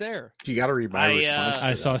 It's right there. You got to read my response to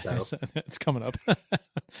I saw that, it's coming up.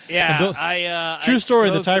 Yeah, true story.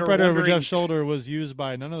 The typewriter over Jeff's shoulder was used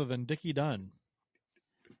by none other than Dickie Dunn.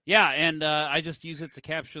 Yeah, and I just use it to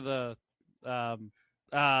capture the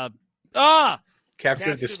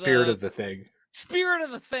capture the spirit of the thing. Spirit of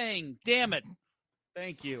the thing. Damn it.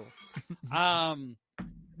 Thank you. No,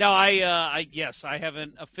 I have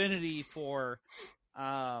an affinity for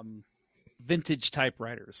vintage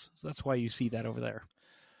typewriters. So that's why you see that over there.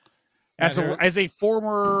 As a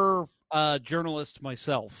former journalist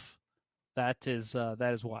myself, that is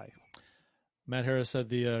why. Matt Harris said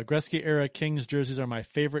the Gretzky era Kings jerseys are my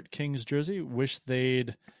favorite Kings jersey. Wish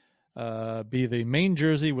they'd be the main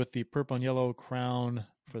jersey with the purple and yellow crown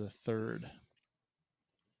for the third.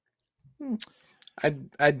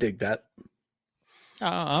 I'd dig that.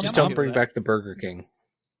 Just don't bring back the Burger King.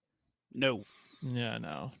 No. Yeah,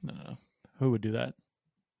 no. Who would do that?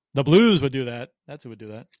 The Blues would do that. That's who would do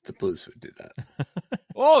that. The Blues would do that.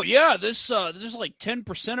 Oh yeah, there's like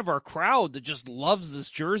 10% of our crowd that just loves this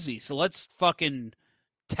jersey. So let's fucking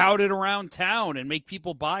tout it around town and make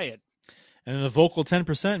people buy it. And then the vocal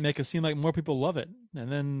 10% make it seem like more people love it.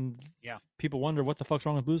 And then people wonder what the fuck's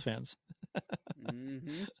wrong with Blues fans.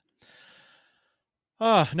 Mm-hmm.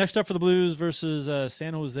 Next up for the Blues versus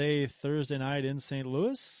San Jose Thursday night in St.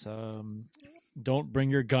 Louis. Don't bring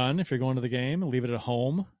your gun if you're going to the game. Leave it at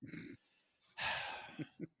home.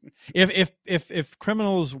 If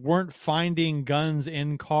criminals weren't finding guns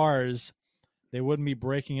in cars, they wouldn't be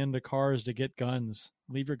breaking into cars to get guns.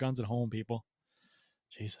 Leave your guns at home, people.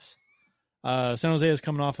 Jesus. San Jose is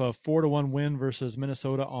coming off a 4-1 win versus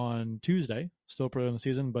Minnesota on Tuesday. Still pretty in the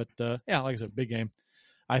season, but like I said, big game,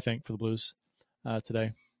 I think, for the Blues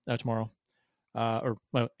tomorrow. Or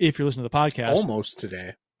if you're listening to the podcast. Almost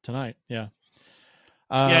today. Tonight, yeah.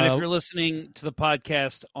 And if you're listening to the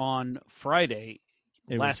podcast on Friday,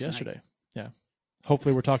 it was yesterday. Night. Yeah.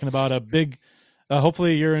 Hopefully we're talking about a big,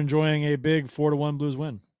 hopefully you're enjoying a big 4-1 Blues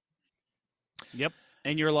win. Yep.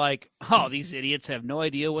 And you're like, oh, these idiots have no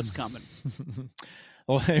idea what's coming.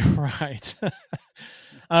 Well, right.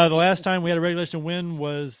 The last time we had a regulation win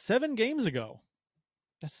was 7 games ago.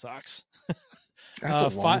 That sucks.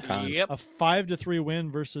 That's a long time. Yep. A 5-3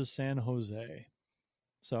 win versus San Jose.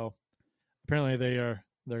 So apparently they're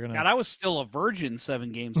gonna. God, I was still a virgin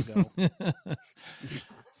 7 games ago.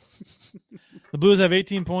 The Blues have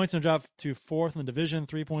 18 points and drop to 4th in the division,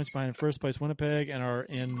 3 points behind first place Winnipeg, and are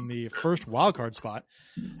in the first wildcard spot.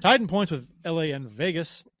 Tied in points with LA and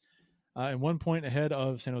Vegas, and 1 point ahead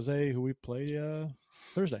of San Jose, who we play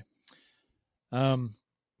Thursday.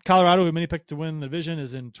 Colorado, who many picked to win the division,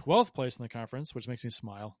 is in 12th place in the conference, which makes me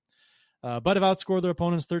smile. But have outscored their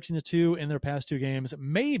opponents 13-2 in their past 2 games.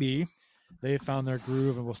 Maybe they've found their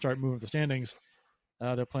groove and will start moving the standings.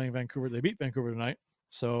 They're playing Vancouver. They beat Vancouver tonight,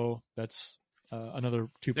 so that's another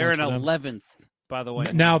 2 points. They're in for them. 11th, by the way.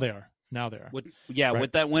 Now they are. With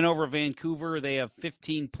Right. that win over Vancouver, they have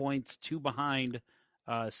 15 points, 2 behind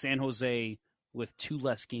San Jose with 2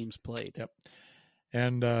 less games played. Yep.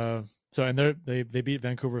 And they beat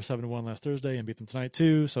Vancouver 7-1 last Thursday and beat them tonight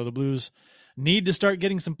too. So the Blues need to start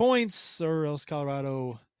getting some points, or else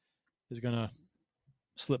Colorado is going to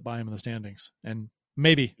slip by them in the standings and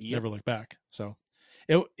maybe never look back. So,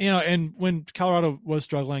 and when Colorado was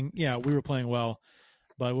struggling, we were playing well,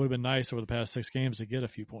 but it would have been nice over the past 6 games to get a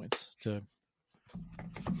few points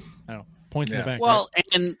points in the bank. Well,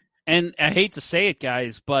 right? and I hate to say it,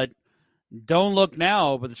 guys, but don't look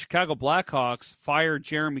now, but the Chicago Blackhawks fired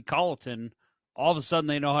Jeremy Colleton. All of a sudden,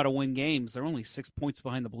 they know how to win games. They're only 6 points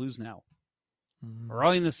behind the Blues now. Mm-hmm.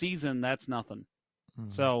 Early in the season, that's nothing.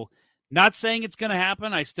 Mm-hmm. So, not saying it's going to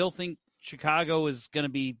happen. I still think Chicago is going to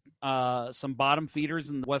be some bottom feeders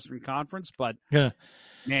in the Western Conference, but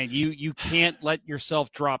man, you can't let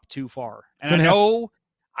yourself drop too far. And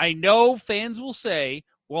I know fans will say,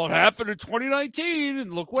 well, it happened in 2019,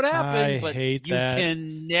 and look what happened. But you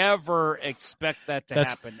can never expect that to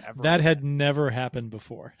happen ever. That had never happened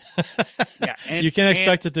before. And, you can't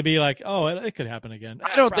expect it to be like, oh, it could happen again.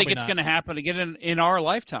 I don't think it's going to happen again in our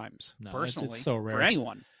lifetimes, personally, it's so rare. for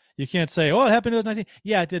anyone. You can't say, oh, it happened in 2019.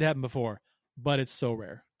 Yeah, it did happen before. but it's so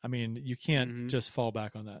rare. I mean, you can't just fall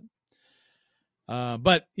back on that.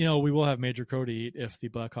 But, we will have Major crow to eat if the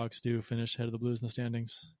Blackhawks do finish ahead of the Blues in the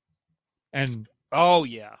standings. And, oh,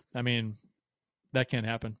 yeah. I mean, that can't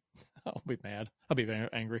happen. I'll be mad. I'll be very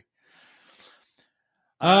angry.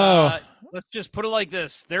 Let's just put it like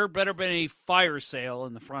this. There better be a fire sale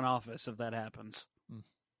in the front office if that happens.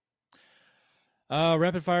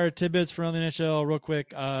 Rapid fire tidbits from the NHL real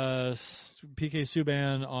quick. PK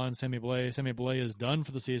Subban on Sammy Blais. Sammy Blais is done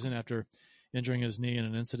for the season after injuring his knee in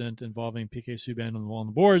an incident involving PK Subban on the wall and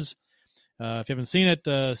the boards. If you haven't seen it,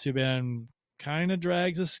 Subban kind of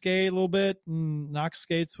drags a skate a little bit and knocks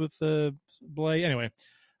skates with Blais. Anyway,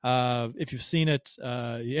 if you've seen it,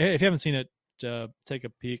 if you haven't seen it, take a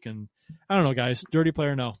peek. And I don't know, guys, dirty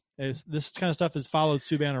player, no. This kind of stuff has followed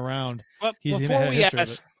Subban around. But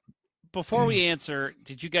before we answer,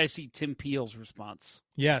 did you guys see Tim Peel's response?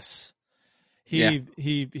 Yes.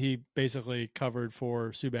 He basically covered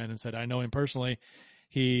for Subban and said, I know him personally.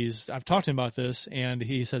 I've talked to him about this, and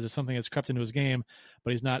he says it's something that's crept into his game,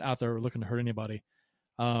 but he's not out there looking to hurt anybody.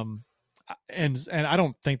 And I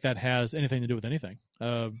don't think that has anything to do with anything.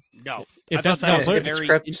 No. If that's that not was a very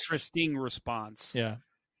interesting response. Yeah.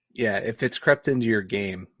 Yeah, if it's crept into your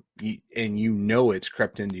game, and it's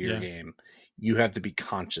crept into your game, you have to be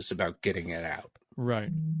conscious about getting it out. Right.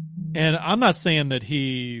 And I'm not saying that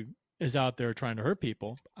he is out there trying to hurt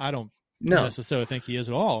people. I don't necessarily think he is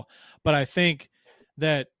at all. But I think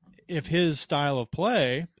that if his style of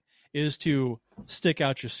play is to stick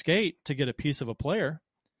out your skate to get a piece of a player,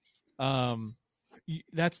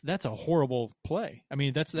 that's a horrible play. I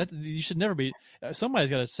mean, you should never be.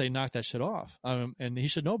 Somebody's got to say, knock that shit off. And he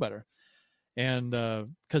should know better. And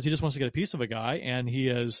because he just wants to get a piece of a guy, and he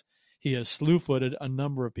has slew-footed a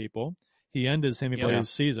number of people. He ended Sammy Blais'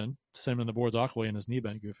 season to send him on the boards awkwardly and his knee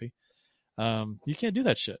bent goofy. You can't do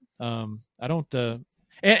that shit. I don't.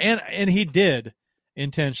 And he did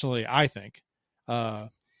intentionally, I think,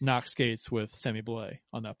 knock skates with Sammy Blais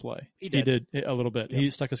on that play. He did a little bit. Yep. He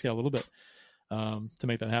stuck his skate a little bit to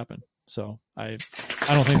make that happen. So I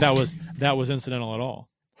don't think that was incidental at all.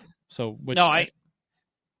 So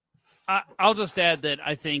I'll just add that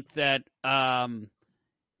I think that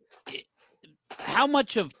how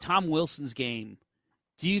much of Tom Wilson's game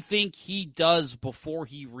do you think he does before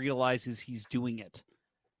he realizes he's doing it?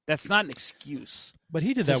 That's not an excuse. But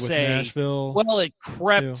he did that with Nashville. Well, it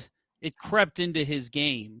crept into his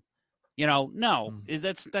game.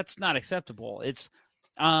 That's not acceptable. It's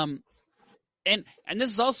and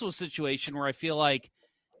this is also a situation where I feel like,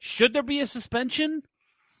 should there be a suspension?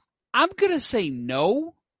 I'm going to say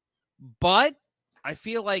no, but I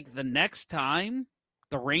feel like the next time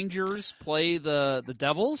the Rangers play the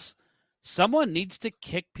Devils, someone needs to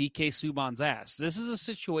kick PK Subban's ass. This is a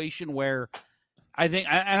situation where I think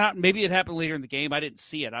maybe it happened later in the game. I didn't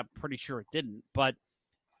see it. I'm pretty sure it didn't. But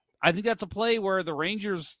I think that's a play where the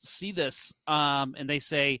Rangers see this and they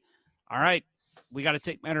say, all right, we got to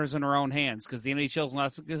take matters in our own hands because the NHL's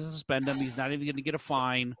not going to suspend him. He's not even going to get a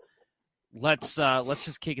fine. Let's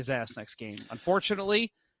just kick his ass next game.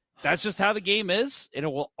 Unfortunately, that's just how the game is. It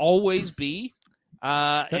will always be.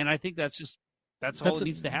 And I think that's all that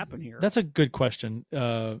needs to happen here. That's a good question.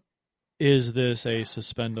 Is this a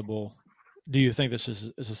suspendable? Do you think this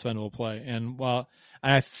is a suspendable play? And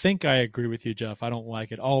I think I agree with you, Jeff. I don't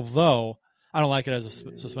like it. Although I don't like it as a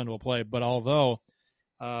suspendable play, but although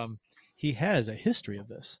he has a history of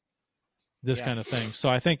this kind of thing. So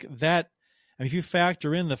I think that, if you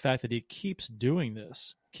factor in the fact that he keeps doing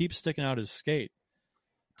this, keeps sticking out his skate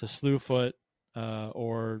to slew foot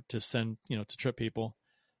or to send, to trip people,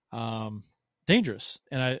 dangerous.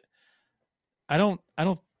 And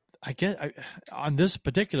I get on this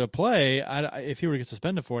particular play, if he were to get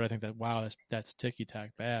suspended for it, I think that, wow, that's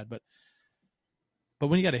ticky-tack bad. But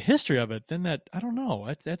when you got a history of it, then I don't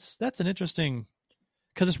know. That's an interesting,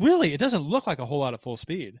 because it doesn't look like a whole lot of full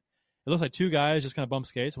speed. It looks like two guys just kind of bump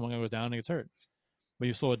skates and one guy goes down and gets hurt. But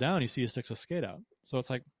you slow it down, you see he sticks a skate out. So it's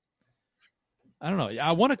like, I don't know.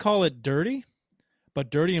 I want to call it dirty, but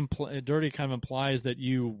dirty kind of implies that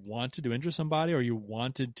you wanted to injure somebody or you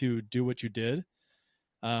wanted to do what you did.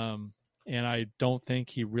 And I don't think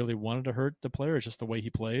he really wanted to hurt the player. It's just the way he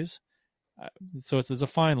plays. So there's a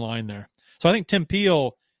fine line there. So I think Tim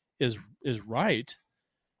Peel is right,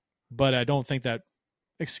 but I don't think that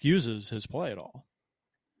excuses his play at all.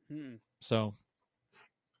 So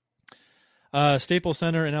Staples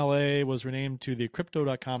Center in LA was renamed to the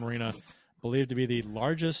Crypto.com Arena, believed to be the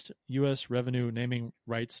largest U.S. revenue naming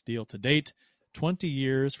rights deal to date. 20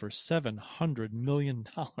 years for $700 million.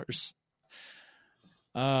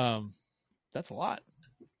 That's a lot.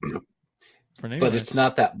 for naming But rights. it's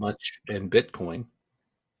not that much in Bitcoin.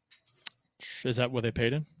 Is that what they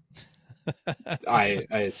paid in? I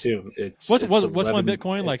assume it's what's 11, one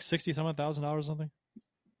Bitcoin, like $60,000 or something?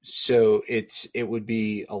 So it would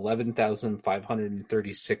be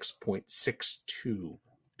 11,536.62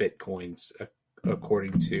 Bitcoins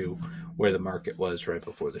according to where the market was right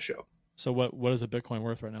before the show. So what is a Bitcoin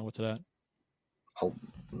worth right now? What's it at?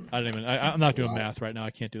 I'm not doing math right now.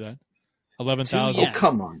 I can't do that. 11,000. Oh,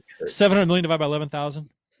 come on. 700 million divided by 11,000.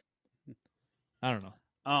 I don't know.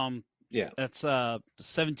 Yeah, that's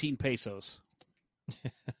 17 pesos.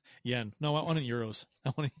 Yen. No, I want in euros.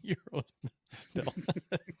 I want in euros. Bill.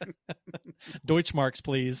 Deutschmarks,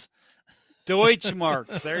 please.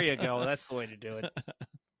 Deutschmarks. There you go. That's the way to do it.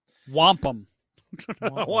 Womp 'em.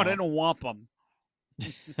 I want to womp 'em.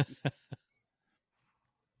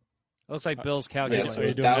 Looks like Bill's calculator. So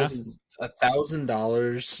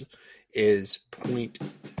 $1,000 is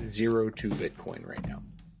 0.02 Bitcoin right now.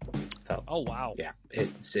 So, oh wow! Yeah,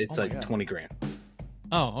 it's like God. 20 grand.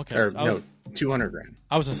 Oh, okay. Or no, 200 grand.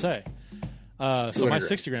 I was gonna say. So my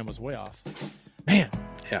 60 grand was way off. Man.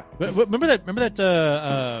 Yeah. Remember that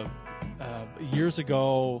years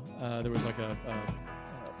ago there was like a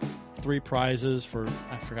 3 prizes for,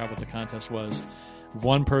 I forgot what the contest was.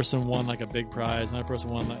 One person won like a big prize, another person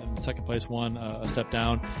won, and second place won a step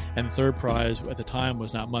down, and the third prize at the time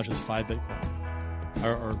was not much, it was 5 Bitcoin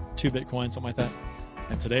or 2 Bitcoin, something like that.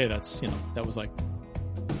 And today that was like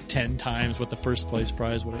 10 times what the first place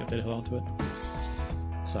prize would have if they'd held on to it.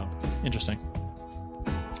 So interesting.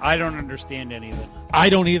 I don't understand any of it. I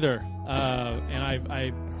don't either.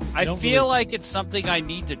 And I feel like it's something I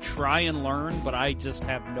need to try and learn, but I just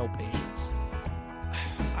have no patience.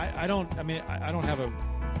 I don't have a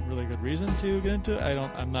really good reason to get into it.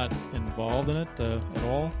 I'm not involved in it at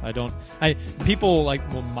all. People like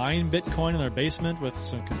will mine Bitcoin in their basement with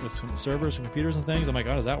some servers and computers and things. I'm like,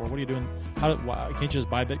 how does that work? What are you doing? Why can't you just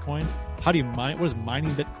buy Bitcoin? How do you mine? What is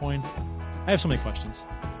mining Bitcoin? I have so many questions.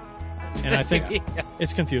 And I think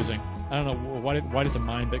it's confusing. I don't know why did the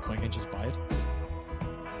mine Bitcoin? Can't you just buy it?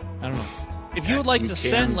 I don't know. If you would like to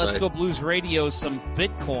send Let's Go Blues Radio some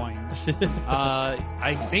Bitcoin,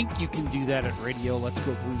 I think you can do that at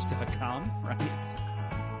radioletsgoblues.com, right?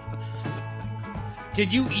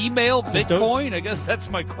 Can you email Bitcoin? I guess that's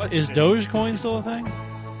my question. Is Dogecoin still a thing?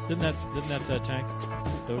 Didn't that tank?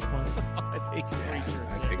 Dogecoin? I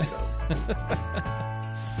think so.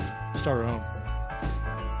 Start our own.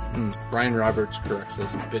 Brian Roberts corrects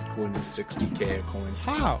us. Bitcoin is 60K a coin.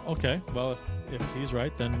 How? Okay. Well, if he's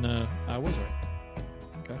right, then I was right.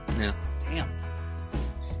 Okay. Yeah. Damn.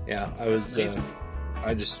 Yeah, I was.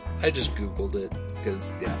 I just Googled it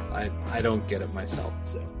because I don't get it myself.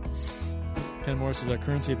 So Ken Morris is our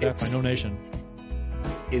currency backed by no nation.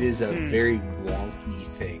 It is a very wonky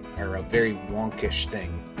thing, or a very wonkish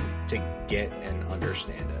thing to get and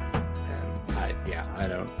understand it. I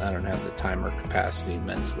don't have the time or capacity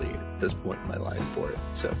mentally at this point in my life for it.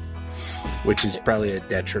 So, which is probably a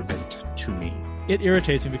detriment to me. It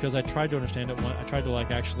irritates me because I tried to understand it. I tried to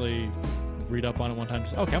actually read up on it one time.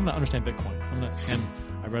 Just, okay, I'm gonna understand Bitcoin. And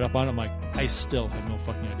I read up on it. I'm like, I still have no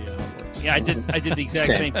fucking idea how it works. Yeah, I did the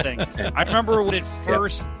exact same thing. I remember when it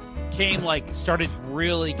first came, started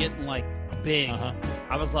really getting big.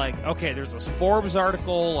 I was like, okay, there's this Forbes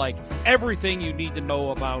article, everything you need to know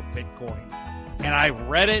about Bitcoin. And I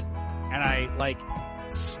read it, and I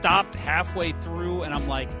stopped halfway through, and I'm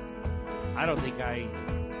like, I don't think I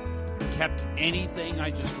kept anything I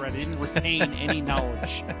just read. I didn't retain any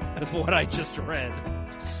knowledge of what I just read.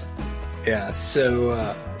 Yeah,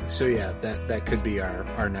 so yeah, that could be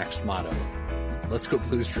our next motto. Let's Go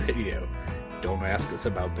Blues Radio. Don't ask us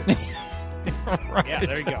about Bitcoin. Right. Yeah,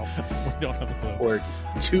 there you go. We don't have a clue. Or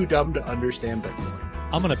too dumb to understand Bitcoin.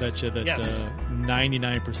 I'm going to bet you that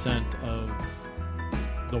 99% of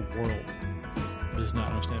the world does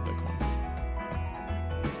not understand Bitcoin.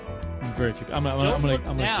 Very few. I'm going to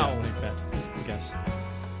bet. I guess.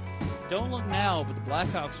 Don't look now, but the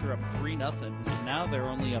Blackhawks are up 3-0, and now they're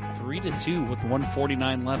only up 3-2 with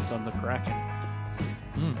 1:49 left on the Kraken.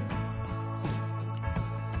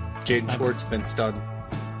 Jaden Schwartz, Vince Dunn.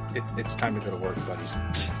 It's time to go to work, buddies.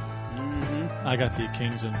 I got the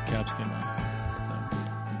Kings and Caps game on.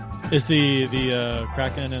 Is the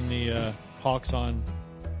Kraken and the Hawks on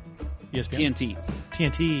ESPN?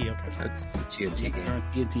 TNT. Okay, that's the TNT game. They're on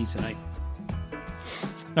TNT tonight.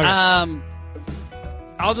 Okay.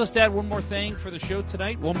 I'll just add one more thing for the show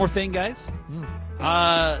tonight. One more thing, guys.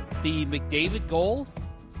 The McDavid goal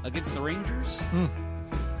against the Rangers.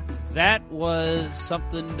 That was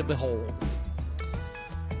something to behold.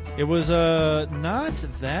 It was not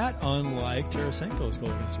that unlike Tarasenko's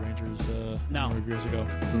goal against the Rangers a number of years ago.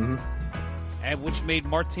 Mm-hmm. And which made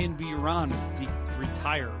Martin Biron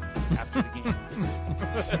retire after the game.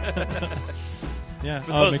 Yeah,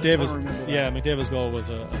 McDavid's goal was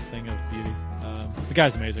a thing of beauty. The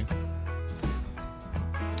guy's amazing.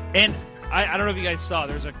 And I don't know if you guys saw,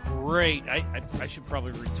 there's a great, I should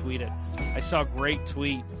probably retweet it. I saw a great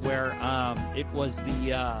tweet where it was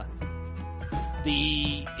the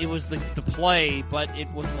play, but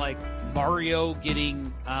it was like Mario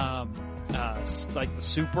getting like the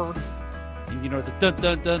super, and you know, the dun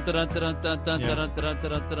dun dun dun dun dun dun dun dun dun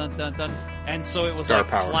dun dun dun dun, and so it was Star like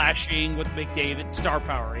power. flashing with McDavid, star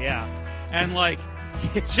power, yeah, and like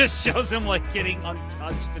it just shows him like getting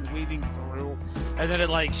untouched and weaving through, and then it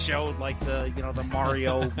like showed like the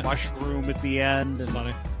Mario mushroom at the end. And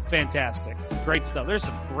Funny. Fantastic. Great stuff. There's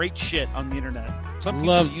some great shit on the internet. Some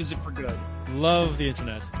people use it for good. Love the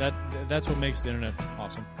internet. That's what makes the internet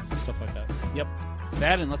awesome. Stuff like that. Yep.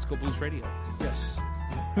 That and Let's Go Blues Radio. Yes.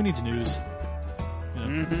 Who needs news? You know,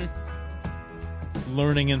 Mm-hmm.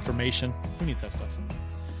 learning information. Who needs that stuff?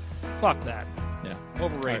 Fuck that. Yeah.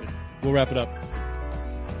 Overrated. All right, we'll wrap it up.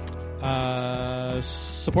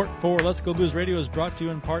 Support for Let's Go Blues Radio is brought to you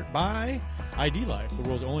in part by ID Life, the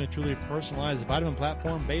world's only truly personalized vitamin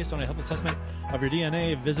platform based on a health assessment of your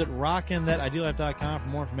DNA. Visit rockinthatidlife.com for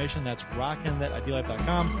more information. That's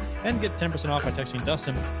rockinthatidlife.com, and get 10% off by texting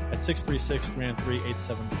Dustin at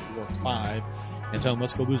 636-393-8745 and tell him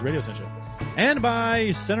Let's Go Blues Radio sent you. And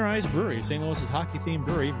by Center Ice Brewery, St. Louis's hockey-themed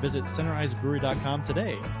brewery. Visit centericebrewery.com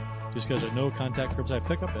today. Just because there's no contact curbside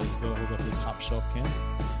pickup as Bill holds up his top shelf can.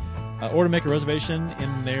 Or to make a reservation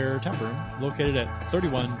in their tap room, located at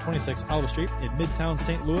 3126 Olive Street in Midtown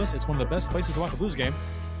St. Louis. It's one of the best places to watch a Blues game.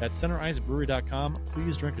 That's centericebrewery.com.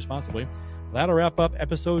 Please drink responsibly. That'll wrap up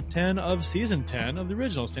episode 10 of season 10 of the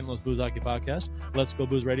original St. Louis Blues Hockey Podcast, Let's Go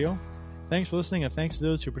Blues Radio. Thanks for listening, and thanks to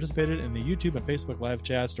those who participated in the YouTube and Facebook live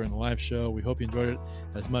chats during the live show. We hope you enjoyed it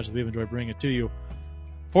as much as we've enjoyed bringing it to you.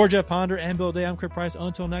 For Jeff Ponder and Bill Day, I'm Kurt Price.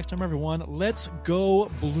 Until next time, everyone, let's go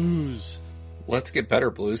Blues. Let's get better,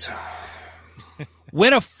 Blues.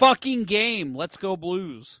 Win a fucking game. Let's go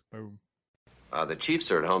Blues. Boom. The Chiefs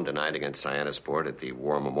are at home tonight against Cyanosport at the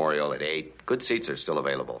War Memorial at 8. Good seats are still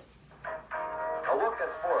available. A look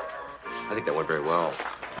at fourth. I think that went very well.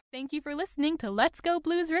 Thank you for listening to Let's Go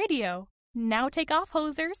Blues Radio. Now take off,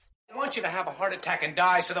 hosers. I want you to have a heart attack and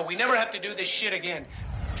die so that we never have to do this shit again.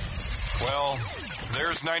 Well,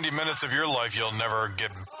 there's 90 minutes of your life you'll never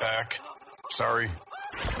get back. Sorry.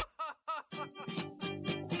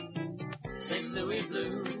 St. Louis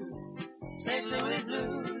Blues, St. Louis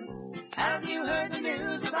Blues. Have you heard the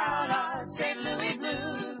news about our St. Louis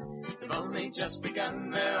Blues? They've only just begun,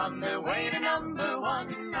 they're on their way to number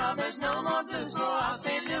one. Now there's no more blues for our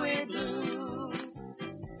St. Louis Blues.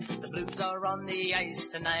 The Blues are on the ice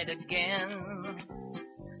tonight again.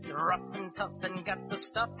 They're rough and tough and got the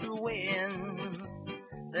stuff to win.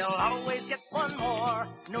 They'll always get one more,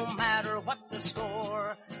 no matter what the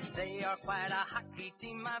score. They are quite a hockey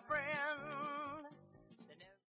team, my friend.